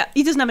 Yeah,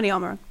 he doesn't have any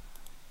armor on.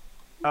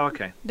 Oh,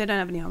 okay. They don't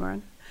have any armor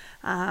on.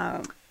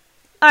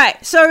 All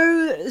right.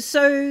 So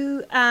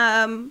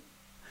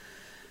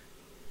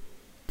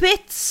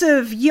bits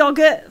of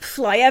yogurt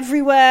fly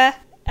everywhere.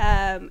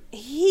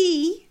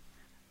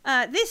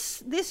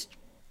 This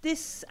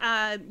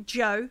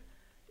Joe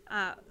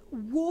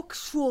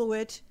walks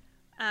forward,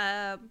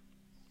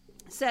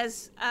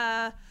 says,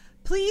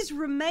 "Please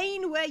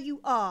remain where you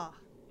are.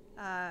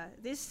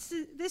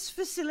 This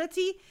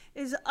facility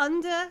is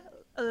under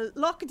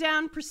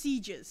lockdown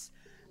procedures."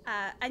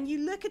 And you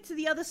look to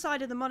the other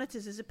side of the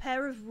monitors as a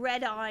pair of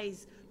red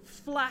eyes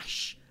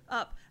flash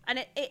up, and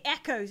it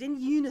echoes in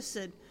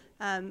unison.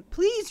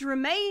 Please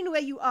remain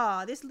where you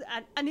are.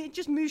 And it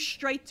just moves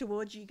straight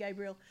towards you,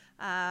 Gabriel.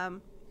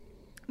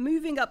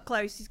 Moving up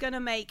close, he's going to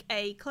make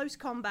a close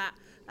combat.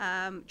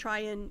 Try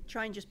and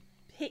just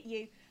hit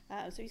you.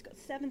 So he's got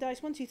 7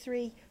 dice. 1, 2,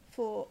 3,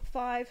 4,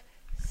 5,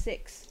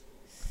 6,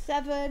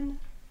 7.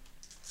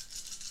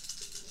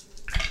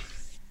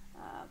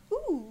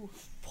 Ooh,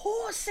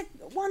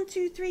 1,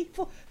 2, 3,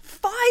 4,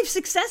 5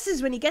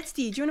 successes when he gets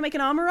to you. Do you want to make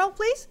an armor roll,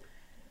 please?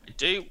 I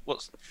do.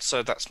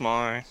 So that's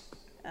my.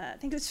 I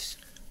think it's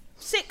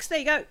 6. There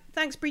you go.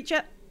 Thanks,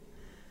 Breacher.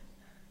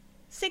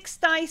 6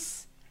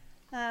 dice,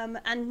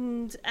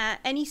 and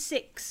any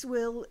 6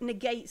 will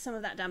negate some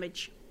of that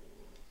damage.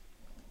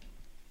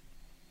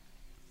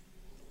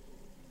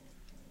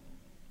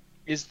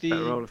 Is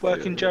Better roll the if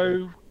working you-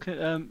 Joe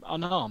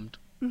unarmed?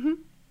 Mm-hmm.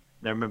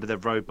 Now remember they're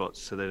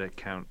robots, so they don't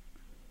count.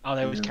 Oh,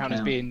 they always Yeah. count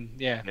as being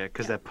Yeah,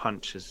 because their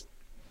punch is,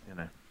 you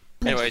know.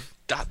 Anyway,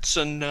 that's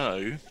a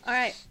no. All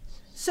right.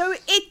 So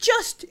it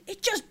just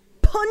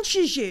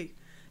punches you,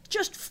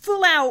 just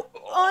full out,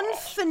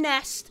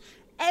 unfinessed.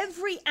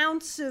 Every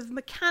ounce of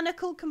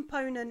mechanical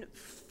component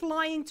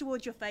flying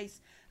towards your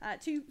face.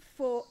 2,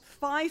 4,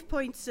 5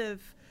 points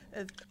of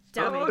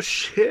damage. Oh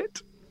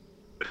shit!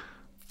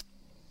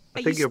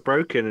 I think you're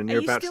broken, and are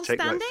you're you about to still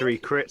take standing? like 3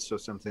 crits or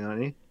something,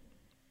 aren't you?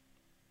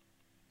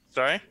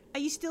 Sorry? Are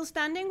you still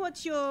standing?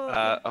 What's your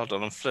Hold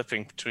on, I'm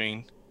flipping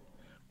between.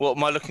 What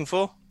am I looking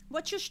for?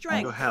 what's your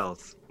strength? Your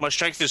health. My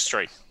strength is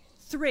 3.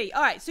 3.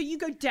 All right. So you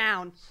go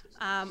down.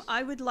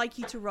 I would like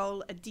you to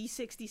roll a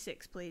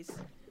d66, please.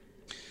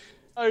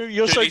 Oh,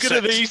 you're so good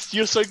at 36. these.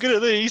 You're so good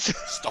at these.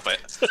 Stop it.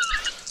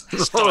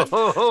 Stop it.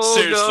 Oh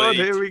Seriously. god,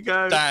 here we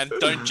go. Dan,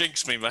 don't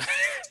jinx me, man.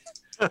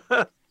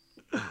 Fuck's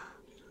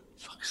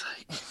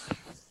sake.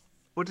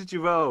 What did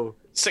you roll?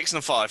 6 and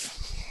a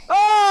 5.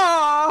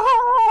 Oh!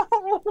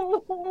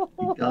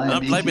 Die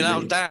Don't blame it on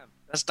immediately. Dan.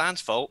 That's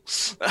Dan's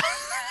fault.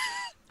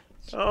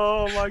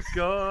 Oh my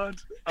god!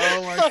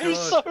 Oh my I'm god!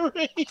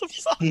 sorry.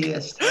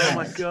 Pierced Oh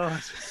my hand.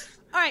 god!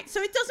 All right.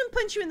 So it doesn't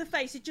punch you in the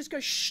face. It just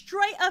goes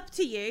straight up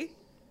to you,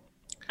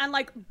 and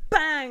like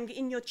bang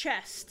in your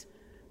chest.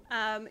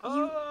 You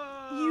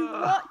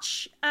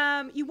watch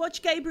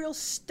Gabriel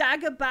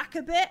stagger back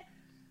a bit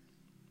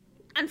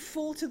and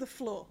fall to the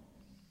floor.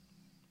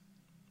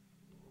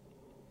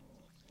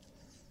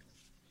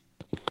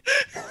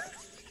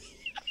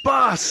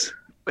 Boss!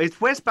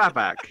 Where's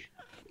Babak?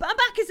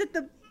 Babak is at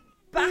the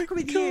back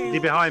with Is he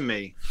you. behind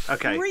me?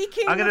 Okay.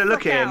 Freaking I'm gonna the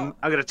look fuck at him. out.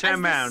 I'm gonna turn As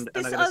around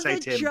and I'm gonna say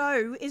to him,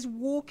 Joe is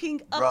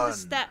walking up Run. the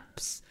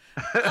steps.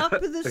 Up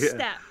the Yeah.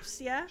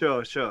 steps, yeah?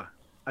 Sure.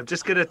 I'm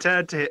just gonna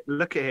turn to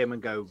look at him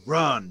and go,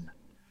 run.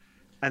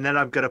 And then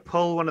I'm gonna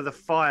pull one of the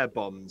fire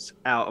bombs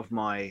out of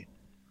my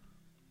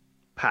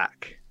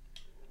pack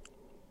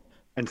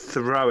and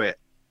throw it.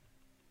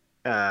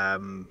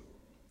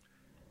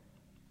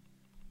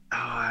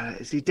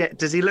 Is he dead?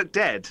 Does he look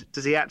dead?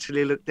 Does he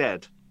actually look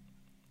dead?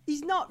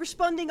 He's not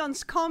responding on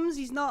comms.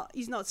 He's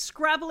not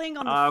scrabbling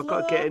on the I've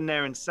floor. got to get in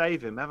there and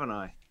save him, haven't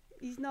I?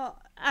 He's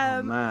not.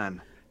 Oh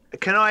man.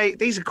 Can I?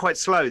 These are quite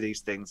slow.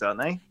 These things, aren't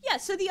they? Yeah,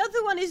 so the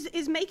other one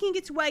is making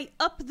its way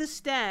up the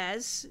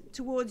stairs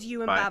towards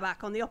you and Right.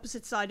 Babak on the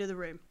opposite side of the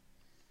room.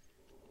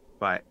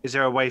 Right. Is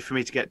there a way for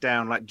me to get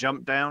down, like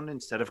jump down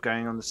instead of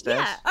going on the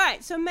stairs? Yeah. All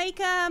right. So make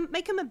a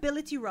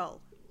mobility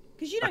roll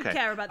because you don't Okay.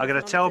 care about. I'm the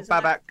gonna tell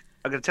kilometers, Babak.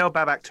 I'm gonna tell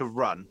Babak to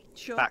run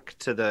Sure. back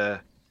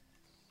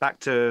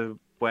to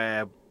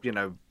where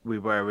we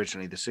were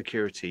originally, the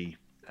security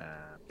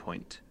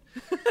point.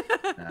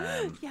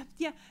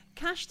 Yeah.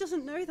 Cash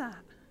doesn't know that.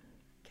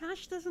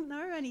 Cash doesn't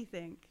know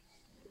anything.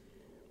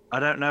 I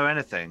don't know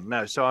anything.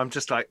 No, so I'm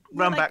just like You're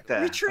run like, back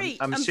there. Retreat.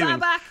 I'm and assuming.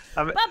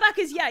 Babak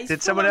is he's Did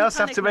full someone on else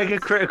have to panic make a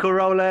mode. critical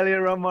roll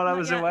earlier on while I Not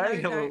was yet,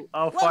 away? no. Well,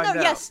 I'll Well, find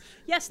no, out.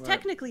 yes.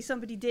 Technically,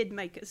 somebody did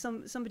make a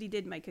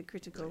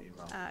critical.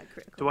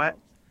 Do I? roll.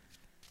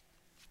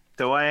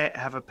 Do I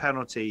have a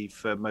penalty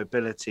for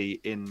mobility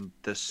in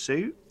the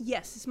suit?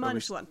 Yes, it's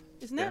 -1,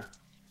 isn't it? Yeah.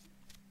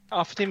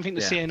 I didn't think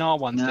the Yeah. CNR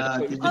ones No, did. I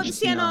thought it didn't was Oh, the Yes.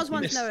 CNR's Yeah.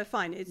 ones, Yes. no, are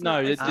fine. It's No,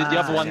 not, the, it's the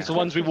other ones, yeah. the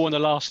ones we wore in the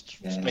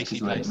last Yeah, Spacey because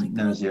place.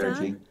 no zero G.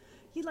 Dan,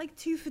 you're like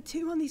 2 for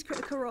 2 on these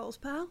critical rolls,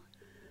 pal.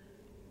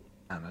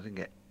 And I didn't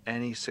get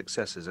any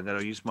successes. I'm going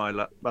to use my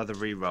other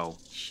re-roll.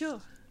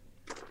 Sure.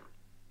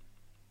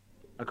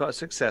 I got a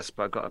success,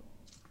 but I got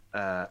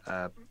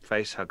a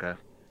face hugger.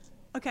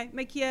 Okay,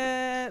 make your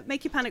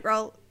panic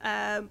roll,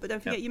 but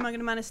don't forget you're going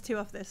to minus 2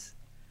 off this.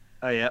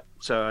 Oh yeah,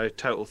 so I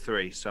total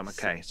 3, so I'm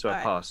okay. So I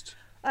Alright. passed.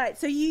 All right,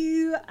 so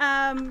you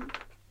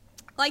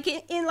like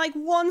in like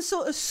one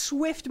sort of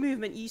swift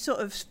movement, you sort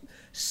of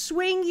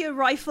swing your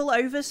rifle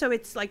over so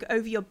it's like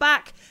over your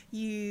back.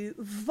 You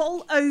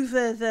vault over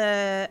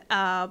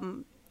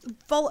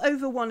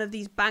one of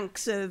these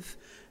banks of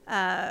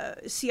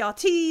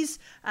CRTs,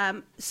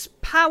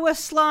 power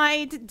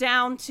slide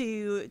down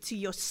to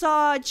your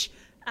Sarge,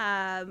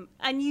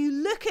 and you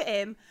look at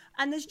him,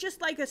 and there's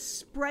just like a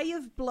spray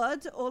of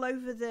blood all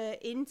over the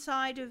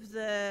inside of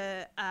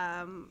the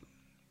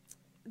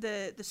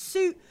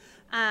suit,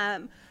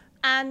 and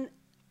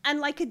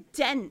like a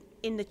dent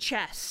in the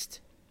chest,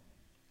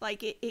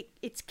 like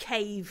it's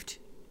caved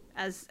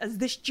as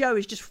this Joe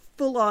is just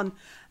full on,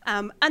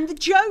 and the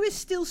Joe is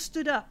still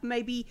stood up,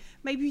 maybe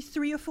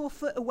 3 or 4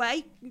 foot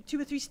away, 2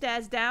 or 3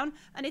 stairs down,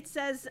 and it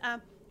says,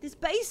 "This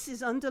base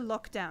is under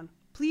lockdown.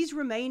 Please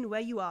remain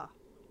where you are."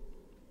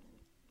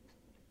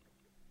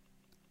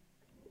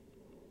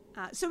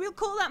 So we'll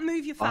call that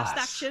move your fast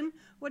Boss. action.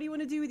 What do you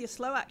want to do with your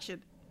slow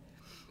action?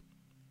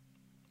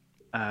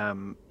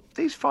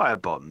 These fire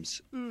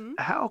bombs,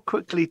 how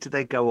quickly do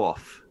they go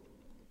off?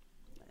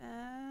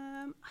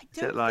 I it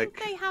don't like-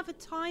 think they have a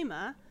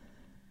timer.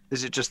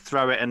 Is it just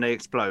throw it and they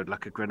explode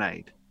like a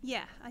grenade?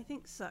 Yeah, I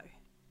think so.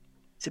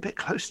 It's a bit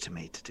close to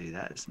me to do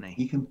that, isn't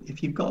he? You can,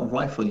 if you've got a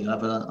rifle, you'll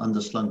have an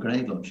underslung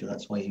grenade launcher.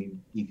 That's why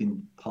you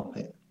can pop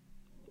it.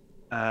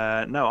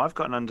 No, I've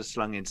got an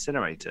underslung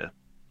incinerator.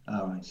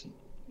 Oh, I see.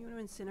 You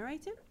want to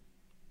incinerate him?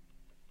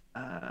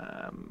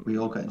 We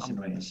all got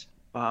incinerators.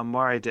 Well, I'm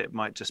worried it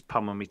might just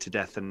pummel me to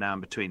death, and now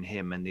I'm between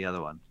him and the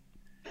other one.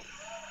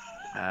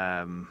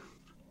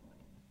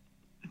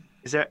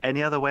 Is there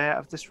any other way out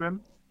of this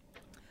room?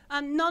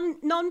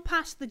 None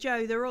past the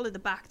Joe. They're all at the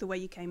back, the way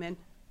you came in.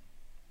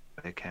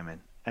 They came in,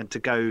 and to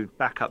go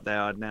back up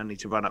there, I'd now need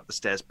to run up the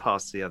stairs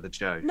past the other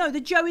Joe. No, the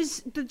Joe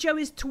is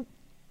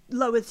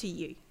lower to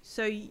you.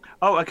 So.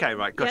 Oh, okay,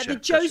 right, gotcha. Yeah, the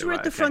Joes gotcha, were right,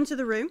 at the okay. front of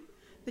the room.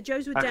 The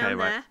Joes were down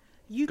right. there.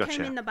 You Gotcha.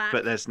 came in the back.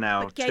 But there's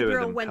now but two of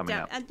Gabriel them went coming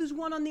down, up. and there's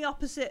one on the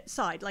opposite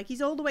side. Like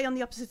he's all the way on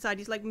the opposite side.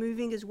 He's like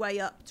moving his way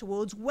up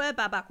towards where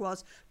Babak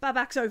was.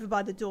 Babak's over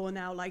by the door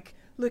now, like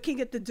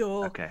looking at the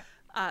door. Okay.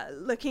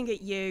 Looking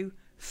at you,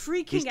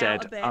 freaking He's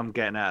out dead. a bit. I'm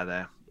getting out of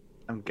there.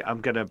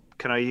 I'm gonna.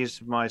 Can I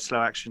use my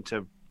slow action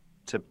to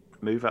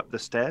move up the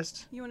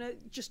stairs? You want to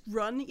just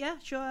run? Yeah,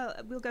 sure.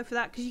 We'll go for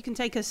that because you can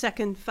take a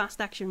second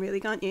fast action, really,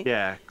 can't you?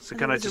 Yeah. So And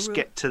can there I is a just rule.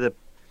 get to the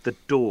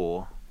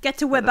door? Get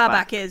to where at the Babak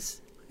back?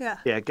 is. Yeah.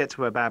 Yeah, get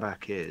to where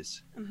Babak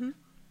is.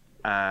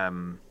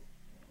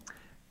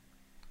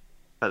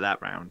 For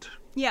that round.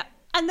 Yeah.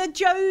 And the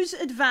Joes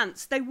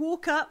advance. They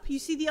walk up. You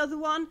see the other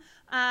one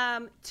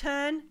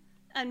turn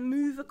and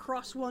move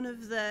across one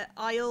of the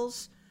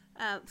aisles,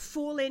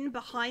 fall in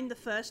behind the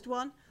first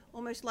one,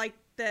 almost like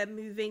they're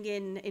moving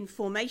in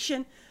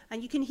formation.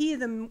 And you can hear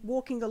them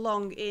walking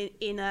along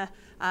in a,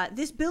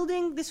 this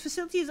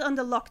facility is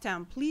under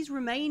lockdown. Please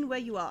remain where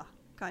you are.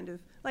 Kind of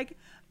like,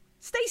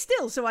 stay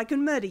still so I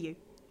can murder you.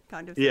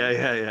 Kind of thing.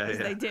 Yeah. As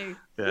they do.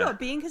 Yeah. You're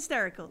being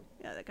hysterical.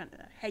 Yeah, they kind of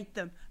hate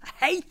them. I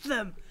hate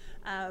them.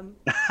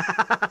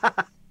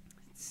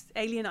 It's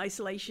alien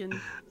isolation.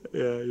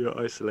 Yeah, your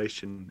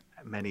isolation,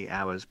 many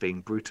hours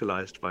being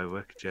brutalized by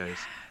worker Joes.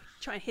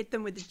 Try and hit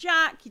them with the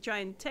jack. You try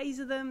and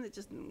taser them. It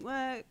just doesn't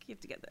work. You have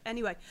to get them.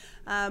 Anyway,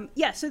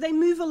 yeah, so they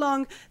move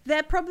along.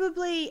 They're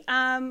probably,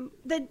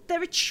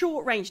 they're at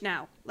short range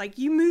now. Like,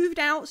 you moved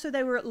out, so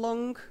they were at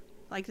long,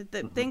 like the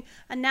thing,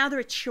 and now they're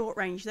at short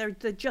range. They're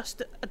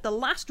just at the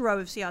last row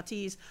of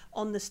CRTs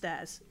on the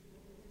stairs.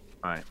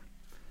 Right.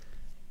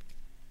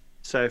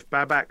 So if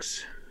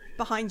Babak's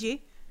Behind you.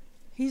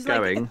 He's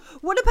going. like,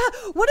 what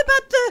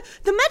about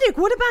the medic?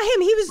 What about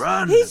him? He was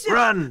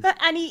Run!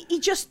 And he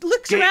just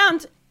looks Gabe-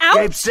 around out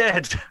Gabe's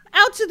dead.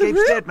 out to the Gabe's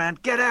room, dead, man.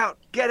 Get out!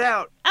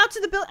 out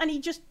to the build, and he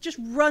just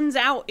runs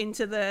out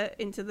into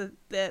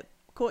the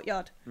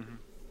courtyard.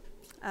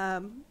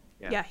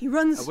 Yeah, he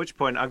runs. At which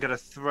point I'm going to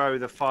throw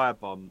the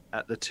firebomb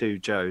at the two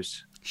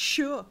Joes.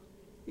 Sure,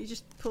 you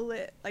just pull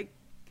it like,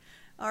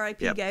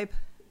 R.I.P. Yep. Gabe.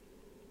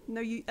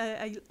 No,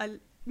 I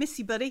miss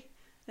you, buddy.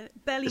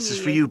 Barely This knew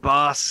is for you,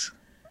 boss.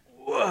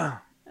 Whoa.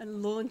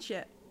 And launch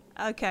it.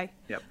 Okay.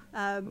 Yep.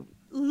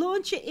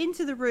 Launch it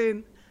into the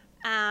room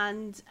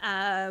and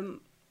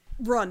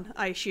run.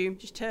 I assume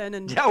just turn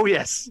and Oh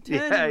yes.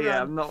 Turn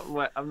Yeah. and I'm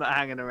run. not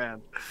hanging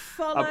around.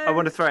 follow. I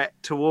want to throw it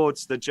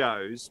towards the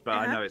Joes, but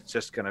I Uh-huh. know it's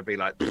just going to be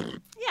like.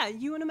 Yeah,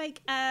 you want to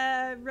make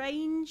a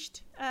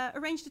ranged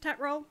attack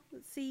roll.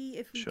 Let's see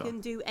if we Sure.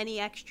 can do any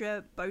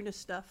extra bonus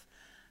stuff.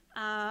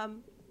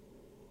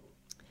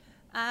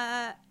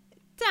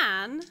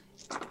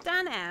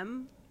 Dan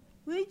M,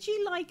 would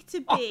you like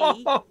to be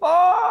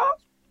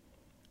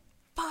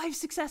 5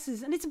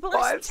 successes? And it's a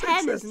bonus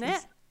 10, isn't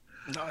it?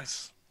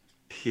 Nice.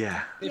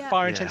 Yeah. Yeah.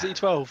 Fire intensity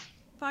 12.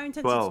 Fire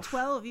intensity 12.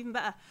 12, even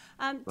better.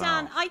 Dan,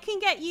 12. I can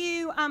get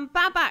you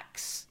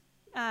Babak's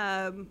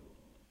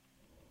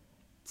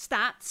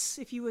stats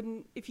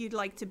if you'd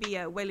like to be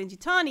a Wayland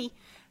Yutani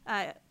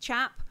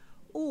chap,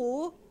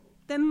 or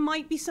there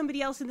might be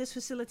somebody else in this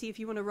facility if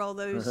you want to roll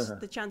those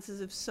the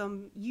chances of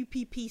some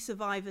UPP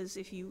survivors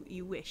if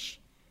you wish.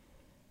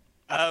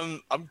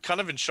 I'm kind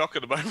of in shock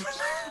at the moment.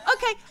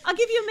 Okay, I'll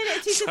give you a minute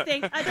or two to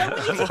think. I don't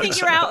want you to think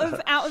you're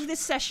out of this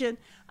session.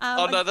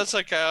 Oh no, that's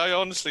okay. I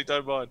honestly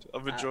don't mind.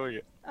 I'm enjoying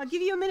it. I'll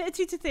give you a minute or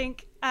two to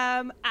think.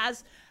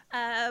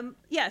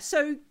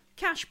 So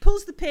Cash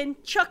pulls the pin,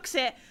 chucks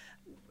it,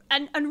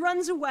 and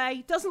runs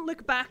away. Doesn't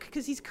look back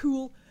because he's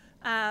cool.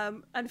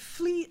 And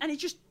flee, and it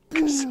just.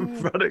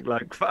 I'm running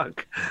like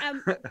fuck.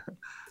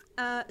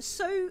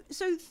 So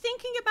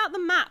thinking about the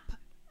map,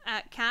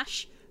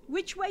 Cash,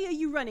 which way are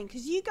you running?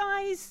 Because you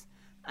guys,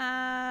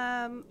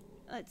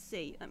 let's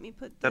see. Let me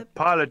put The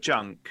pile of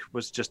junk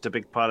was just a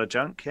big pile of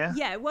junk, yeah?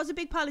 Yeah, it was a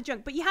big pile of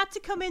junk, but you had to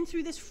come in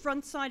through this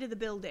front side of the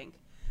building.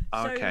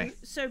 Okay.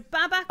 So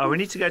Babak. Oh, will we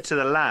need to go to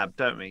the lab,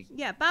 don't we?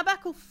 Yeah,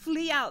 Babak will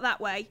flee out that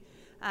way,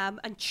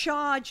 and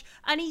charge,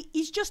 and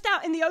he's just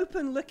out in the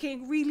open,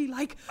 looking really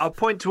like. I'll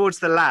point towards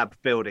the lab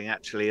building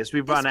actually as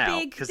we run out,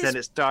 big- because this- then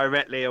it's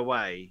directly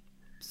away.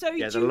 So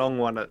Yeah, do the you- long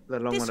one at the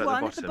this one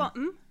one at the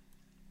bottom.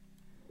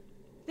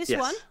 This Yes.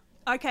 one.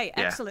 Okay,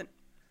 Yeah. excellent.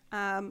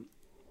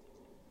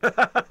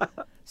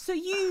 So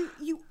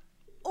you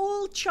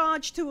all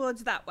charge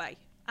towards that way.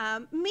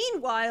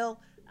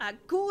 Meanwhile,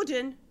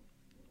 Gordon,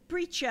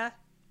 Breacher,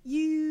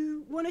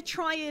 you want to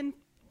try and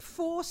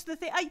force the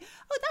thing.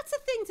 That's a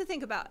thing to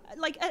think about.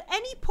 Like, at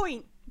any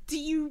point, do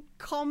you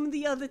calm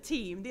the other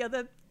team, the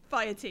other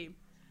fire team?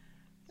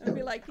 And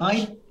be like,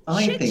 I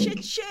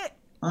think- shit.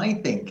 I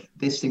think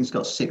this thing's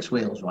got 6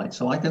 wheels, right?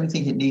 So I don't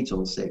think it needs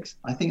all 6.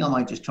 I think I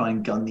might just try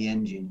and gun the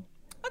engine.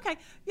 Okay,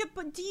 yeah,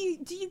 but do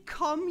you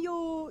calm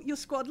your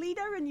squad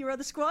leader and your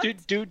other squad?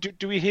 Do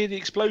we hear the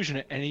explosion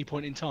at any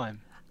point in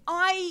time?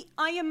 I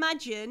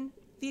imagine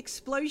the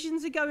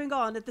explosions are going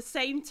on at the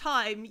same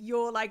time.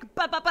 You're like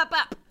bap bap bap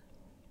bap.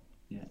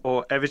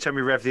 Or every time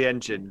we rev the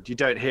engine, you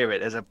don't hear it.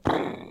 There's a.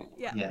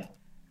 Yeah. Yeah.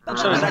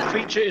 So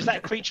is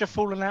that creature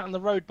falling out on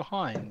the road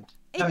behind?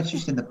 No, it's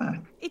just in the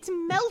back. It's It's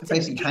melted.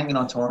 basically hanging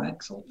onto our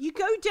axle. You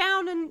go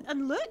down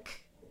and look.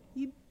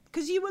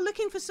 Because you were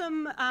looking for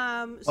some.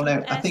 Well, no,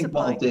 air I think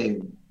supply. what I'll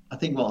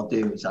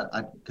do is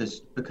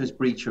because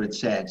Breacher had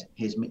said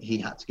he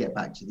had to get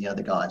back to the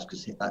other guys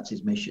because that's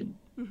his mission.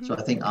 Mm-hmm. So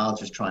I think I'll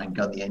just try and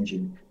gun the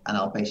engine, and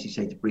I'll basically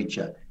say to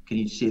Breacher, "Can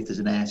you see if there's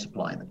an air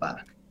supply in the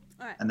back?"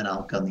 All right. And then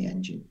I'll gun the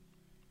engine.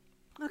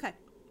 Okay.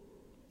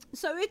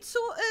 So it's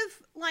sort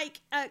of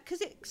like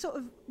because it sort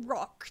of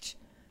rocked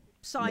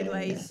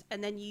sideways,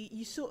 and then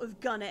you sort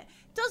of gun it.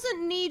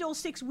 Doesn't need all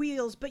 6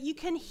 wheels, but you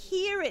can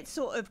hear it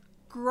sort of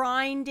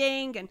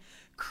grinding and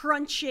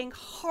crunching,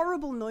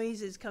 horrible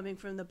noises coming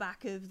from the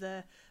back of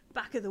the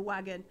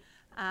wagon.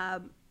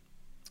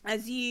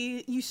 As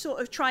you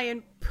sort of try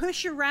and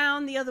push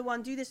around the other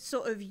one, do this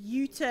sort of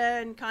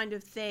U-turn kind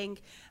of thing,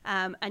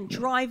 and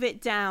drive it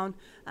down.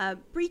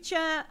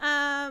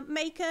 Breacher,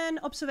 make an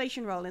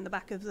observation roll in the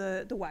back of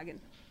the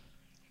wagon.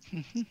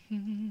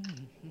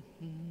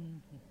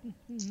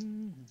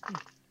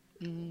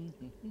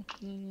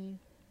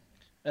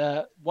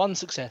 1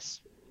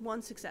 success.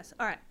 1 success.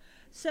 All right.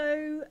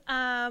 So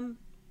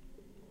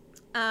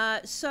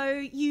so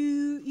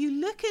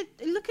you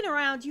looking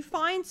around, you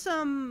find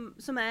some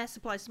air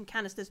supplies, some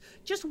canisters.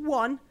 Just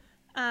one.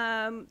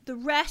 The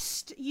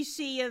rest you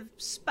see of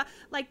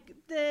like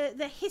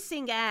the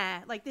hissing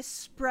air, like this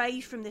spray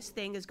from this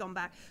thing has gone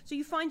back. So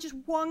you find just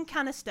one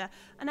canister,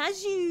 and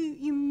as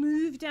you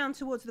move down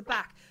towards the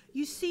back,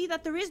 you see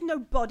that there is no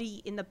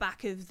body in the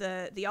back of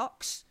the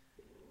ox.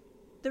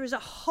 There is a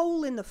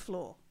hole in the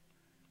floor.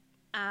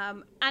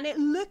 And it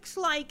looks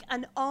like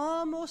an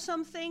arm or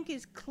something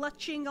is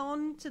clutching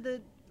on to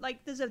the,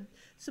 like there's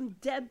some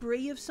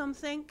debris of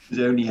something.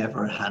 There's only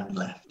ever a hand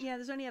left. Yeah,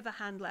 there's only ever a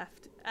hand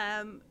left.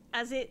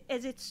 As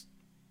it's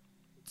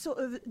sort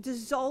of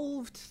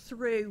dissolved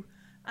through.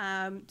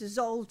 As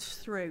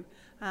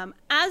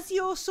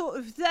you're sort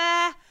of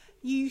there,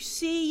 you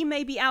see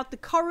maybe out the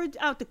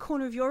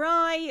corner of your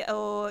eye,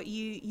 or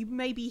you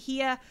maybe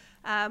hear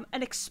an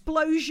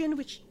explosion,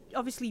 which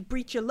obviously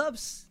Breacher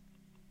loves.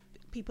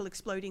 People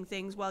exploding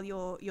things while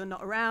you're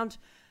not around.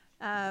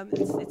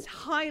 It's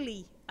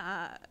highly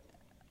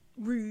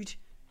rude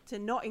to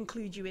not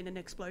include you in an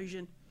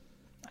explosion.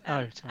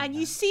 And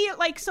you see it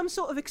like some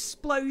sort of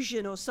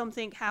explosion or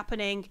something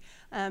happening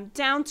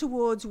down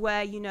towards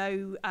where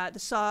the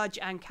Sarge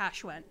and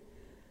Cash went.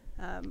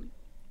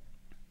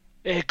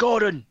 Hey,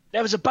 Gordon,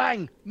 there was a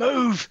bang.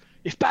 Move.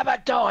 If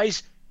Babak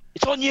dies,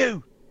 it's on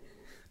you.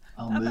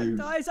 I'll Babak move.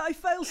 dies, I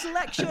fail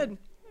selection.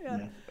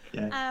 Yeah.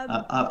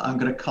 I'm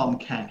going to calm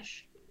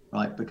Cash,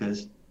 right?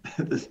 Because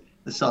the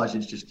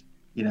sergeant's just,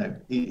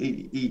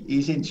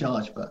 he's in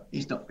charge, but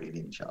he's not really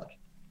in charge.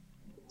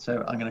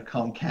 So I'm going to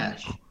calm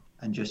Cash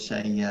and just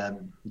say,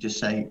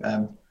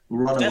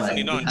 run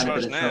Definitely away. not We've in had a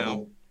charge bit of now.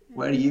 trouble.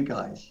 Where are you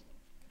guys?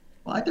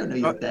 Well, I don't know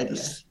you're dead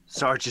yet.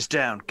 Sarge is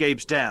down.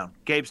 Gabe's down.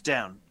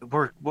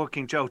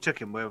 Working Joe took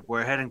him.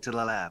 We're heading to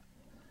the lab.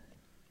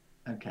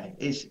 Okay.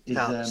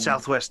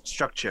 Southwest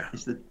structure.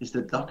 Is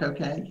the doc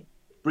okay?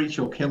 Breach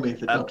will kill me if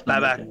the doc's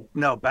not Babak. okay.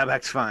 No,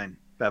 Babak's fine.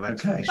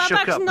 Babak's Okay. fine. He's shook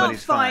Babak's up, but not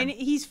he's fine.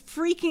 He's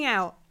freaking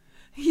out.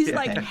 He's Yeah.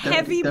 like Okay,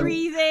 heavy don't-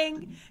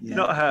 breathing. Yeah,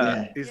 Not hurt.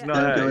 yeah. He's Yeah. not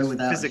Don't hurt. go in He's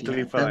without us, physically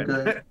yeah.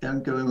 fine.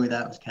 Don't go in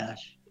without us,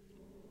 Cash.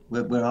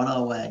 We're on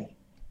our way.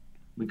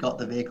 We got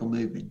the vehicle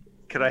moving.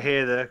 Could I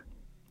hear the?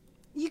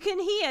 You can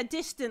hear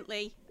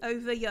distantly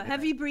over your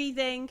heavy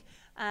breathing,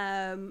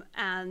 and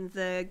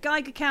the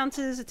Geiger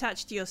counters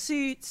attached to your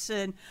suits,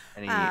 and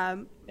Any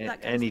that kind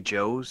any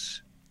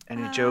Joes?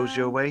 Any Joes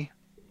your way?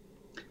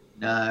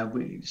 No,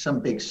 some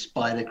big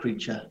spider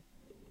creature.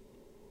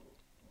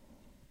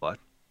 What?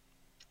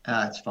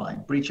 It's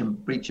fine.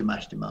 Breacher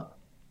mashed him up.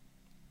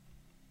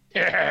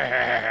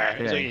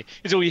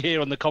 It's all you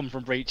hear on the comm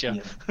from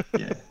Breacher.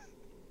 Yeah.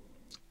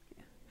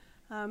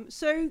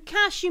 So,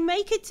 Cash, you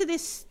make it to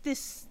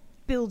this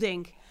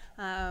building.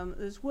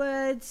 There's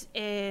words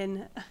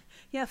in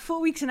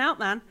 4 weeks and out,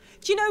 man.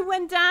 Do you know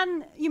when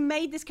Dan, you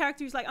made this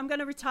character who's like, I'm going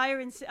to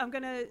retire and I'm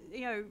going to,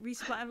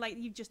 resupply. I'm like,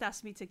 you've just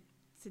asked me to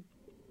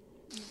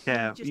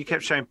Yeah, just you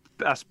kept showing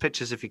us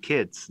pictures of your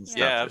kids and stuff.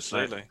 Yeah, It's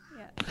like- absolutely.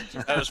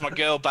 yeah. That was my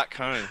girl back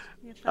home.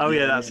 Oh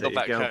yeah, that's Go it. You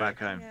back go home. back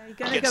home. Yeah, you're I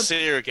gonna get go. to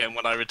see her again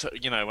when I return.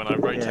 When I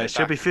rotate. Yeah,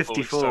 she'll back be in 4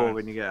 weeks' 54 time.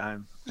 when you get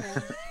home.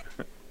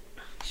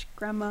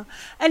 Grandma.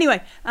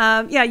 Anyway,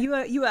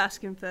 you were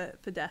asking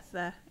for death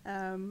there.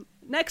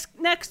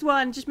 Next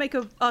one, just make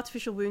an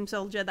artificial wound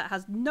soldier that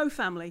has no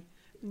family,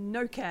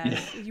 no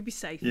cares. You'll be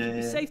safe. Yeah, You'll be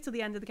yeah. safe till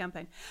the end of the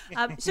campaign.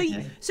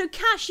 So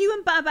Cash, you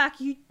and Babak,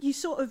 you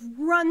sort of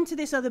run to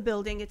this other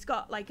building. It's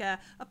got like a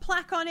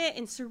plaque on it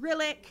in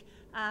Cyrillic.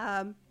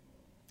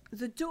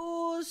 The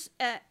doors,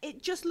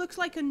 it just looks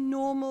like a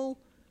normal.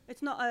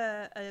 It's not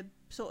a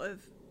sort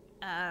of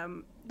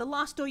the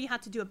last door you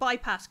had to do a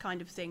bypass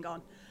kind of thing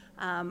on.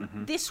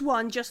 This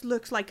one just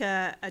looks like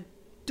a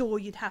door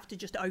you'd have to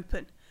just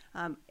open.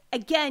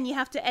 Again, you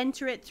have to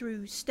enter it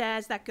through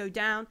stairs that go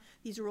down.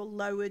 These are all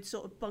lowered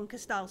sort of bunker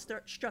style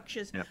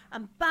structures. Yep.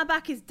 And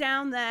Babak is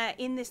down there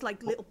in this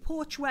like little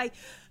porchway.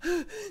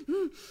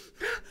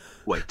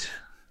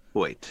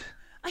 Wait.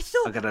 I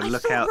thought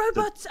look out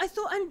robots. I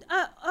thought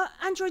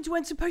androids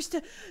weren't supposed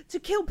to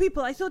kill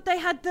people. I thought they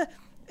had the.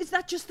 Is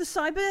that just the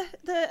cyber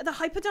the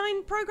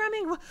Hyperdyne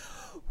programming?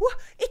 What?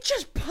 It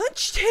just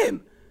punched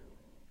him.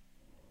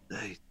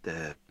 They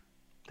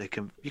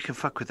can. You can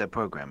fuck with their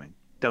programming.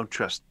 Don't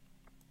trust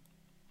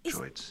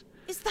droids.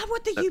 Is that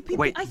what the you people?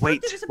 Wait, I thought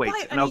wait, there was a wait,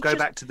 bite, and I'll go he's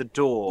back to the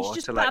door he's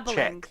just to like babbling.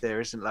 check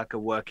there isn't like a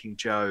working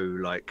Joe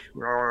like.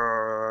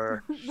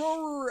 Roar,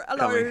 Roar,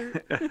 hello.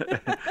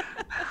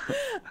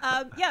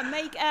 coming. Yeah,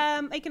 make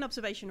an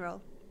observation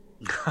roll.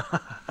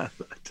 I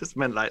just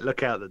meant like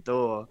look out the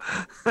door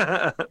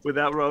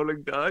without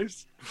rolling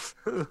dice.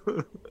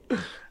 Don't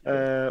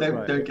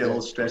get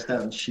all stressed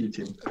out and shoot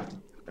him.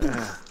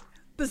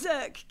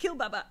 Berserk, kill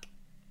Babak.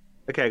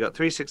 Okay, I got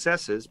 3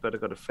 successes, but I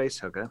got a face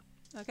hugger.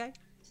 Okay.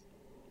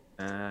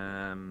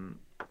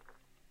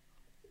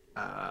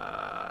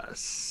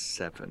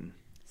 7.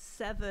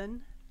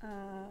 7.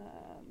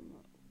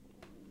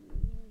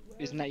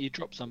 Isn't that you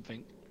drop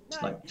something?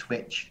 It's like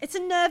Twitch. It's a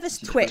nervous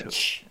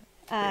twitch.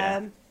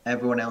 Yeah.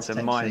 Everyone else So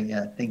takes my-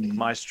 a thingy.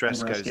 My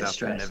stress Everyone else goes gets up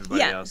stressed. and everybody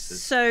Yeah.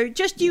 else's. So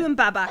just you and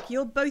Babak.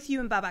 You're both you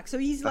and Babak. So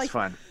he's That's like,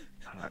 fine.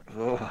 I'm like,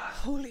 oh.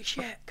 holy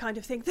shit, kind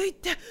of thing.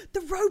 The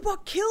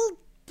robot killed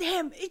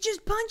him. It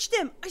just punched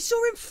him. I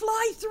saw him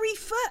fly 3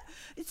 foot.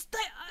 It's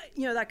that,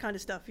 that kind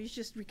of stuff. He's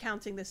just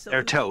recounting this. Sort They're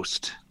of,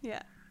 toast.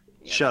 yeah.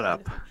 Shut that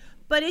up. kind of thing.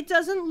 But it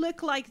doesn't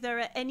look like there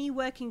are any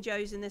working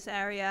Joes in this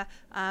area.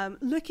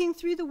 Looking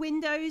through the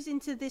windows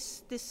into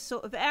this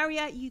sort of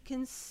area, you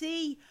can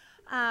see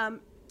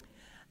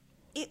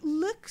it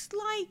looks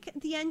like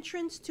the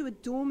entrance to a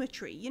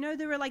dormitory. You know,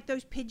 there are like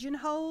those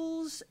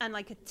pigeonholes and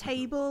like a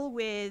table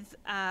with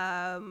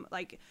a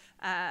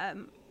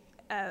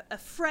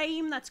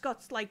frame that's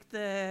got like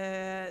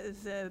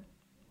the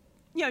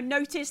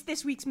notice,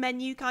 this week's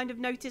menu kind of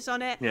notice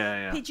on it.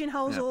 Yeah.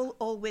 Pigeonholes Yeah.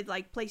 all with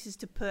like places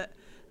to put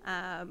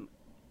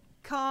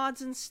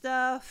cards and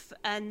stuff,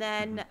 and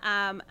then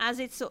as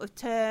it sort of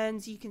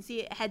turns, you can see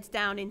it heads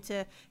down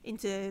into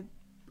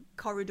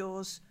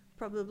corridors.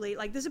 Probably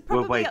like there's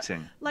We're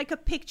waiting. like a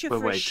picture We're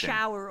for waiting. a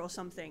shower or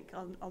something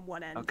on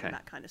one end, Okay. and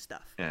that kind of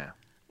stuff. Yeah.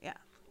 Yeah.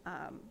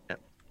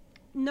 Yep.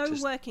 No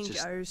Just- working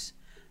just- Joes.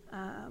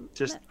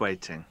 Just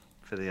waiting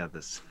for the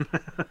others.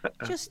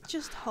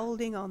 Just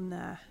holding on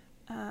there.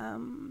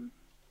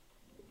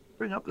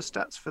 Bring up the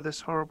stats for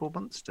this horrible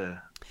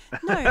monster.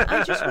 No,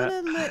 I just want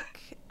to look.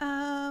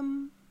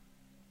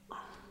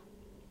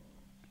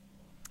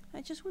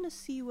 I just want to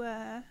see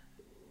where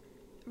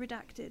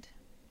redacted.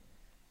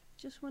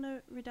 Just want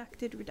to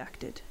redacted.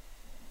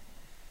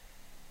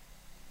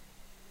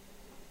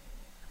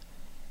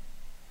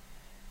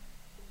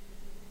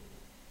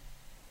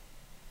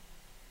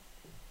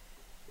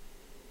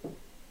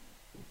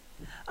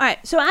 All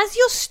right. So as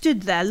you're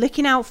stood there,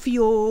 looking out for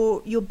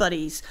your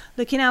buddies,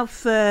 looking out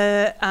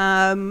for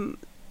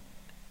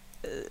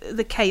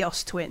the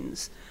Chaos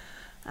Twins,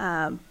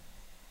 over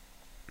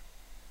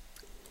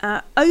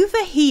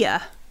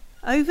here,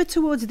 over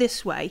towards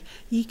this way,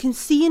 you can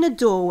see in a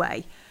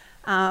doorway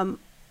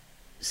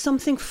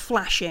something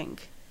flashing.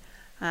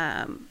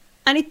 And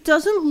it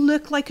doesn't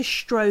look like a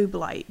strobe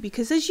light,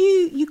 because as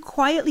you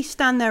quietly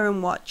stand there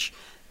and watch,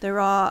 there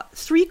are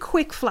 3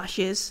 quick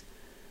flashes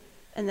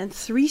and then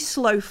 3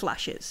 slow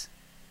flashes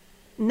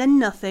and then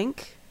nothing,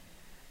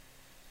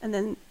 and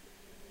then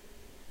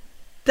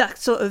that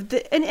sort of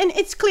and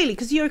it's clearly,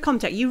 because you're a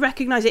contact, you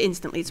recognize it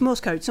instantly. It's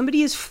Morse code.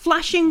 Somebody is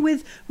flashing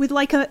with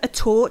like a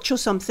torch or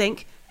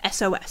something,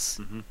 SOS,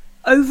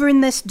 over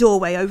in this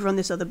doorway, over on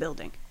this other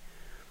building.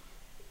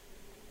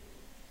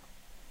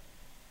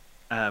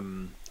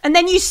 And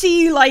then you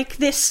see like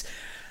this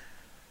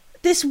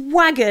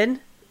wagon.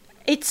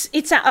 It's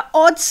at an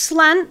odd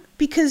slant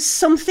because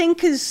something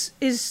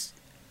is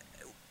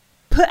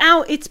put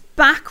out its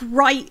back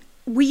right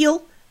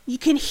wheel. You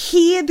can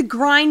hear the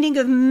grinding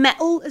of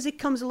metal as it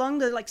comes along.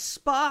 There's like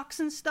sparks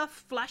and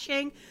stuff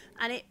flashing,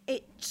 and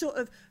it sort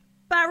of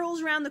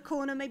barrels around the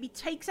corner, maybe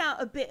takes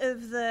out a bit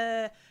of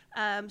the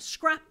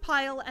scrap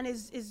pile, and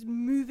is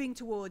moving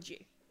towards you.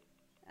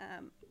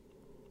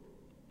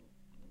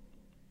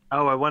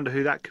 Oh, I wonder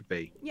who that could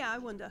be. Yeah, I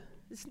wonder.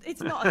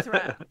 It's not a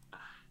threat.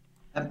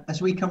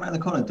 As we come around the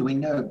corner, do we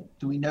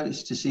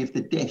notice to see if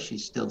the dish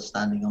is still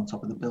standing on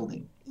top of the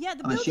building? Yeah,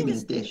 the I'm building assuming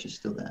is the dish is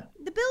still there.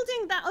 the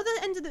building, that other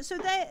end of the. So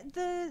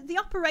the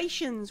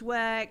operations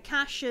where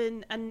Cash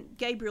and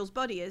Gabriel's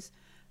body is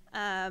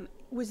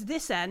was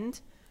this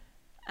end.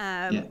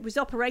 Was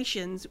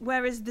operations,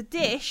 whereas the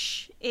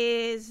dish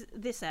is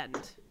this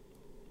end.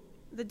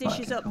 The dish Right,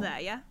 is okay, up cool. there,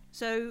 yeah.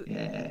 So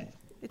Yeah.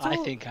 it's I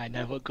all, think I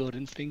know what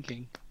Gordon's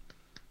thinking.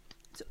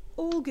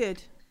 All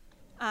good.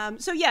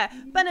 So yeah,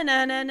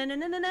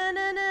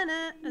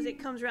 banana as it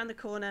comes around the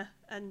corner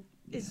and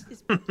is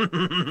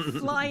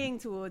flying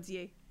towards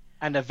you.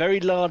 And a very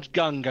large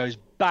gun goes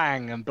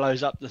bang and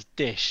blows up the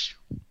dish.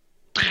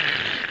 All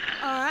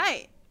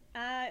right.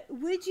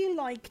 Would you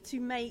like to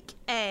make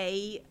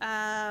a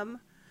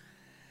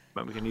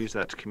But we can use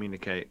that to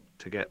communicate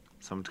to get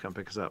someone to come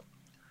pick us up.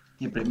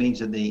 Yeah, but it means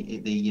that the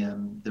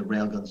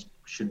railguns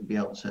shouldn't be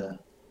able to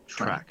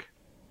track.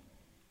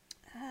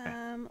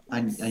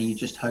 And you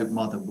just hope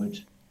Mother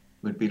would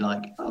be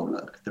like, oh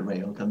look, the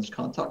railguns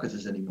can't target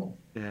us anymore.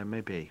 Yeah,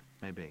 maybe.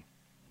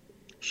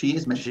 She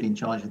is meant to be in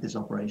charge of this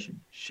operation.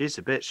 She's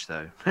a bitch,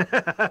 though. She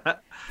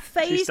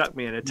phased stuck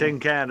me in a tin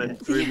can and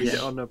threw me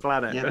on the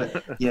planet.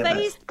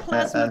 phased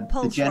plasma the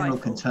pulse general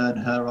rifle? can turn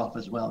her off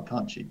as well,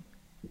 can't she?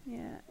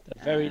 Yeah.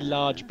 A very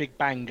large big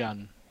bang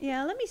gun.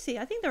 Yeah, let me see.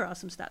 I think there are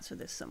some stats for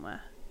this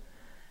somewhere.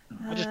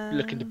 I'm just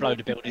looking to blow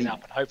the building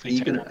up and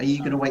hopefully. Are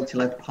you gonna wait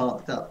till I've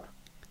parked up?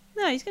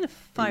 No, he's going to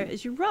fire it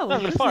as you roll. No, I'm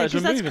gonna isn't fire it? as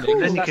we're 'Cause that's moving it. cool.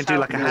 Then you That's can do how-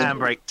 like a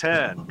handbrake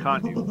turn,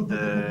 can't you?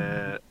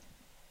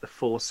 The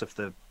force of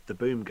the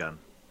boom gun.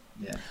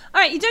 Yeah.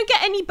 All right, you don't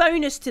get any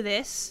bonus to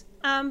this,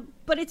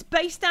 but its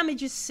base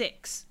damage is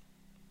 6.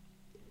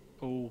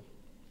 Ooh.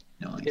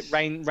 Nice. It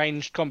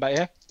ranged combat,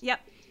 yeah? Yep.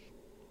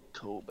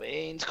 Cool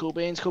beans. Blah,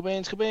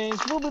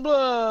 blah,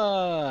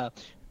 blah.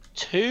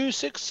 2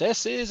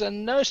 successes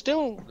and no,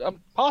 still,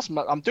 I'm passing.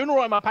 I'm doing all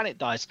right with my panic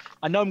dice.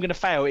 I know I'm going to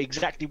fail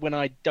exactly when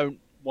I don't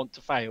want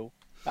to fail.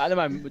 But at the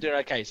moment, we're doing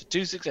okay. So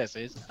 2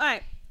 successes. All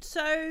right.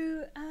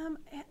 So,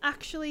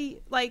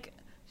 actually, like,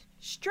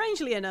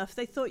 strangely enough,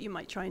 they thought you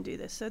might try and do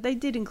this. So they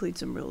did include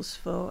some rules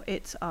for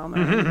its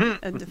armor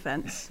and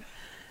defense.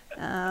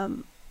 Let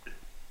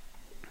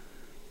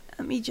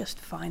me just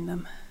find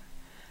them.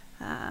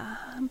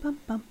 Boom,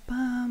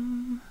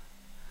 boom.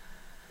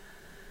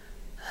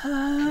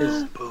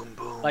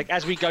 Like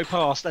as we go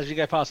past,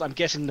 I'm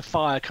guessing the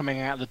fire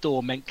coming out the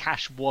door meant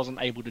Cash wasn't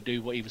able to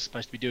do what he was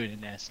supposed to be doing in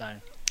there. So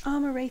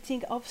Armor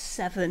rating of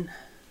 7.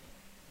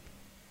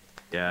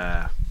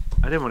 Yeah.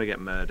 I didn't want to get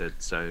murdered,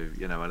 so,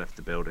 I left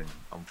the building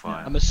on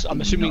fire. I'm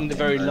assuming the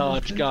very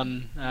large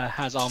gun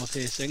has armor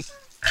piercing.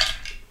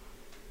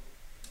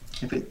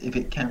 If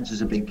it counts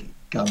as a big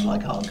gun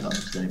like our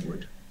guns, then it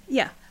would.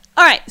 Yeah.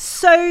 All right.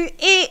 So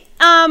it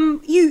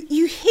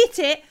you hit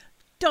it,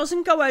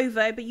 doesn't go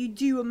over, but you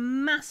do a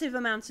massive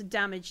amount of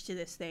damage to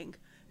this thing.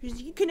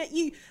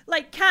 You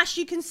like Cash,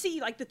 you can see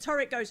like the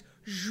turret goes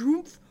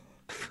zoom,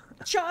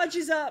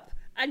 charges up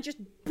and just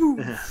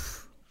boom.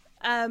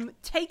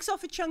 Takes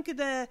off a chunk of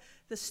the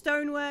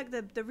stonework,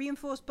 the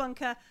reinforced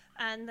bunker,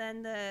 and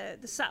then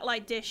the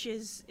satellite dish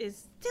is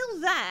still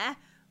there,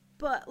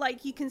 but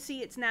like you can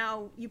see it's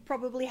now, you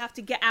probably have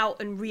to get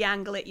out and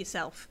re-angle it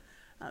yourself.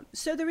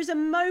 So there is a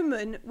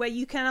moment where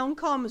you can on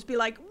comms be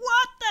like,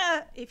 what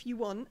the, if you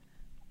want,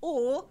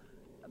 or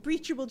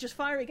Breacher will just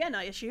fire again,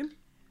 I assume.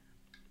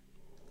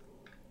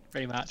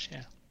 Pretty much,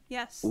 yeah.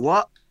 Yes.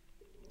 What?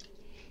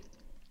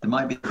 There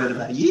might be a bit of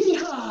a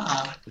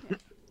yeehaw.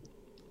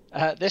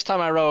 This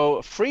time I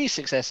roll 3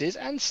 successes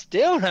and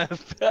still no.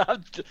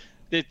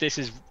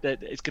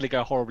 It's going to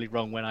go horribly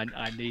wrong when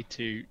I need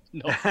to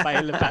not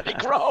fail a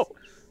panic roll.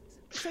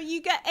 So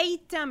you get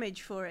 8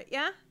 damage for it,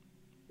 yeah?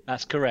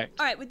 That's correct.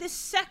 All right, with this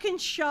second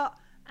shot,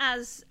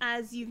 as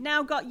you've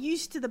now got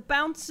used to the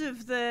bounce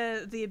of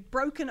the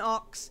broken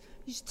ox,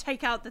 you just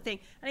take out the thing,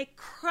 and it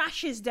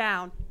crashes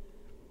down.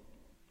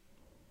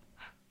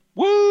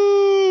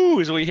 Woo!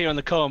 Is all you hear on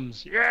the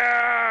comms.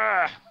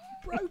 Yeah!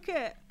 Broke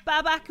it.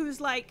 Babak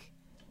was like,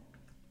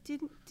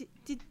 did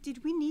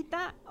we need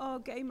that? Oh,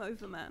 game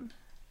over, man.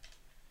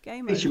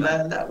 Game over.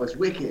 Man, that was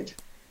wicked.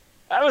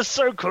 That was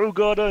so cool,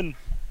 Gordon.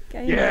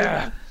 Game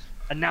Yeah. over.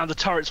 And now the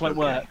turrets won't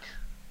work.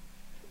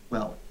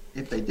 Well,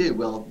 if they do,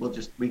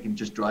 we can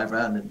just drive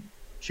around and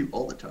shoot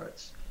all the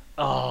turrets.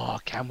 Oh,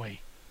 can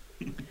we?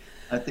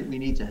 I think we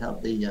need to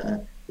help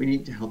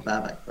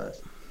Babak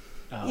first.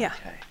 Oh, Yeah.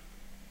 Okay.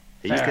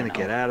 He's Fair going to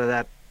get out of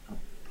that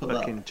Pull up.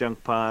 fucking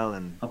junk pile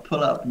and... I'll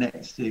pull up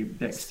next to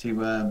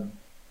and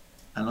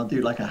I'll do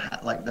like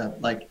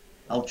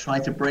I'll try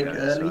to brake Go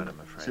early, inside, I'm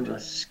afraid. so I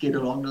skid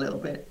along a little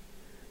bit.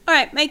 All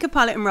right, make a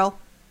pilot and roll.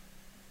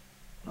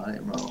 Panic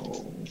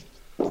roll.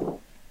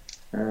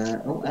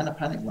 And a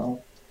panic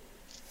roll.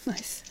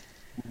 Nice.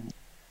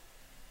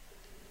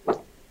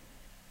 I've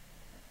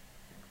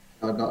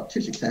got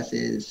 2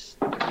 successes.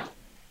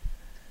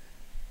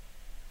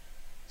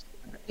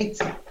 8.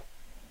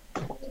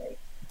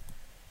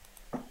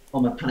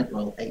 On my panic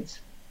roll, 8.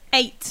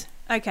 8.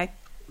 Okay.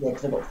 Yeah,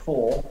 because I've got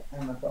 4,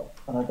 and I've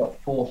got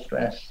 4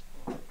 stress.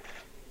 All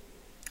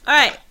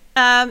right.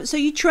 So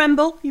you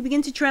tremble. You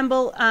begin to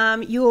tremble.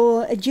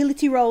 Your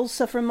agility rolls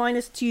suffer a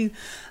 -2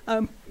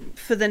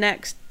 for the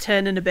next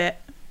turn and a bit.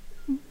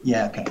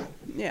 Yeah, okay.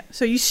 Yeah.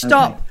 So you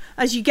stop Okay.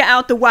 as you get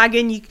out the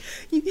wagon.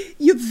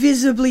 You're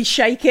visibly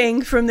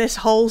shaking from this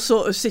whole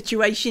sort of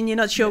situation. You're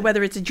not sure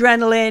whether it's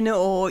adrenaline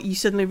or you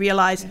suddenly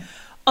realize,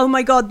 oh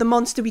my god, the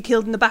monster we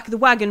killed in the back of the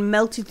wagon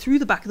melted through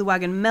the back of the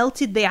wagon,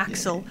 melted the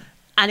axle,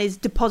 and is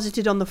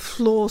deposited on the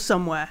floor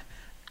somewhere.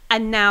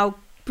 and now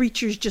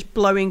Breacher's just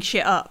blowing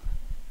shit up.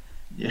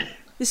 Yeah.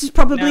 This is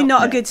probably Now-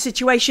 not a good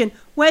situation.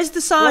 Where's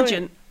the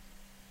sergeant?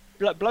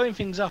 Blowing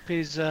things up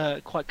is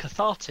quite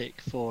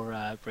cathartic for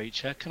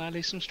Breacher. Can I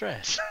lose some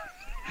stress?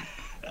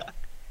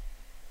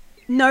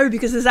 No,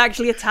 because there's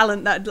actually a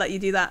talent that'd let you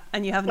do that,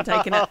 and you haven't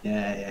taken it.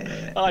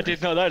 Yeah. I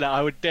did not know that.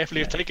 I would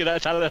definitely have taken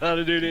that talent and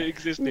I knew it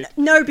existed.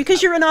 No,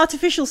 because you're an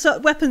artificial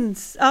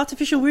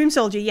artificial wound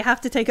soldier, you have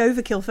to take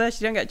overkill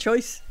first. You don't get a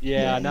choice.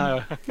 Yeah, I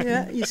know.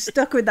 Yeah, you're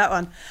stuck with that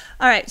one.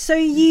 All right, so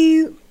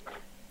you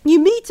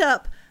meet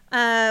up.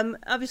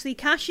 Obviously,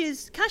 Cash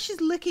is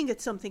looking at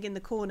something in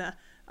the corner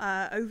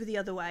over the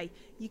other way.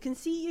 You can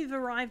see you've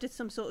arrived at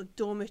some sort of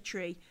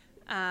dormitory,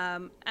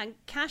 and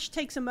Cash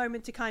takes a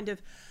moment to kind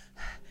of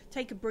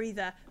take a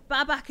breather.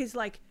 Babak is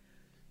like,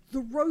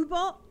 the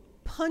robot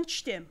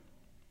punched him.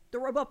 The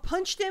robot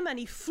punched him, and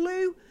he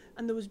flew,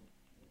 and there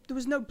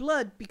was no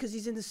blood because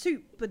he's in the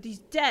suit, but he's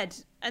dead.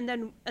 And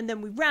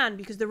then we ran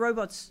because the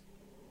robots.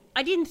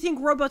 I didn't think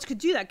robots could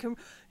do that.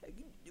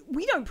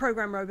 We don't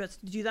program robots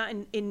to do that.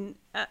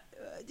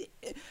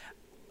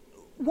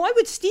 Why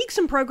would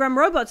Steekson program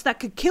robots that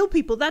could kill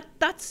people?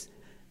 That's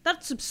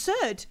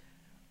absurd.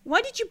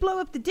 Why did you blow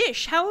up the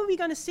dish? How are we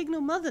going to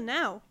signal Mother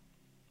now?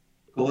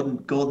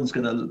 Gordon's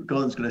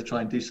gonna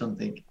try and do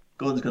something.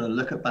 Gordon's gonna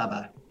look at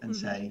Babak and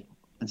say,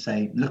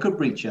 look at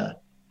Breacher.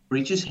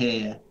 Breacher's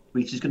here.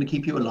 Breacher's gonna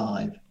keep you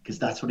alive because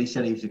that's what he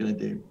said he was gonna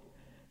do.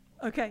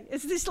 Okay,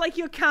 is this like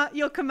your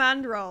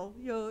command role?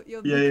 Your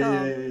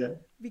Yeah.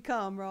 be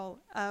calm role.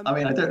 I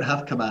mean, I don't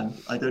have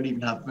command. I don't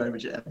even have very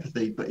much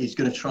empathy, but he's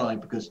gonna try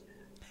because,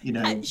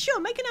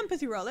 sure, make an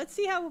empathy roll. Let's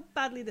see how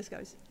badly this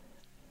goes.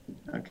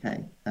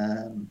 Okay.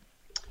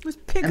 Let's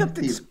pick up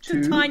the Empathy is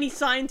 2. tiny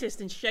scientist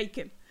and shake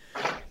him.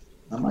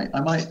 I might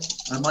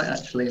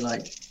actually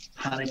like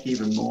panic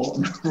even more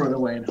and run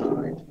away and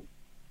hide.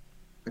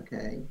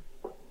 Okay.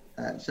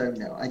 So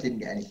no, I didn't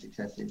get any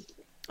successes.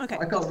 Okay.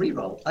 I got a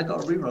reroll,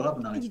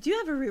 haven't I? You do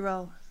have a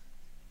reroll.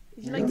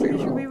 Would you Yeah, like to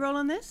use your reroll. reroll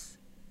on this?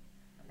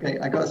 Okay,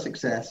 I got a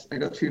success. I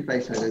got 2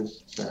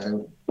 placeholders,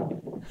 so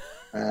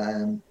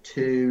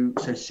 2,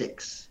 so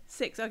 6.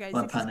 6. Okay.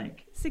 My 6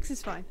 panic. 6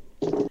 is fine.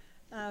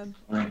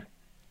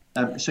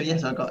 So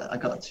yes, I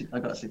got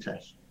a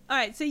success. All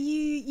right. So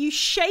you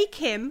shake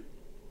him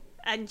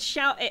and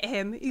shout at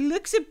him. He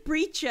looks at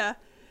Breacher,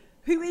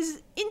 who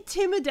is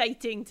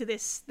intimidating to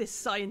this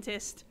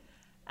scientist.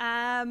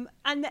 And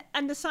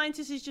the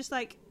scientist is just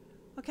like,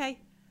 okay,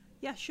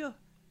 yeah, sure.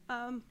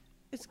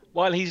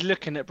 While he's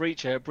looking at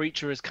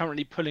Breacher is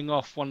currently pulling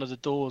off one of the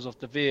doors of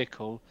the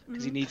vehicle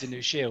because he needs a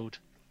new shield.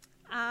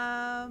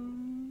 I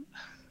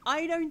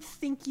don't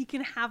think you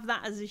can have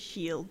that as a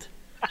shield.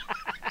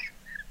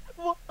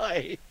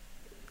 Why?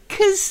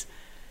 Because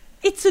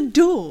it's a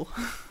door.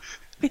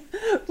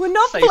 We're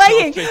not Say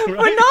playing. something, right?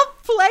 We're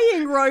not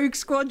playing Rogue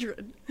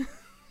Squadron.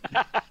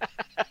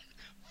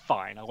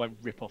 Fine, I won't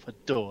rip off a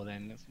door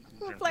then.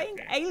 We're playing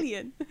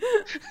Alien.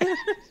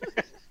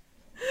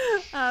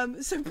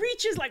 So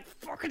Breacher's like,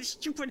 fucking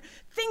stupid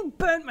thing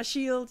burnt my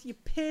shield. You're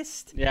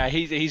pissed. Yeah,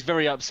 he's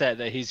very upset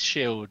that his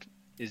shield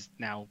is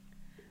now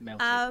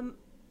melted.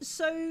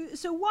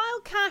 So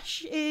while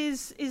Cash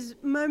is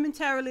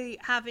momentarily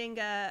having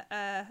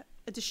a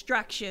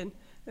distraction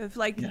of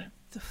like,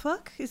 the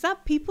fuck is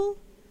that? People?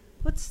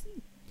 So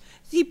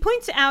he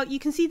points it out. You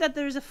can see that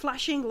there is a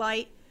flashing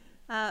light.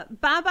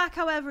 Babak,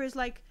 however, is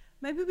like,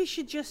 maybe we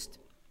should just,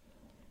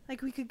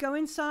 like, we could go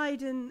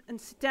inside and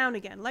sit down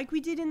again, like we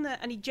did in the.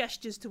 And he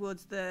gestures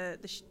towards the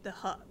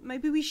hut.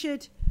 Maybe we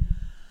should.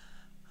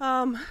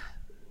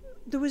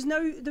 There was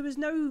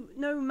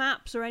no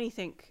maps or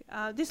anything.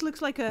 This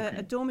looks like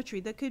a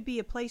dormitory. There could be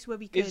a place where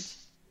we could.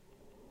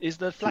 Is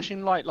the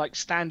flashing light like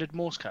standard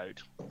Morse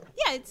code?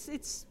 Yeah,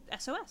 it's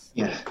SOS.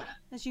 Yeah.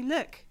 As you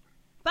look,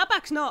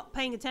 Babak's not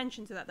paying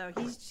attention to that though.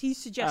 He's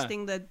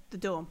suggesting the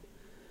dorm.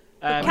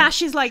 But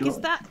Cash is like, sure. is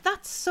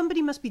that's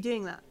somebody must be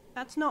doing that.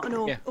 That's not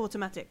an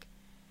automatic.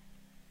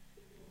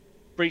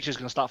 Breacher's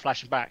going to start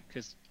flashing back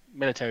because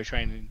military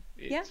training.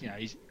 Yeah. You know,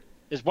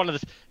 his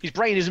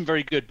brain isn't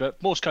very good,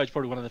 but Morse code's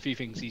probably one of the few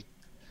things he.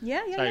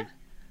 Yeah.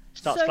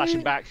 Starts So-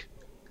 flashing back.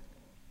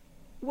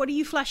 What are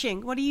you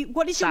flashing? What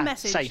is your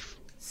message? Safe.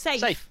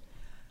 Safe.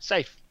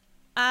 Safe.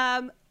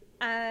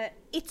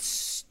 It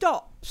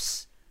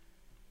stops,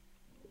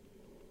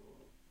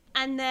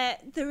 and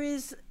there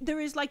is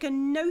like a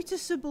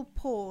noticeable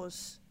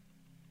pause,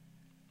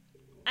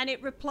 and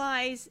it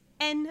replies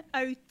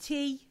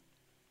NOTSAFE.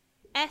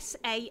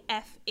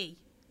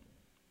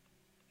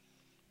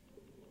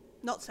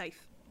 Not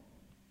safe.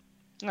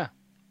 No.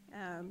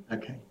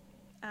 Okay.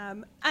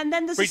 And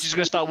then there's Breacher's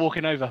going to start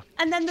walking over.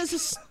 and then there's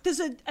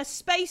a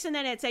space, and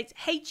then it says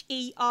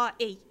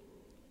HERE.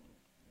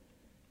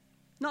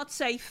 Not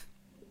safe.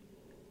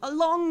 A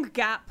long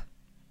gap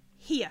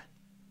here.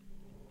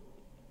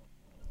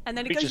 And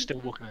then it Breacher's goes.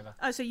 still walking over.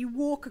 Oh, so you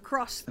walk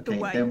across the Okay.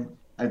 way. Then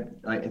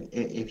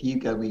if you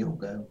go, we all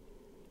go.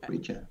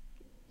 Breacher.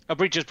 Oh,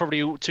 Breacher's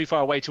probably too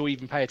far away to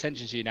even pay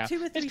attention to you now. 2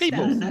 or 3 There's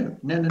people.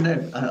 steps. No.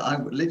 I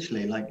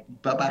literally like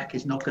Babak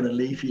is not going to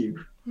leave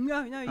you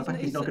No,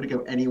 He's not going to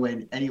go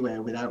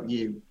anywhere without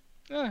you.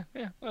 Yeah.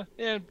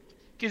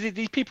 Because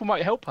these people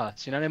might help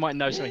us. You know, they might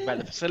know something about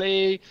the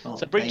facility. Well,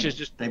 So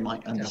Breachers they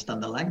might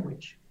understand the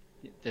language.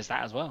 There's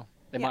that as well.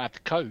 They Yeah. might have the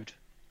code.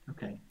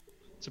 Okay.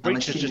 So I'm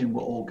Breachers assuming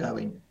we're all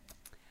going.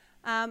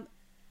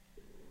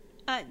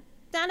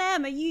 Dan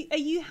M, are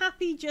you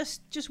happy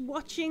just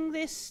watching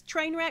this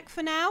train wreck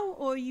for now,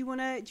 or do you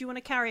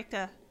wanna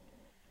character?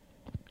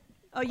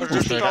 Oh, you I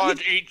just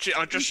started eating.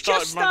 I you just just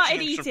started started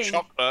munching some eating.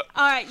 chocolate.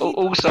 All right.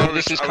 Also,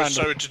 this is I kind was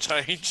of. so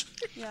entertained.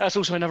 That's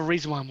also another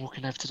reason why I'm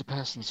walking over to the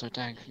person. So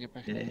Dan can get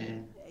back.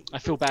 Yeah. I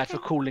feel bad for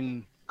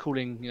calling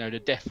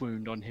the death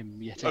wound on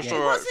him yet That's again.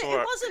 all right.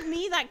 It wasn't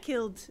me that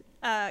killed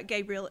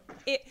Gabriel.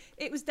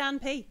 It was Dan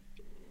P.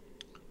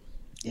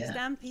 It's Yeah.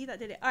 Dan P that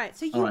did it. All right.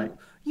 So All right.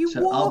 you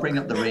So walk. I'll bring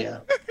up the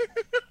rear.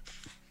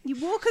 You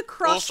walk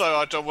across. Also,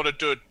 I don't want to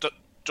do a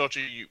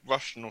dodgy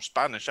Russian or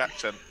Spanish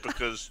accent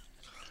because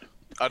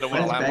I don't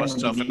want to Where's land Ben when you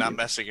myself in need that him?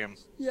 mess again.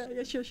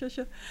 Yeah, sure.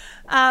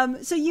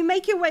 So you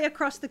make your way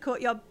across the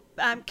courtyard.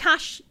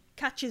 Cash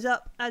catches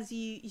up as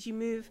you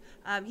move.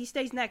 He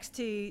stays next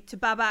to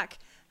Babak.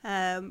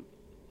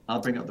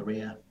 I'll bring up the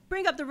rear.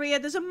 Bring up the rear.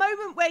 There's a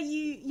moment where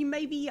you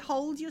maybe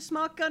hold your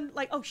smart gun,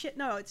 like, oh shit,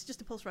 no, it's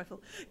just a pulse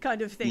rifle,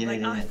 kind of thing.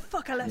 Yeah.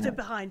 Fuck, I left it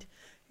behind,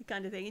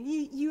 kind of thing. And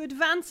you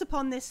advance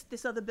upon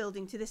this other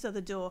building to this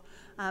other door.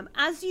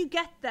 As you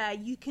get there,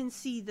 you can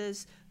see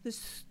there's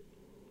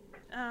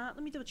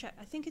let me double check.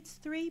 I think it's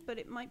 3, but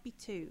it might be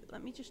 2.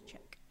 Let me just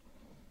check.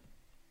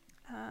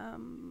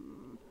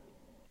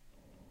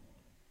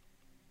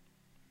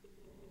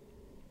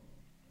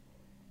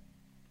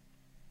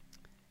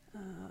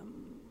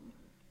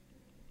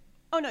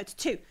 Oh no, it's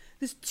 2.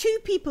 There's 2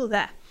 people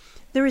there.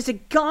 There is a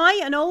guy,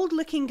 an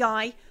old-looking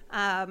guy,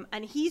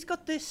 and he's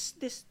got this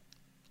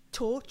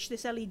torch,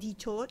 this LED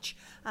torch,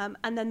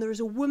 and then there is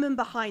a woman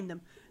behind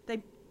them.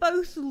 They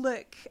both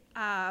look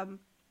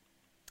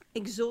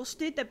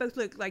exhausted. They both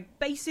look like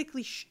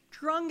basically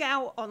strung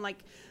out on like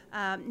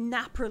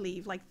nap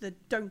relief, like the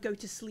don't go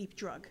to sleep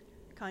drug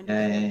kind of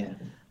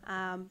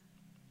thing.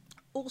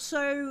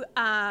 Also,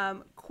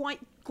 quite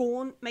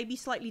gaunt, maybe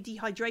slightly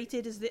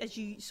dehydrated as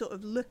you sort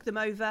of look them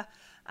over,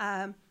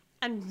 and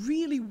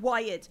really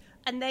wired.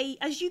 And they,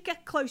 as you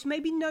get close,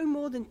 maybe no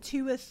more than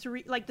 2 or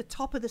 3, like the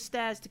top of the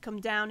stairs to come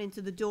down into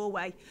the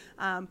doorway.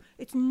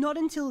 It's not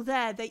until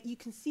there that you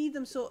can see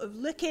them sort of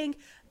looking.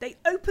 They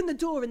open the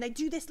door and they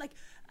do this like,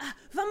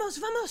 vamos,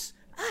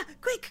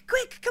 quick,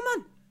 come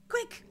on,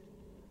 quick.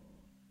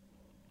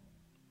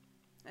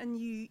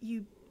 And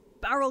you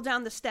barrel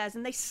down the stairs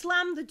and they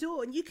slam the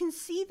door, and you can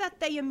see that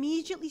they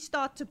immediately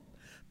start to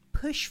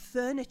push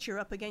furniture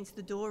up against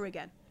the door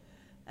again.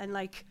 And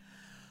like,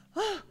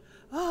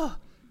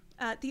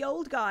 the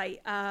old guy,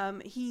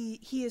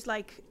 he is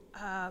like,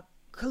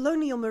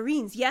 Colonial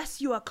Marines.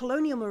 Yes, you are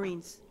Colonial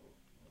Marines.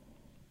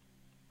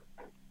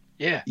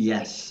 Yeah.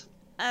 Yes.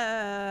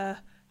 Then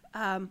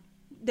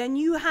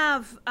you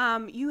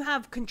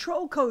have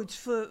control codes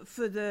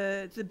for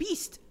the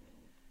beast.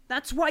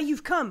 That's why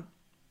you've come.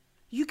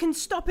 You can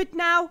stop it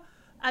now,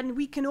 and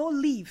we can all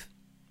leave.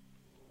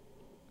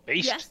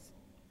 Beast. Yes.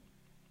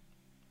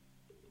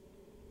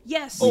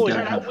 Yes. Oh, We is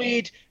don't that have-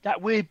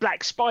 that weird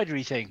black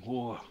spidery thing?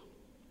 Whoa.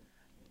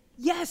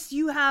 Yes,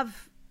 you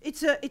have.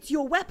 It's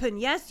your weapon.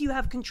 Yes, you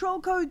have control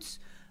codes,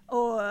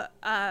 or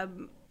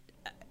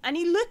and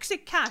he looks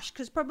at Cash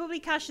because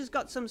probably Cash has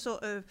got some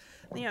sort of,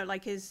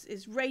 like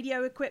his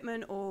radio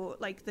equipment or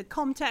like the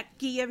Comtech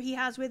gear he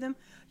has with him.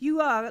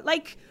 You are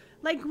like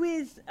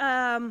with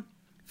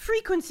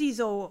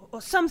frequencies or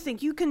something.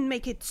 You can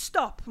make it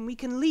stop and we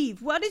can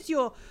leave. Where is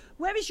your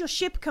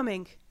ship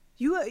coming?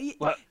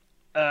 Well,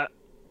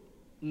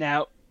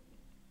 now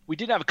we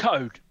didn't have a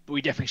code, but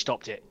we definitely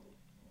stopped it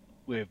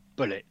with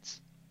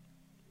bullets.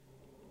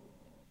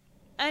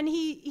 And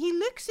he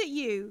looks at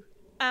you,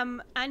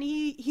 and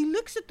he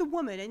looks at the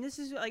woman, and this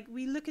is like,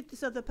 we look at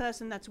this other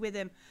person that's with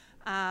him,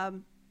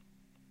 and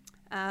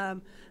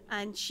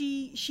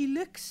she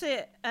looks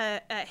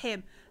at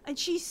him, and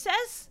she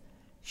says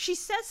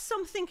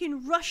something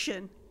in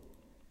Russian,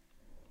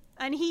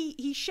 and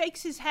he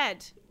shakes his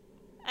head,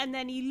 and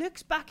then he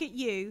looks back at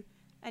you,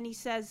 and he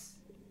says,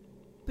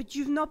 "But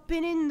you've not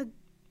been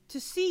to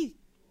see,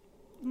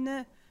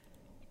 no,"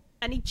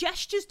 and he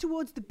gestures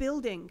towards the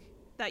building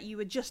that you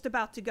were just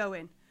about to go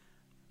in.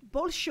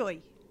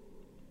 Bolshoi.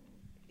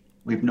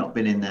 We've not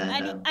been in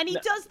there. And he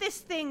does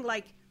this thing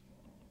like,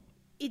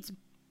 it's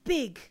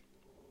big.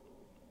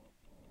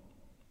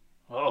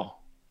 Oh.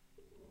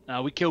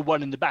 We killed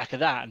one in the back of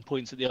that and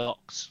points at the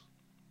ox.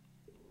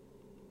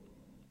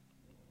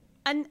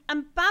 And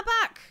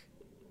Babak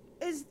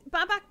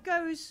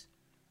goes,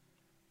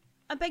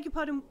 I beg your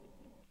pardon,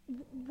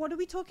 what are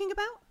we talking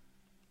about?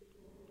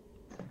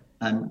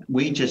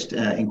 We just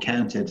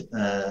encountered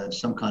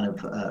some kind of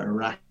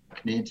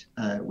arachnid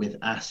with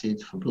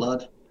acid for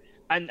blood.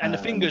 And the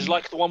finger's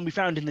like the one we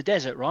found in the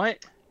desert,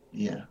 right?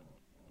 Yeah.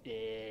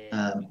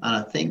 Yeah. And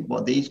I think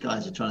what these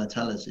guys are trying to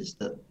tell us is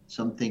that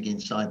something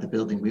inside the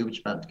building we were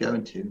just about to go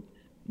into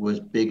was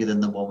bigger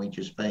than the one we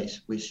just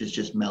faced, which has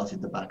just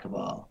melted the back of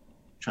our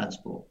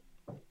transport.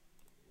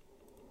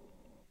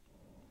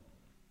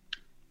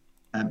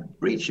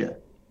 Breacher,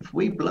 if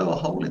we blow a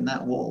hole in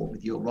that wall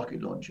with your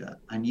rocket launcher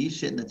and you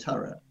sit in the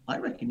turret, I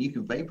reckon you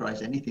can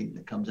vaporize anything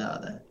that comes out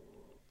of there.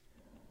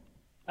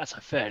 That's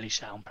a fairly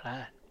sound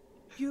plan.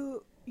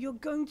 You're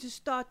going to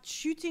start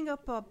shooting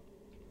up a...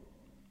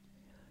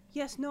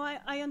 Yes, no,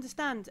 I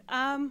understand.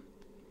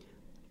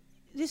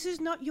 This is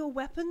not your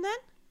weapon then?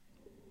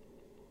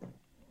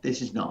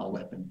 This is not our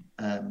weapon.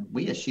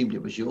 We assumed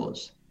it was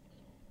yours.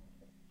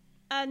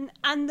 And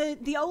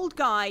the old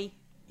guy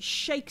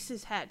shakes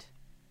his head.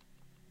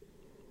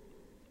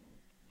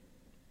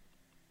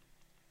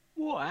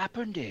 What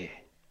happened here?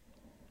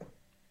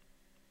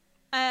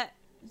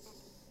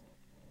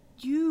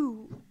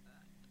 You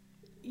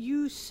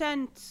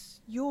sent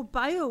your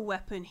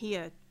bioweapon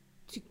here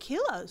to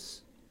kill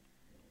us.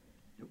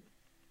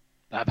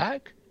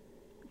 Babak?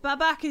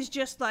 Babak is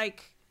just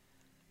like,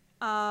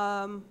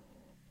 Well,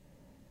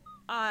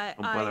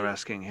 they're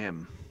asking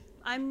him.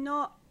 I'm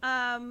not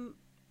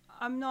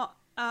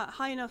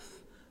high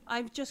enough.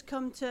 I've just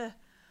come to,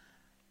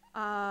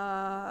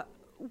 Babak,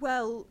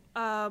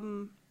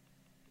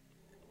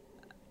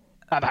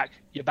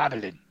 you're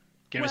babbling.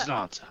 Give us an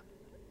answer.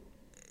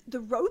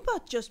 The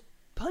robot just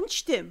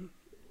punched him.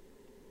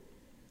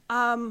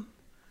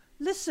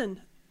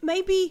 Listen,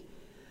 maybe,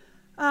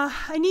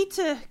 I need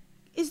to...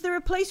 Is there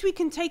a place we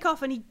can take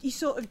off? And he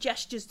sort of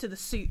gestures to the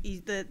suit,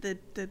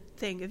 the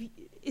thing.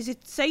 Is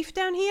it safe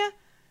down here?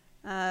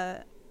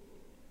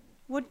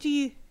 What do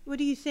you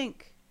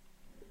think?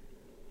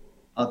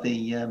 Are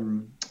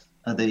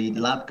the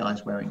lab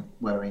guys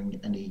wearing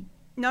anything?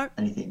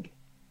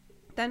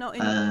 They're not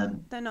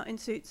in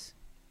suits.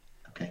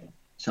 Okay,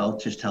 so I'll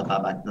just tell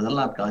Babak that the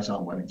lab guys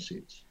aren't wearing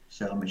suits,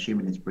 so I'm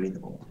assuming it's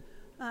breathable.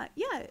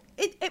 Yeah.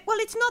 Well,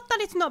 it's not that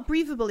it's not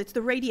breathable. It's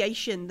the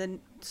radiation. Then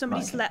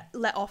somebody's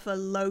let off a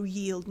low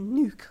yield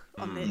nuke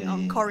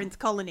on Corinth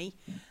Colony,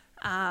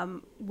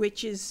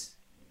 which is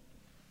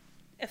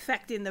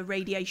affecting the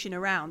radiation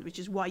around, which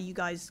is why you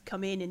guys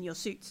come in your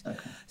suits.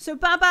 Okay. So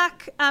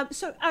Babak. All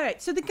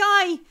right. So the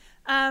guy,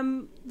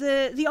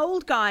 the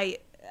old guy,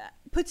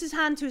 puts his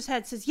hand to his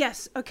head, says,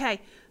 "Yes,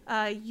 okay.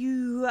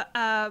 You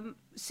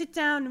sit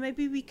down. And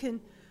maybe we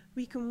can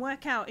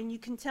work out, and you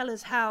can tell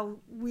us how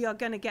we are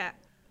gonna get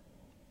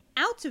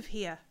out of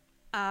here."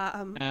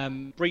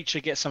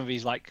 Breacher gets some of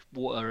his like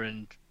water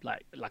and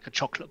like a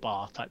chocolate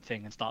bar type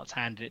thing and starts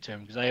handing it to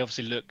him because they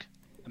obviously look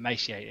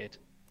emaciated.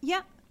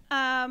 Yeah.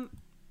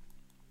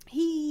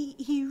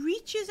 He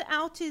reaches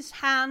out his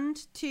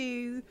hand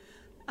to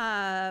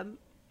I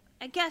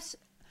guess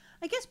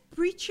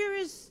Breacher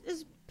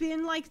has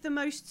been like the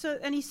most,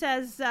 and he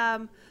says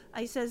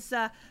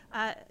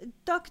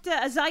Dr.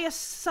 Isaiah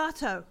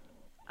Sato,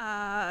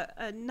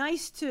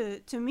 nice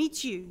to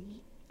meet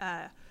you,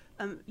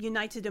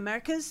 United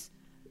Americas.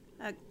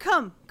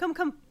 Come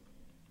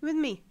with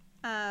me.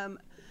 And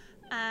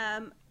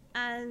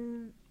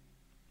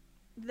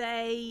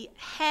they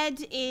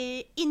head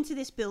into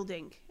this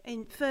building,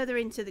 and further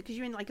into because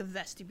you're in like a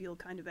vestibule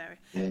kind of area.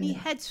 Yeah. He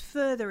heads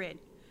further in.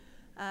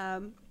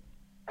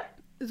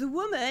 The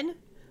woman,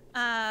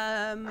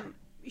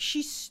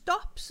 she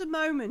stops a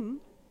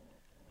moment,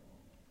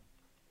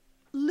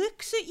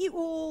 looks at you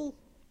all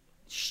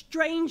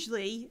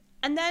strangely,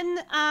 and then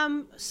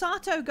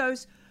Sato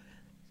goes,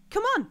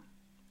 "Come on,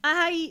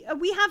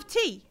 we have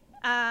tea,"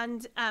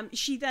 and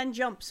she then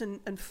jumps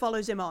and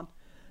follows him on.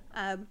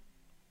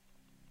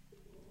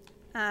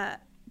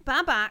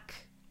 Babak,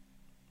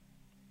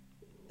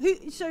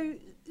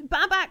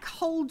 Babak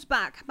holds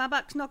back.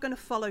 Babak's not going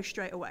to follow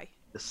straight away.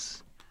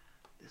 This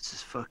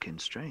is fucking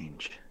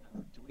strange.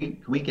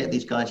 Can we get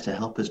these guys to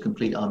help us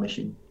complete our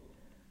mission?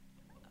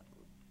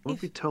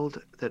 Weren't we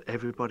told that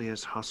everybody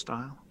is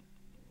hostile?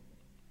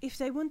 If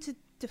they want to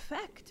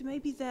defect,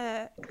 maybe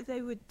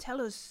they would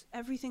tell us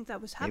everything that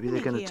was happening. Maybe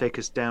they're going here. to take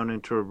us down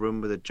into a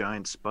room with a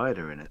giant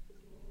spider in it.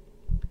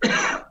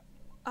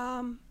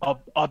 I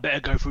better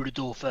go through the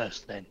door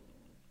first then.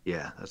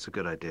 Yeah, that's a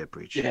good idea,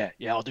 Breach. Yeah,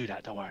 I'll do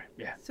that. Don't worry.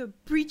 Yeah. So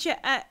Breacher,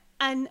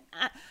 and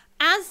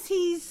as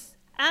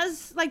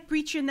like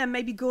Breacher and then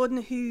maybe Gordon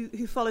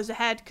who follows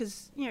ahead,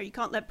 because you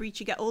can't let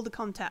Breacher get all the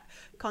contact.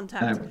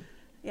 No.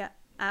 Yeah.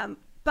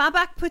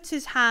 Babak puts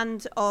his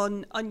hand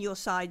on your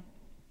side,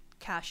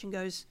 Cash, and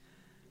goes,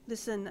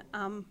 "Listen,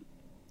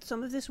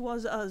 some of this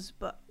was us,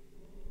 but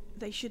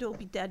they should all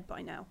be dead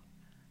by now.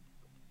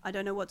 I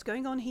don't know what's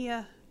going on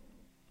here.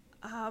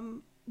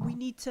 We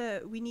need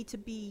to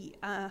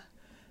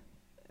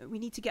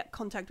get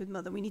contact with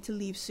Mother. We need to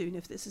leave soon.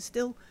 If this is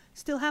still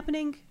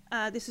happening,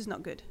 this is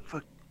not good."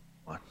 Fuck.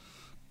 What?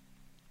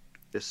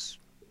 This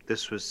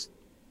was.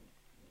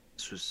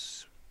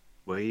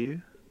 Were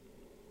you?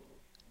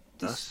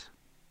 Us?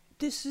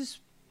 This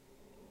is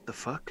The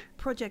fuck?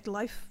 Project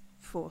Life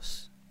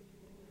Force.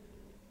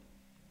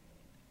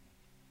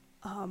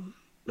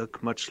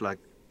 Look much like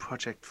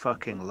Project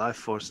fucking Life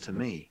Force to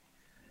me.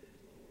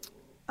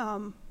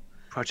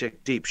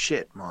 Project Deep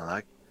Shit, more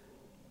like.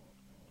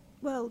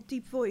 Well,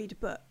 Deep Void,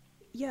 but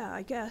yeah,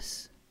 I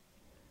guess.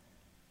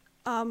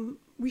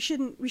 We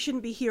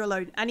shouldn't be here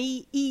alone. And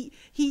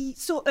he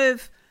sort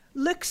of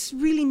looks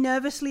really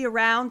nervously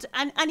around,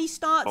 and he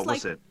starts What like.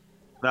 was it?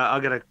 No,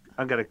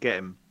 I'm gonna get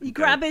him. You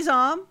grab his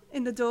arm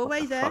in the doorway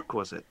What the there. fuck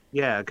was it?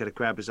 Yeah, I'm gonna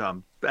grab his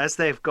arm as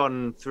they've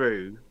gone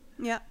through.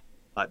 Yeah.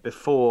 Like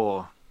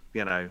before,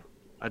 you know,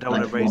 I don't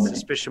want to Like raise vomiting.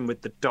 suspicion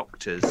with the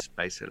doctors,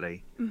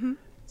 basically. Mm-hmm.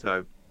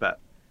 So, but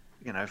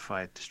you know, if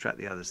I distract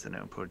the others, then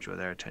it'll probably draw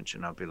their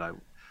attention. I'll be like,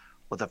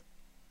 what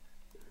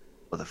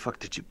the fuck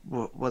did you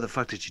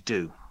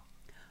do?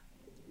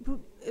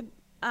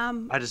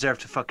 I deserve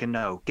to fucking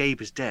know.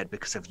 Gabe is dead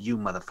because of you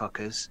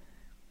motherfuckers.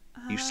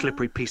 You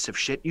slippery piece of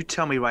shit. You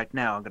tell me right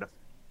now, I'm gonna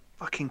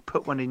fucking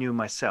put one in you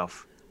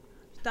myself.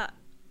 That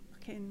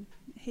fucking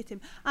hit him.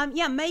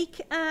 Yeah, make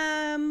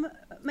a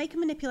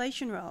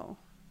manipulation roll.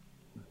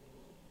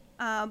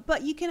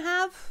 But you can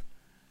have,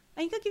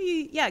 and you can give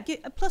you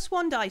get a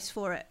 +1 dice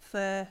for it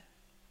for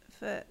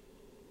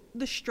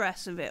the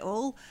stress of it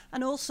all,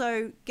 and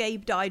also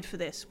Gabe died for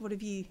this. What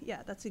have you?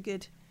 Yeah, that's a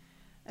good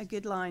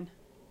line.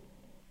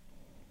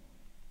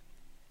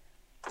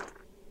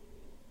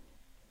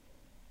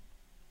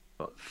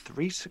 Got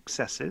 3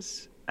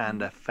 successes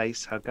and a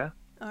face hugger.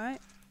 All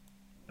right.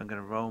 I'm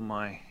gonna roll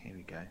my. Here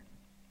we go.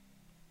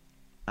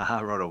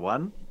 I rolled a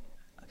 1.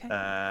 Okay.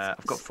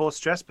 I've got 4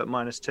 stress, but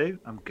 -2.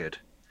 I'm good.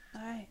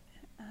 All right.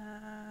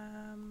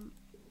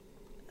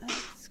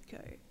 Let's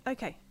go.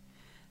 Okay.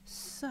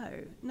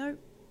 So, no.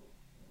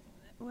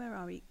 Where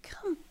are we?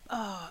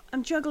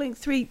 I'm juggling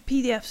 3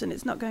 PDFs and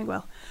it's not going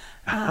well.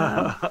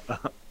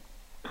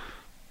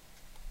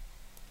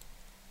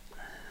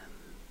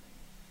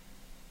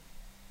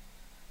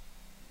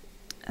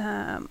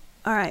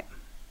 All right.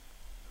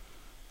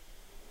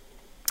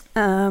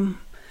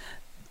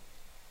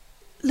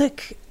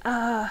 Look,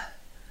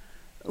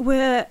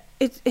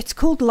 it's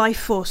called Life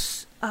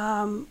Force.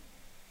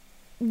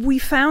 We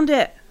found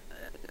it.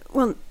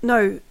 Well,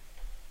 no,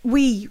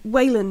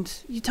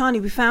 Wayland,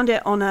 Yutani, we found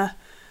it on a.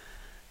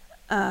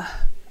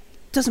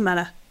 Doesn't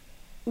matter.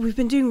 We've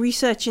been doing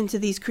research into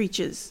these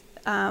creatures.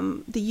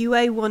 The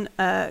UA want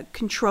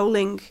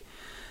controlling.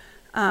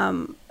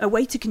 A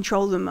way to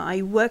control them.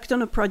 I worked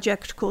on a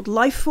project called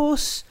Life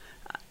Force.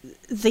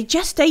 They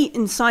gestate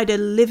inside a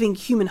living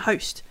human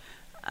host.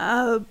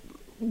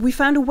 We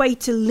found a way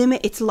to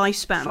limit its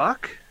lifespan.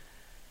 Fuck.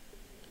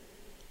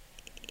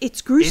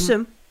 It's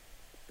gruesome,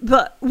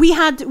 but we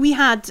had What do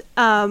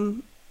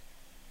you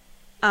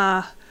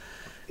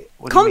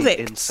mean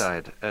convicts.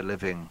 inside a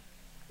living?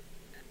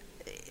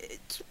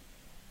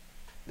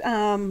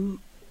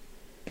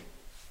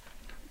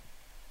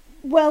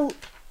 Well,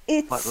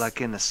 it's What,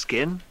 like in the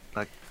skin?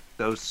 Like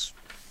those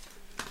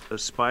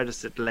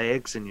spiders that lay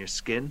eggs in your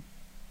skin?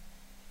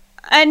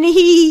 and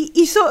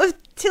he sort of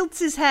tilts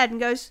his head and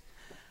goes,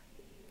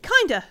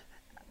 kinda.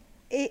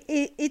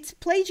 It's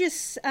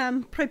Plagius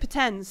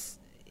propotens.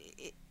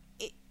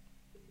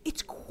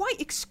 It's quite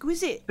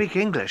exquisite. Speak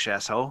English,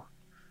 asshole.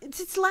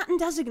 It's Latin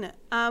designate.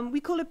 We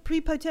call it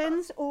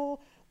prepotens or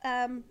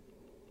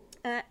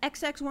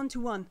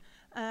XX121.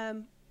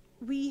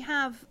 We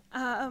have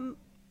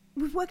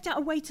we've worked out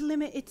a way to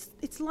limit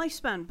its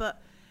lifespan,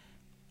 but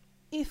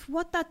if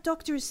what that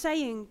doctor is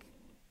saying,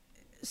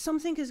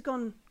 something has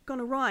gone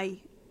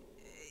awry.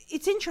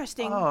 It's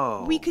interesting.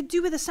 Oh. We could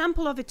do with a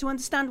sample of it to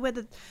understand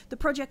whether the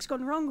project's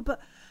gone wrong, but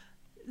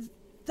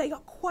they are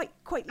quite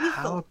lethal.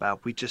 How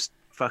about we just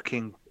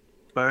fucking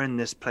burn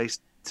this place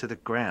to the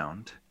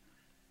ground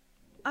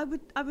I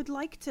would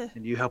like to.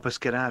 and you help us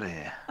get out of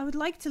here? I would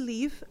like to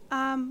leave.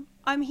 I'm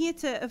here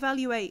to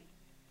evaluate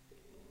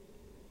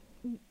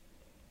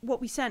what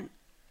we sent.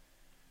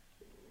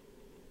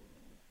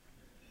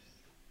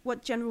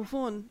 What General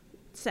Vaughn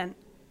sent.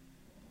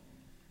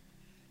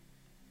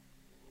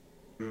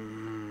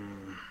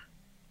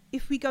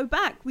 If we go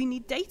back, we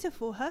need data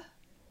for her.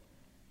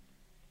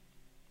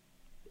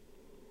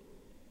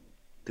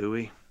 Do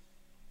we?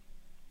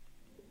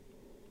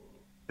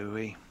 Do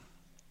we?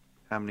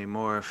 How many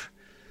more of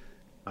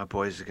our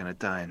boys are gonna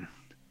die in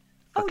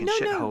fucking no.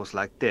 shitholes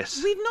like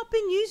this? We've not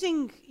been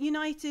using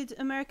United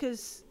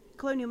America's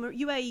Colonial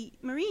UA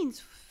Marines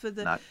for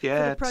the Not for the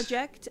yet.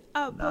 project.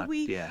 But Not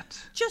we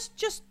yet.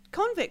 just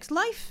convicts,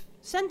 life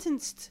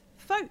sentenced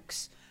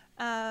folks.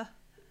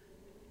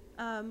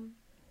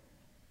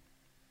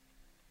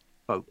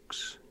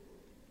 Folks.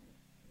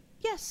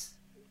 Yes,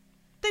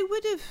 they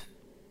would have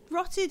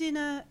rotted in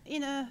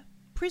a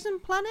prison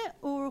planet,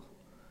 or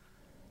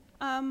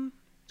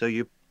So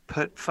you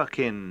put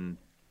fucking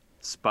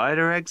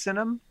spider eggs in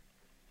them?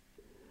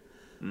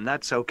 And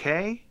that's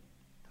okay?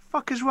 The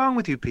fuck is wrong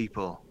with you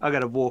people? I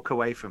gotta walk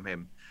away from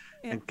him.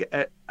 Yeah.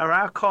 And are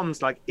our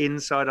comms like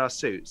inside our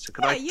suits? So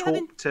could Yeah, I you talk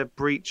haven't- to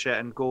Breacher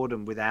and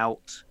Gordon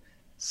without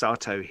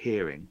Sato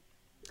hearing?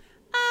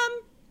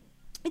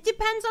 it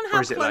depends on Or how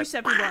is it close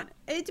like- everyone.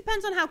 It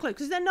depends on how close,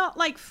 because they're not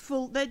like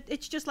full.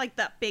 It's just like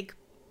that big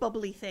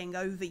bubbly thing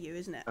over you,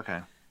 isn't it? Okay.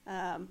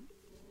 Um,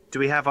 Do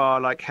we have our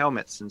like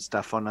helmets and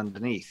stuff on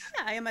underneath?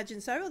 yeah, I imagine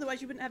so.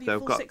 Otherwise, you wouldn't have So your I've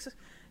full got- six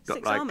got,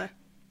 six like- armor.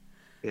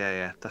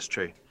 Yeah, that's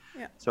true.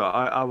 Yeah. So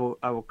I will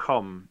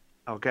comm.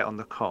 I'll get on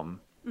the comm.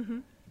 Mm-hmm.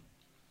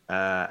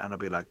 And I'll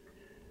be like,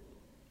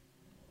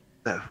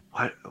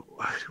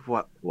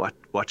 what?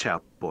 Watch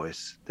out,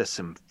 boys. There's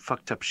some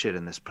fucked up shit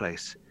in this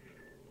place.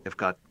 They've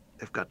got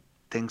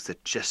things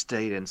that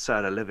gestate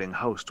inside a living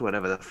host,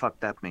 whatever the fuck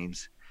that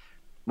means.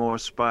 More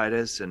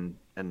spiders and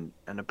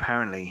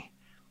apparently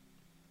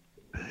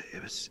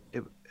it was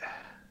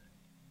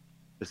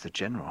the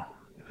general.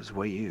 It was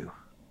Wayu.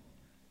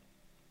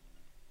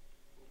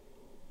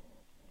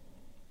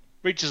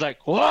 Reacher's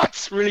like,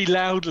 what? Really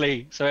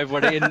loudly, so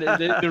everybody in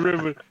the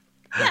room.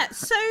 Yeah,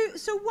 so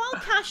while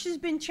Cash has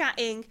been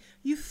chatting,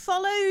 you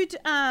followed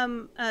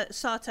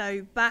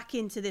Sato back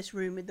into this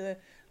room with the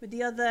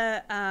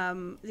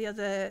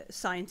other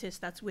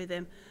scientist that's with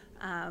him.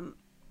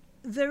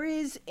 There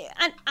is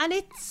and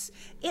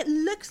it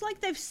looks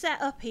like they've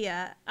set up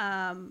here.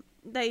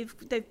 They've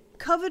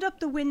covered up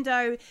the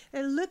window.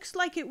 It looks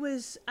like it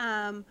was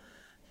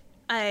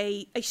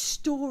a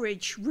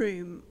storage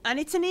room, and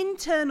it's an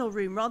internal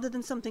room rather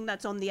than something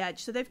that's on the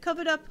edge. So they've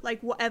covered up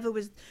like whatever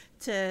was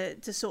to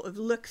sort of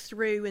look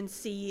through and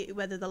see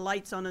whether the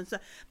light's on and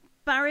stuff.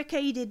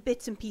 Barricaded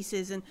bits and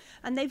pieces, and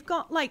they've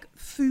got like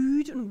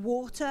food and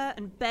water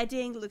and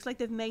bedding. It looks like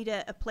they've made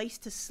a place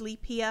to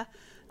sleep here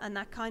and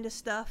that kind of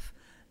stuff.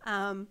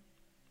 And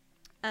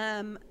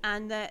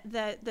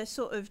they're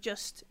sort of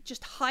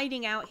just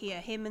hiding out here.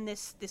 Him and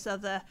this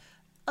other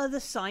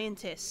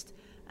scientist.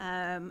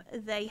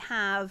 They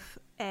have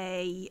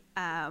a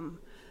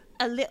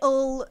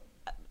little,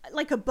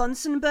 like a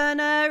Bunsen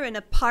burner and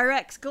a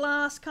Pyrex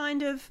glass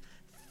kind of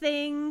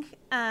thing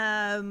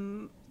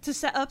to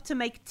set up to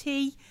make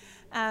tea.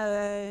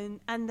 And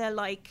they're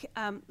like,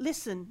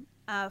 listen,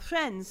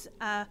 friends,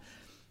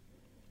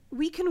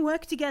 we can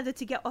work together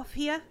to get off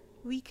here.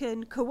 We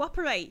can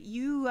cooperate.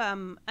 You,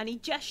 and he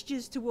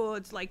gestures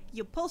towards like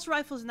your pulse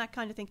rifles and that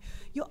kind of thing.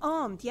 You're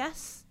armed,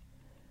 yes?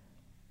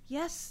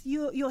 Yes,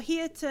 you're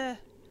here to...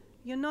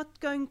 You're not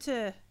going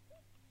to...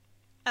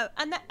 Oh,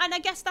 and I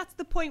guess that's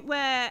the point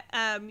where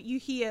you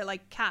hear,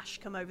 like, Cash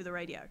come over the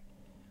radio.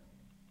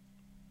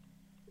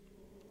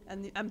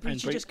 And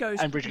Breacher just goes...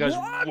 And Breacher goes,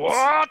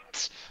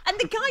 what? And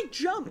the guy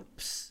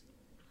jumps.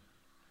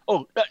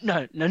 Oh,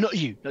 no, not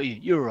you.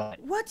 You're right.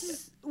 What?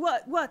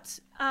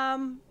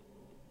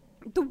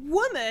 The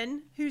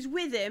woman who's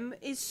with him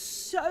is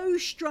so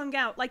strung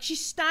out. Like, she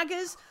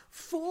staggers,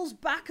 falls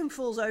back and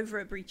falls over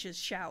at Breacher's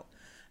shout.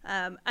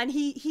 And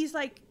he's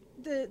like...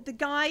 The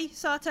guy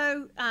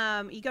Sato,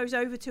 he goes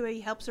over to her,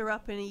 he helps her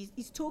up, and he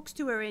talks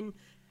to her in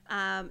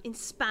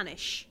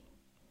Spanish,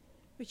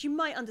 which you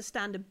might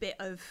understand a bit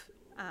of.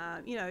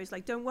 He's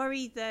like, "Don't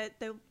worry,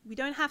 we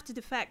don't have to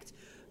defect.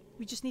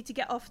 We just need to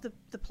get off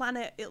the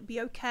planet. It'll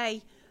be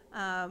okay."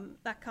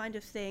 That kind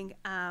of thing.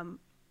 I'll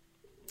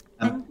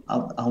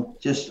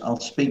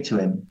speak to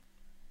him.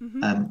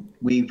 Mm-hmm.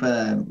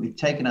 We've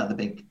taken out the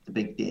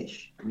big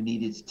dish. We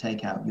needed to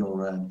take out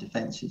your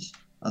defenses.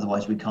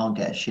 Otherwise, we can't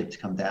get a ship to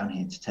come down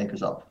here to take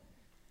us up.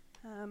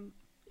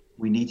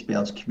 We need to be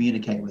able to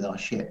communicate with our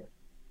ship.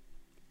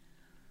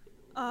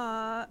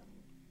 The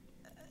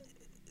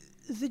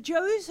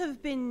Joes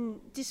have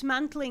been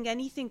dismantling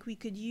anything we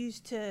could use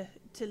to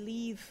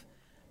leave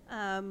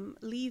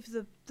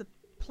the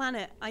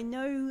planet. I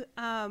know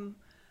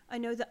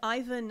that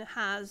Ivan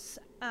has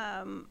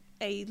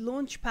a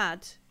launch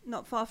pad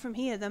not far from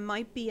here. There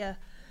might be a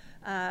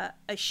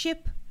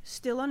ship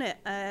still on it.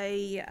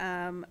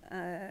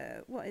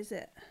 What is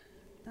it?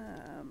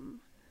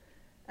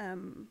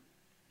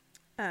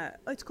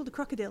 It's called a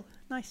crocodile.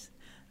 Nice.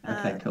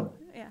 Okay, cool.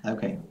 Yeah.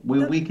 Okay,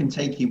 we can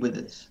take you with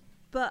us.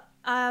 But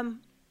I've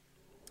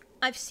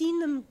seen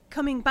them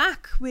coming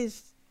back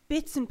with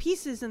bits and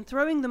pieces and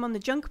throwing them on the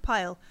junk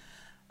pile.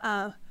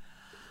 I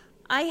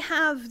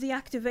have the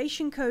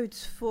activation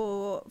codes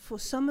for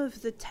some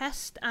of the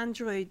test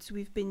androids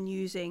we've been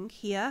using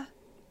here.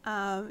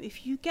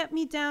 If you get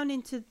me down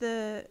into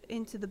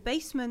the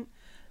basement,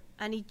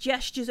 and he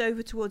gestures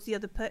over towards the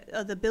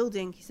other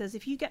building. He says,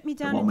 "If you get me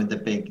down, the one with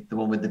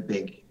the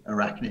big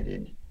arachnid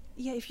in."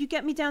 Yeah, if you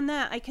get me down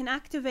there, I can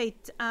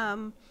activate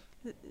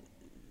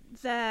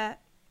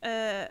the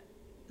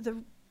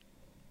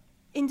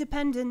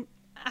independent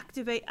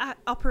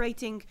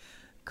operating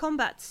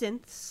combat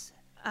synths.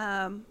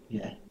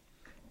 Yeah.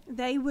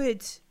 They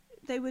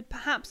would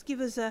perhaps give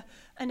us an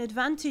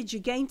advantage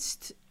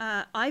against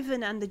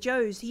Ivan and the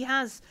Joes. He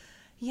has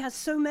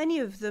so many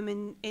of them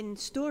in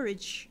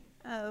storage.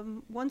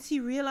 Once he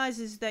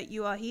realizes that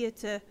you are here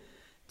to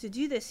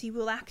do this, he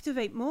will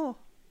activate more.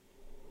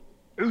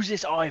 Who's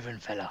this Ivan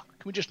fella?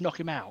 Can we just knock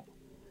him out?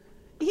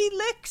 He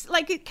looks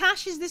like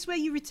Cash. Is this where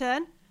you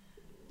return?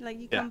 Like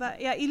you come back?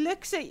 Yeah. He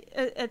looks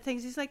at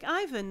things. He's like,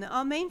 Ivan,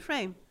 our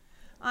mainframe.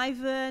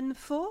 Ivan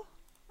 4.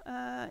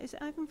 Is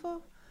it Ivan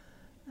 4?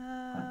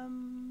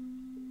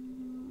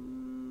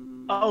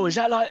 Oh, is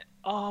that like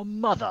our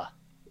mother?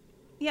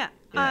 Yeah.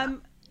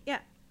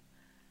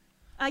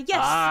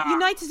 Yes.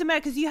 United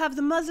Americas. You have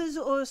the mothers,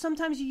 or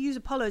sometimes you use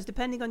Apollos,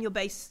 depending on your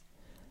base.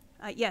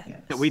 Yeah.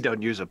 We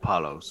don't use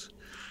Apollos.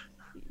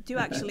 do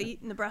actually.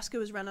 Nebraska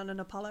was run on an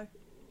Apollo.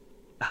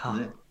 Oh,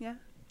 Is it? Yeah.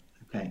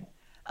 Okay.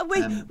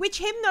 Which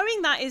him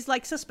knowing that is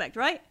like suspect,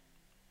 right?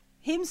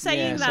 Him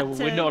saying yeah, that.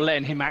 so we're not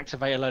letting him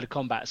activate a load of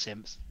combat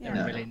sims. They're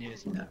Yeah. a million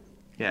years. No.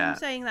 yeah. Him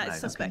saying that is no,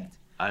 suspect.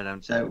 I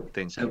don't So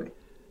think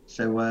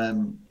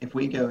if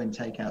we go and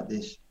take out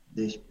this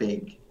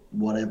big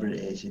whatever it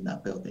is in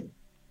that building,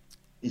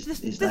 is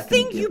The that gonna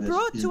thing you give us-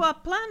 brought is- to our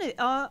planet,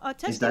 our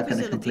testing is that going to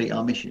facility. complete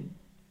our mission?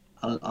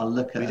 I'll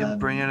look at. we didn't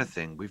bring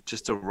anything. We've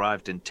just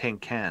arrived in tin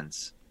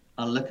cans.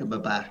 I'll look at my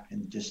back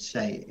and just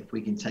say, if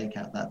we can take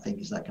out that thing,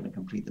 is that going to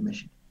complete the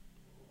mission?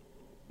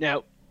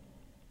 Now,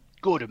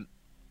 Gordon,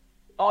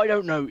 I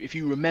don't know if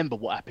you remember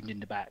what happened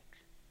in the back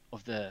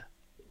of the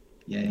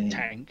Yeah.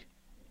 tank,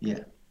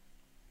 Yeah.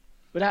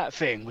 but that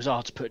thing was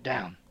hard to put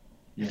down.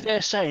 If Yeah.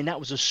 they're saying that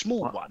was a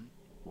small What? one,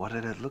 What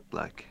did it look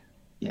like?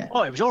 Yeah.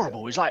 oh, it was horrible.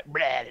 It was like, blah,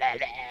 blah, blah,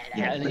 blah.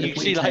 Yeah, And but then you if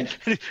see we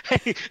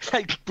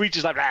like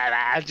Breacher's like, blah,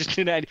 blah, just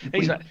you know, and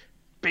he's like,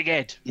 big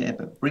head. Yeah,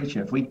 but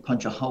Breacher, if we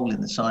punch a hole in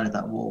the side of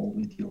that wall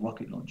with your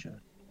rocket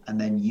launcher, and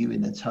then you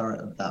in the turret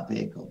of that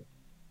vehicle,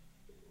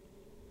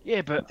 Yeah,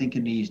 I'm but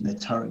thinking of using the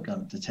turret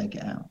gun to take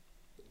it out.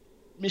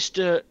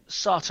 Mr.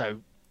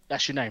 Sato,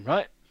 that's your name,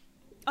 right?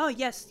 Oh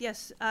yes,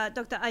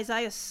 Dr.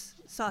 Isaiah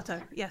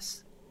Sato.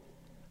 Yes.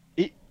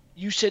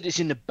 You said it's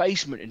in the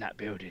basement in that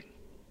building.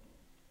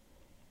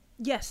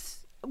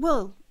 Yes.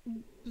 Well,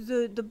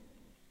 the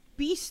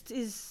beast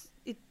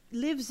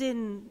lives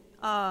in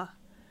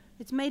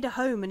it's made a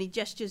home, and he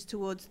gestures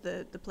towards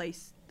the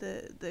place,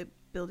 the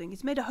building.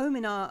 It's made a home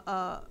in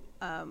our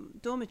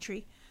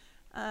dormitory.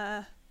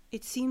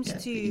 It seems Yeah,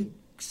 to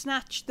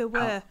snatch. There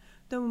were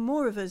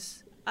more of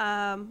us.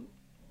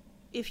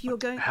 If you're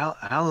going,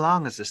 How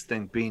long has this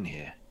thing been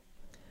here?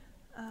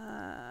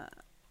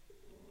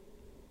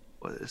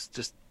 Well, it's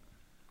just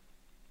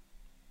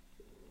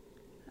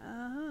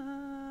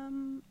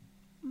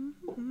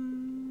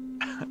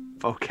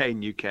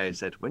Volcane UK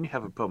said, when you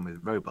have a problem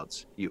with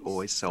robots, you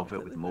always solve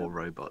it with more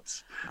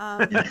robots.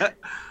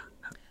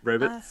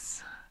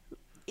 Robots.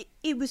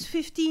 it was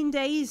 15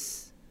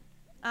 days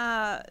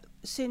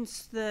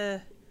since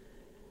the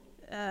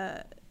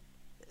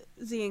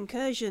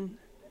incursion.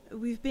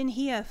 We've been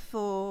here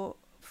for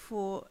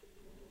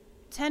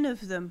 10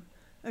 of them.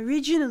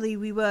 Originally,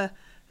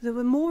 there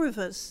were more of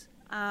us.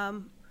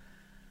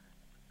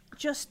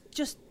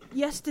 Just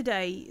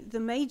yesterday, the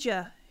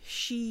major,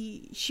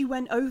 she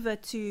went over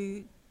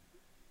to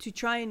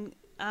try and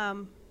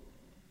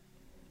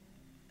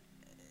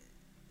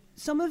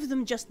some of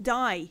them just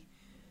die.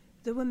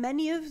 There were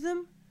many of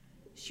them.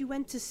 She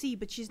went to see,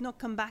 but she's not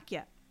come back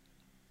yet.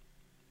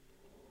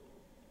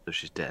 So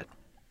she's dead.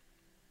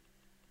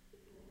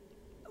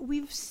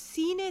 We've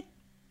seen it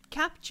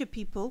capture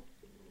people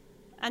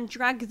and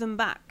drag them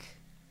back.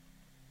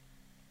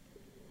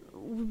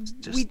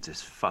 We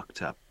Just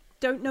fucked up.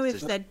 don't know if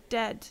just- they're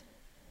dead.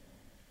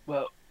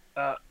 Well,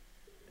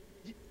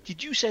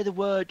 did you say the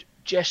word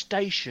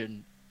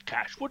gestation,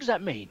 Cash? What does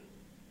that mean?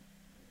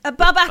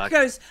 Babak Like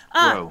goes,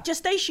 grow.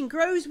 gestation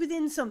grows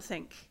within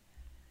something.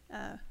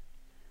 Oh,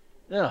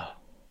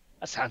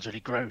 that sounds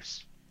really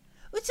gross.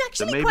 It's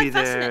actually maybe quite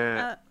they're-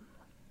 fascinating.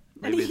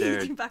 maybe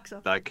they're he backs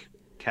off. like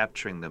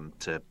capturing them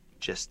to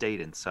gestate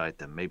inside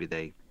them. Maybe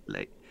they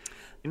lay,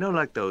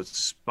 like those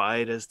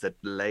spiders that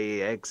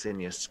lay eggs in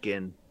your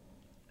skin,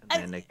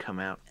 and then they come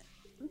out.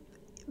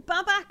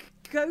 Babak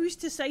goes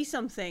to say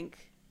something,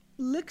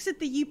 looks at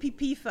the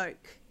UPP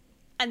folk,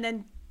 and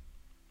then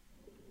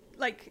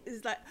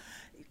is like,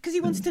 because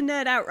he wants to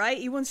nerd out, right?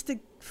 He wants to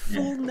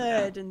full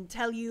nerd and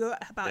tell you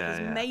about Yeah, his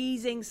yeah.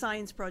 amazing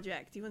science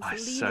project. He wants I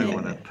to lead so it.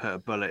 want to put a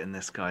bullet in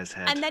this guy's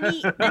head. And then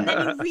he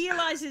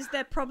realizes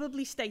they're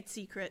probably state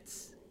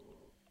secrets,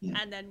 Yeah.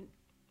 and then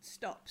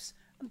stops.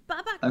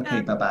 Babak,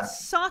 Okay, Babak.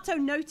 Sato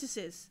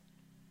notices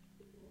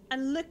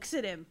and looks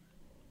at him,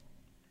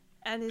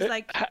 and is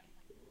like,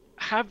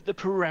 Have the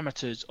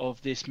parameters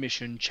of this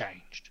mission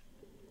changed?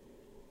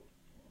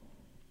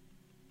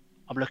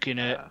 I'm looking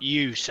at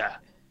you, sir.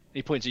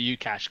 He points at you,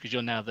 Cash, because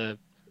you're now the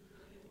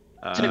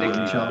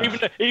in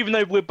charge. even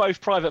though we're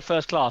both private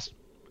first class.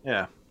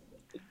 Yeah.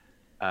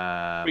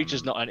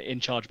 Breacher's not an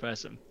in-charge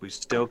person. We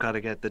still got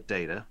to get the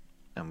data,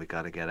 and we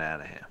got to get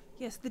out of here.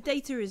 yes, the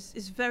data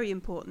is very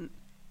important.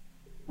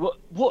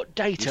 What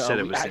data You said are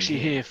it we was in actually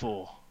here. here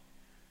for?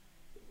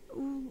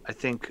 I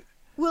think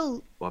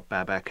Well, what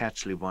Babak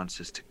actually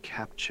wants is to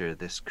capture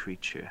this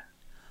creature.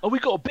 Oh, we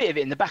got a bit of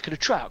it in the back of the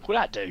truck. Will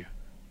that do?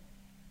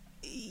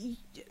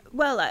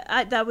 well,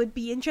 that would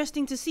be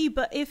interesting to see.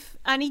 But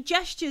and he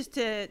gestures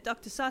to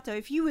Dr. Sato,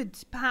 if you would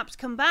perhaps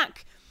come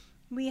back,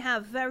 we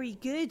have very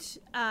good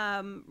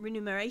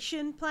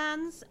remuneration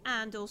plans,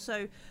 and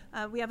also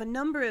we have a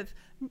number of.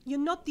 You're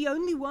not the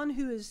only one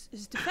who has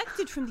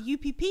defected from the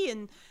UPP,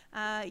 and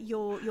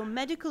your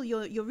medical,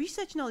 your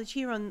research knowledge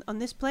here on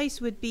this place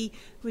would be.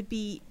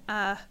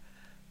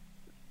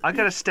 I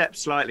got to step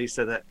slightly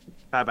so that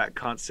Babak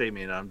can't see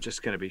me, and I'm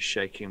just going to be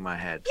shaking my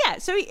head. Yeah,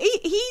 so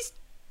he's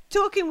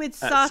talking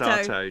with At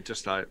Sato,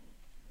 just like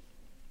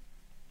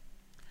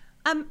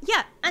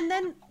yeah, and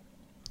then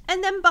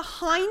and then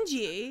behind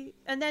you,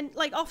 and then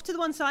like off to the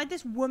one side,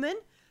 this woman,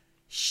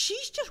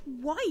 she's just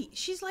white.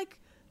 She's like,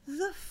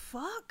 the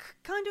fuck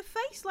kind of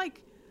face.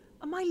 Like,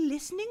 am I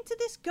listening to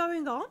this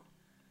going on?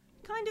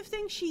 Kind of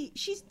thing.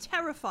 She's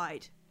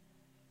terrified.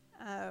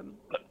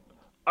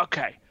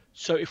 Okay,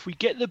 so if we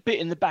get the bit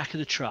in the back of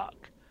the truck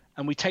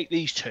and we take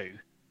these two,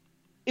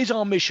 is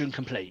our mission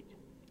complete?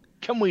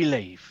 Can we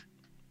leave?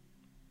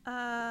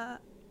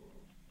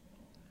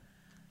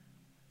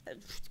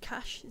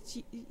 Cash.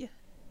 Yeah.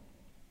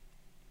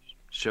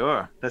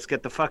 Sure. Let's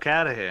get the fuck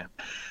out of here.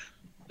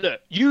 Look,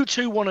 you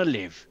two want to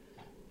live.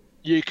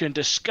 You can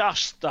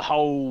discuss the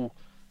whole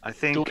I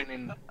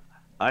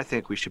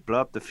think we should blow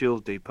up the fuel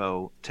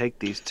depot, take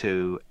these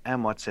two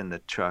and what's in the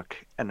truck,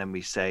 and then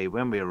we say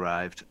when we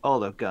arrived, all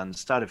the guns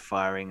started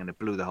firing and it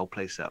blew the whole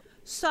place up.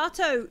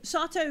 Sato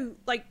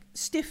like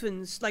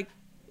stiffens, like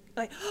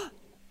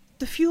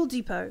the fuel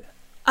depot.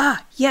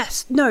 Ah,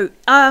 yes. No.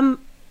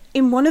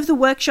 In one of the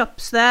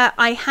workshops there,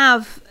 I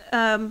have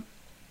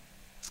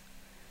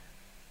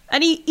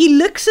and he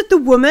looks at the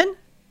woman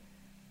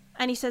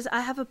and he says,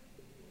 I have a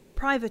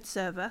private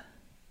server.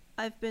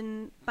 I've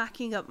been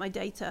backing up my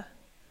data.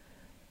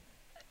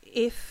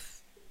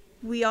 If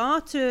we are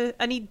to,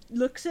 and he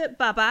looks at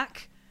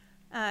Babak,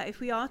 if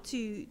we are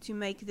to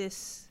make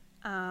this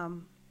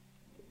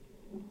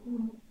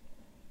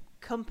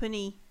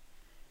company,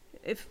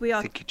 if we are,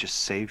 I think you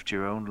just saved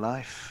your own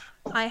life.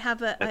 I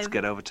have a. Let's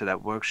get over to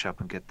that workshop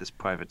and get this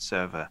private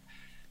server.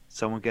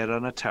 Someone get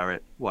on a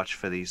turret, watch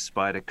for these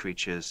spider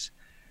creatures.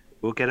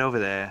 We'll get over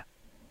there,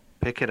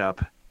 pick it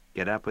up,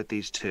 get up with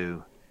these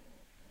two,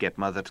 get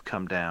Mother to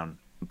come down,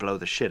 and blow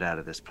the shit out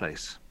of this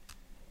place.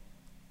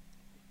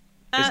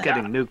 It's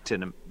getting nuked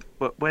in a...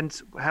 But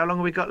how long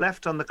have we got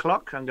left on the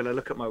clock? I'm going to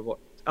look at my watch.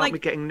 Aren't we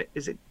getting...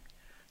 Is it...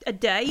 A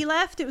day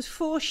left? It was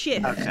 4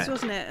 shifts, Okay.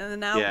 wasn't it? And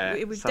now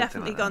we've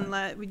definitely like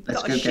gone... We've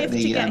Let's got go a get shift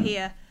the, to get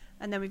here,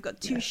 and then we've got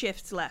 2 yeah.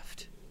 shifts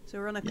left. So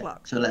we're on a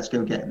clock. So let's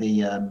go get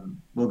the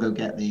we'll go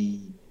get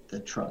the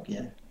truck,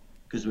 yeah,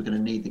 because we're going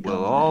to need the gun.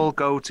 We'll all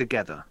go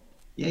together.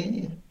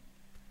 Yeah.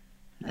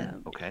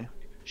 Okay.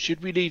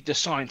 Should we leave the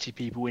sciencey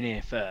people in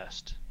here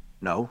first?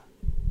 No,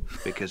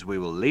 because we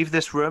will leave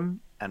this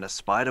room and a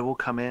spider will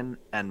come in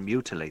and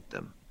mutilate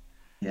them.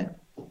 Yeah.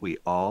 We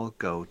all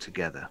go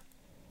together.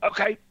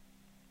 Okay.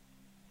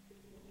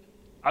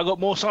 I got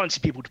more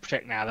sciencey people to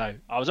protect now, though.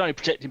 I was only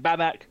protecting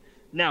Babak.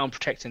 Now I'm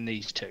protecting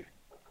these two.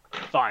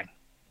 Fine.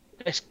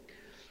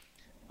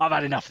 I've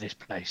had enough of this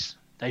place.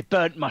 They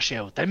burnt my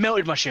shield. They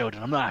melted my shield,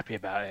 and I'm not happy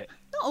about it.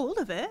 Not all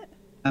of it.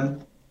 Are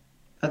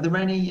there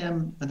any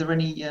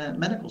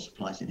medical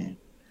supplies in here?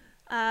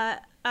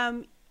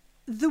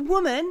 The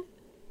woman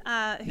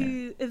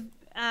who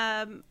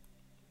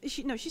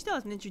she still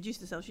hasn't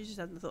introduced herself. She just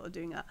hasn't thought of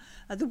doing that.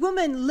 The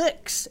woman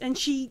looks and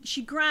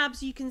she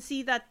grabs. You can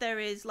see that there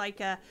is like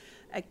a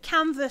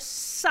canvas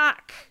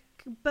sack,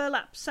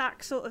 burlap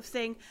sack sort of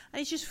thing,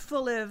 and it's just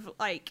full of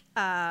like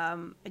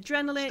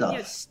adrenaline. Stuff.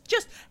 It's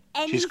just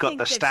anything. She's got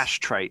the stash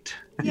trait.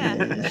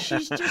 Yeah,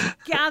 she's just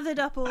gathered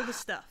up all the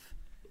stuff.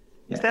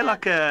 Is there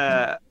like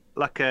a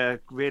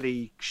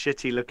really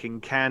shitty looking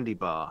candy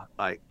bar?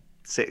 Like,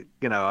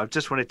 I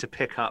just wanted to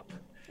pick up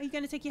Are you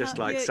going to take your just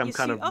like some your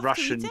kind suit of off to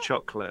Russian eat it?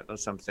 chocolate or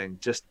something.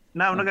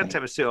 No, I'm not going to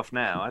take my suit off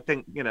now. I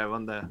think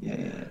on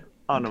the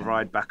on the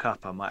ride back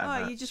up, I might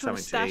have You just want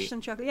to something to stash eat.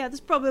 some chocolate. Yeah, there's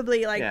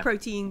probably like Yeah.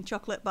 protein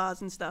chocolate bars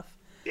and stuff.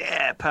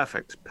 Yeah,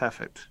 perfect. All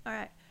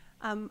right.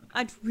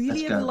 I'd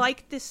really Let's have go.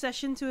 liked this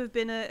session to have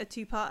been a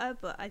 2-parter,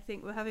 but I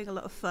think we're having a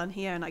lot of fun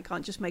here, and I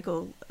can't just make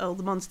all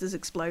the monsters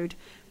explode.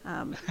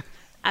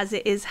 As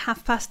it is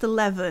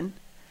 11:30,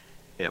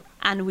 Yep.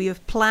 and we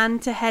have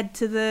planned to head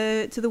to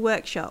the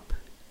workshop.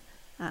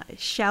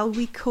 Shall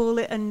we call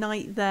it a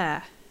night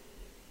there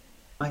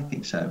I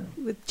think so.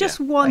 with just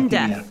Yeah. one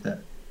I think death?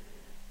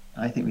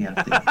 I think we have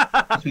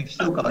to. 'Cause we've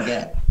still got to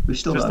get. We've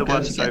still Just got to the go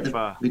one to so get the.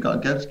 far. We've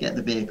got to go to get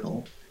the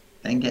vehicle,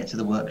 then get to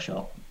the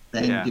workshop,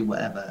 then Yeah. do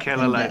whatever. Kill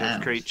then a load get of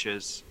out.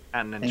 creatures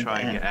and then Then try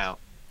get and get out.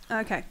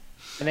 out. Okay.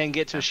 And then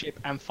get to a ship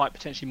and fight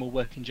potentially more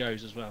working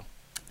Joes as well.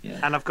 Yeah.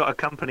 And I've got a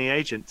company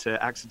agent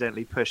to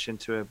accidentally push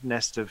into a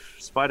nest of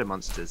spider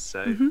monsters.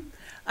 So, All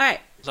right.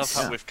 Love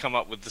how we've come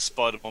up with the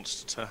spider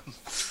monster term.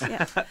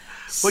 Yeah.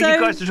 well, you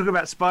guys are talking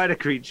about spider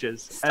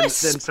creatures, and this-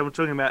 then someone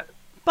talking about.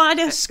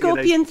 spider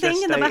scorpion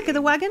thing in the back of the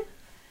gestating. wagon.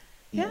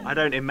 Yeah. I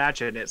don't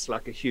imagine it's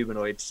like a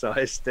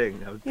humanoid-sized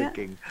thing. I'm Yeah.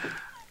 thinking.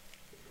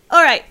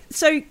 All right,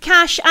 so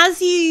Cash,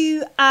 as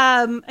you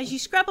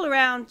scrabble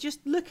around,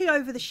 just looking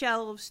over the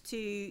shelves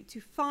to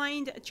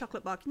find a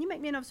chocolate bar, can you make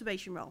me an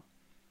observation roll?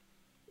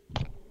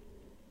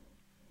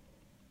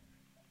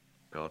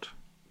 God.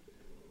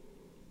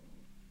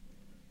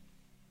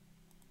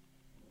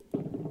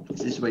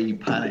 This is where you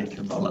panic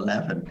and roll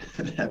 11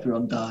 and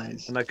everyone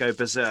dies. And I go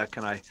berserk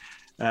and I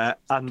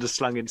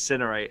underslung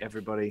incinerate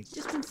everybody.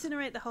 Just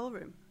incinerate the whole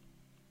room.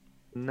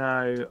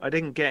 No, I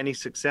didn't get any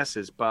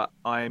successes, but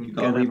I'm You've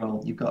got to gonna.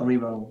 reroll. You've got to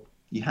reroll.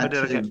 You had What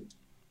did I two. get?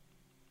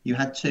 You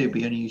had 2, but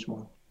you only used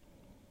 1. I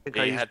think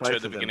Yeah, I you used had both two at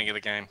of the them. beginning of the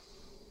game.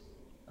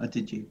 Oh,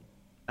 did you?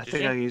 I Did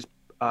think you?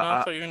 No,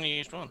 I thought you only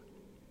used one.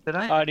 Did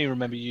I? I only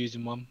remember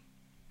using one.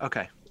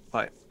 Okay,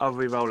 right. I'll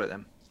re-roll it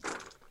then.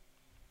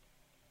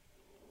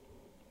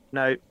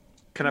 No.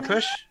 Can I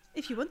push?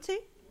 If you want to.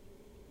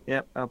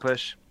 Yep, I'll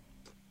push.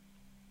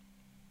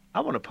 I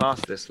want to pass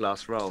this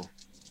last roll.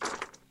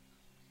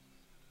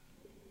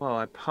 Well,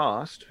 I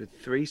passed with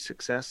 3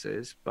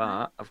 successes,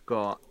 but I've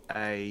got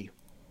a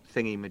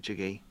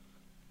thingy-majiggy.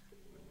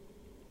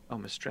 Oh,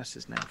 my stress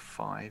is now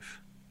 5.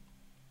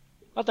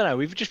 I don't know.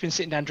 We've just been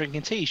sitting down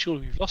drinking tea.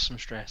 Surely we've lost some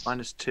stress.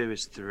 -2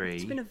 is 3.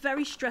 It's been a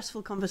very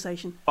stressful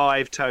conversation.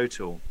 5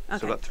 total. So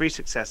Okay. I've got 3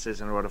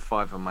 successes and I rolled a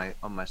 5 on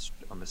my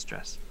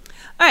stress.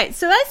 All right,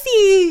 so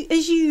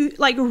as you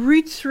like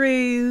root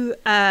through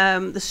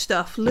the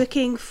stuff,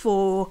 looking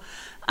for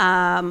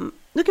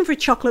a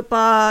chocolate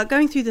bar,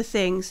 going through the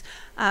things,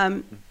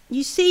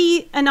 you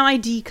see an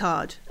ID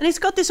card, and it's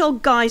got this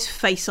old guy's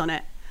face on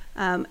it,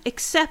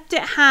 except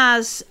it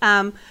has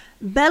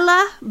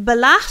Bella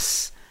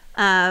Balas,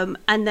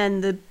 and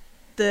then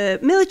the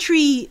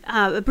military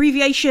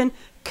abbreviation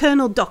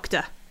Colonel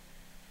Doctor.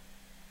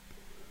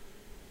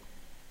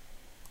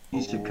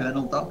 He's a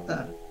Colonel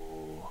Doctor.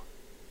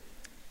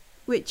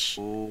 Which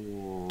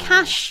Ooh.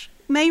 Cash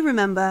may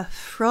remember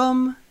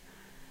from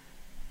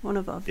one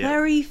of our Yeah.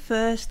 very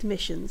first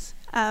missions.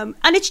 And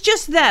it's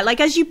just there, like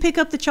as you pick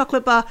up the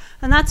chocolate bar,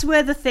 and that's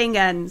where the thing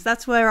ends.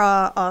 That's where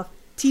our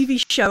TV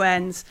show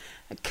ends.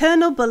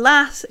 Colonel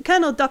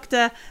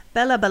Dr.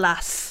 Bella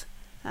Balas.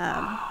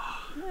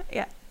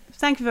 Yeah.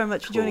 Thank you very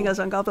much for joining us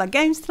on Goblin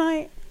Games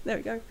tonight. There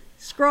we go.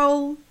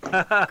 Scroll,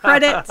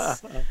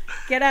 credits,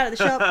 get out of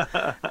the shop.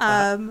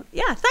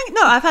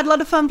 I've had a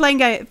lot of fun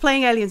playing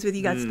Aliens with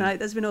you guys tonight.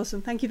 That's been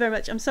awesome. Thank you very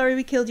much. I'm sorry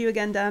we killed you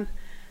again, Dan.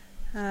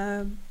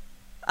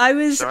 I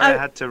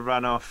had to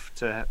run off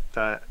to.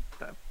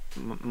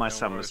 My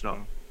son was not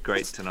worries,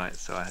 great tonight,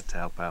 so I had to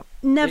help out.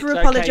 never It's okay,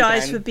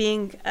 apologise Dan. for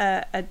being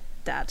a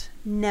dad.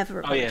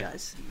 Never Oh, yeah.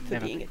 apologise for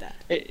Never. being a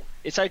dad.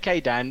 It's okay,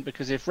 Dan,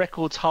 because if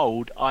records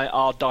hold,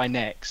 I'll die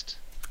next.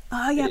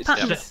 Oh yeah, It's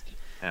patterns. just-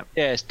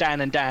 Yeah, it's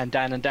Dan and Dan,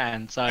 Dan and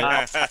Dan. So I'll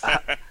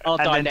And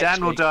die then next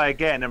Dan will week. die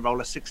again and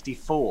roll a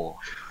 64.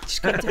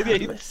 Just go down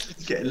the list.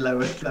 It's getting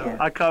lower and lower.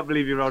 I can't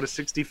believe you rolled a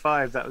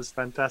 65. That was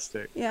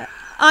fantastic. Yeah,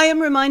 I am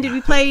reminded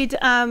we played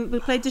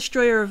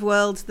Destroyer of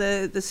Worlds,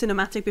 the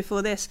cinematic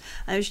before this,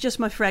 and it was just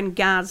my friend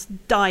Gaz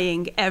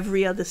dying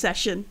every other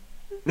session.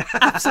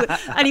 Absolutely,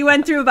 and he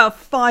went through about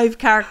 5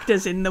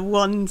 characters in the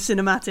one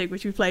cinematic,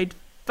 which we played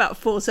about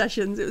 4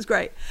 sessions. It was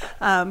great.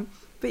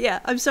 But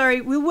yeah, I'm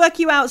sorry. We'll work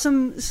you out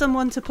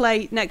someone to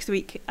play next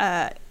week,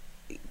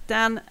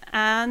 Dan.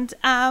 And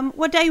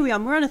what day are we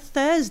on? We're on a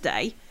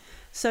Thursday,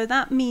 so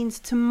that means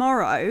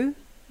tomorrow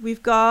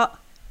we've got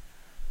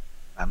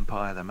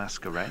Vampire the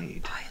Masquerade.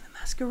 Vampire the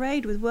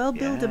Masquerade with World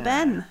Builder Yeah.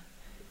 Ben.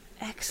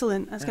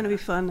 Excellent. That's going to be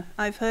fun.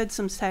 I've heard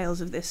some tales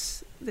of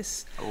this.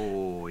 This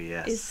Oh,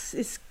 yes.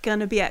 is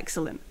going to be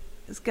excellent.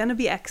 It's going to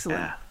be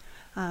excellent. Yeah.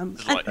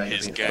 It's like and-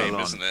 his Full game,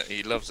 on. isn't it?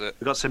 He loves it.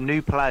 We've got some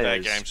new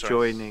players game,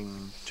 sorry.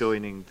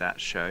 joining that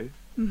show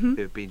Mhm.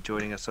 who've been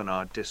joining us on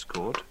our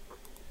Discord.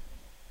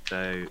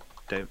 So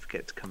don't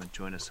forget to come and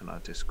join us on our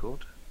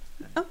Discord.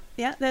 Oh,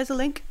 yeah, there's a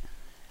link.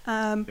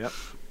 Yep.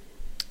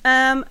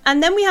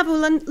 And then we have a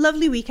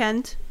lovely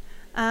weekend.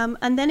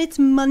 And then it's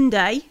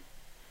Monday,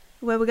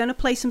 where we're going to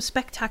play some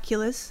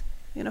spectaculars.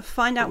 We're going to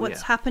find out Oh,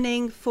 what's yeah.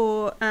 happening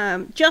for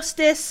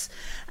Justice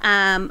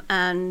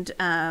and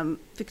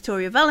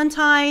Victoria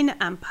Valentine,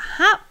 and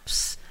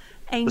perhaps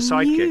a The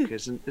new... sidekick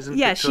isn't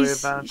Yeah, Victoria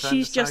Valentine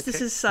she's the sidekick?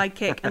 Justice's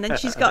sidekick, and then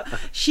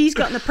she's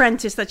got an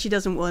apprentice that she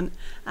doesn't want,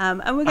 and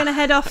we're going to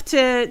head off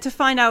to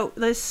find out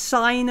the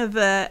sign of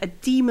a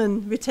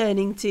demon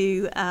returning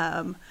to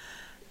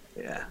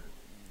Yeah.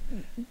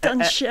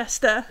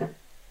 Dunchester.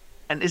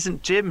 And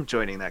isn't Jim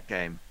joining that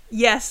game?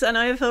 Yes, and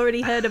I've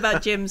already heard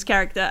about Jim's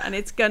character, and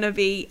it's going to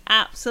be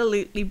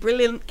absolutely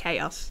brilliant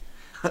chaos.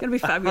 It's going to be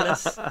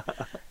fabulous.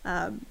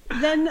 Then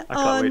I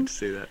can't wait to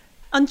see that.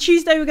 on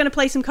Tuesday, we're going to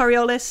play some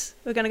Coriolis.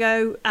 We're going to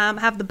go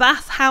have the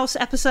bathhouse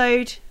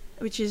episode,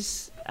 which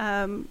is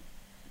going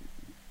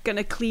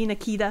to clean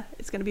Akida.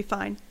 It's going to be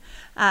fine.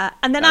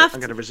 And then No, after...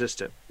 I'm going to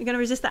resist it. You're going to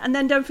resist that. And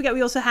then don't forget,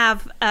 we also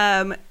have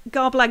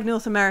Garblag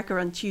North America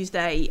on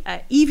Tuesday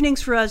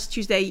evenings for us,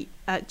 Tuesday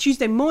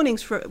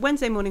mornings for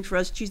Wednesday mornings for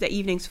us, Tuesday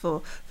evenings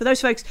for those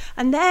folks.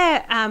 And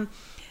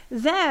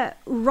they're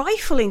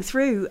rifling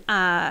through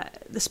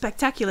the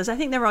spectaculars. I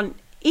think they're on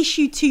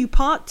issue 2,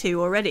 part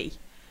 2 already,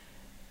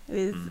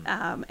 with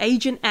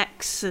Agent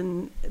X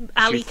and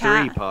Alley Issue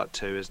Cat. 3 part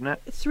 2, isn't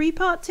it? 3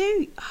 part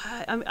 2.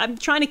 I'm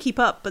trying to keep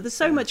up, but there's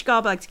so much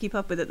Garblag to keep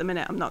up with at the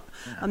minute. I'm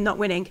not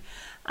winning.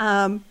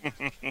 So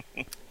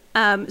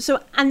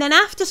and then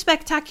after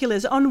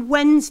Spectaculars on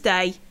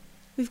Wednesday,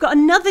 we've got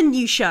another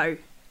new show.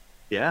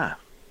 Yeah.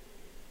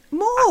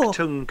 More.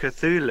 Actung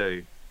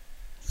Cthulhu.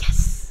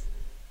 Yes.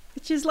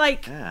 Which is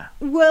like Yeah.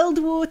 World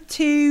War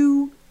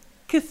II,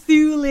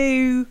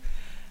 Cthulhu,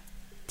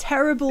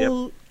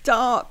 terrible,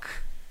 dark,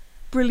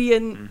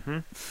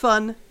 brilliant,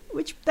 fun.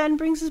 Which then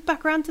brings us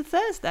back around to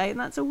Thursday, and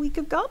that's a week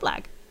of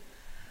Garblag.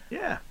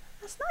 Yeah.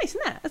 That's nice,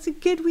 isn't it? That's a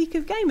good week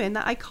of gaming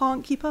that I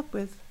can't keep up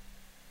with.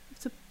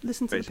 To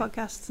listen to Crazy. the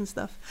podcasts and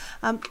stuff.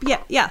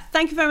 Yeah.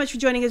 Thank you very much for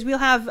joining us. We'll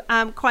have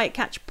Quiet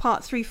Catch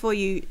Part 3 for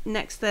you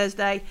next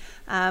Thursday.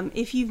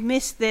 If you've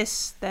missed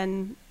this,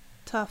 then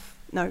tough.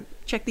 No,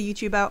 check the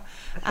YouTube out.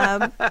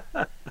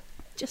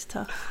 Just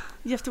tough.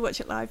 You have to watch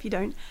it live. You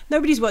don't.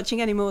 Nobody's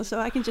watching anymore, so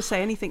I can just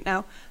say anything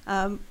now.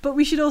 But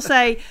we should all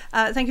say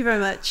thank you very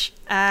much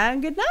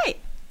and good night.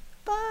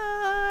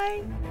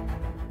 Bye.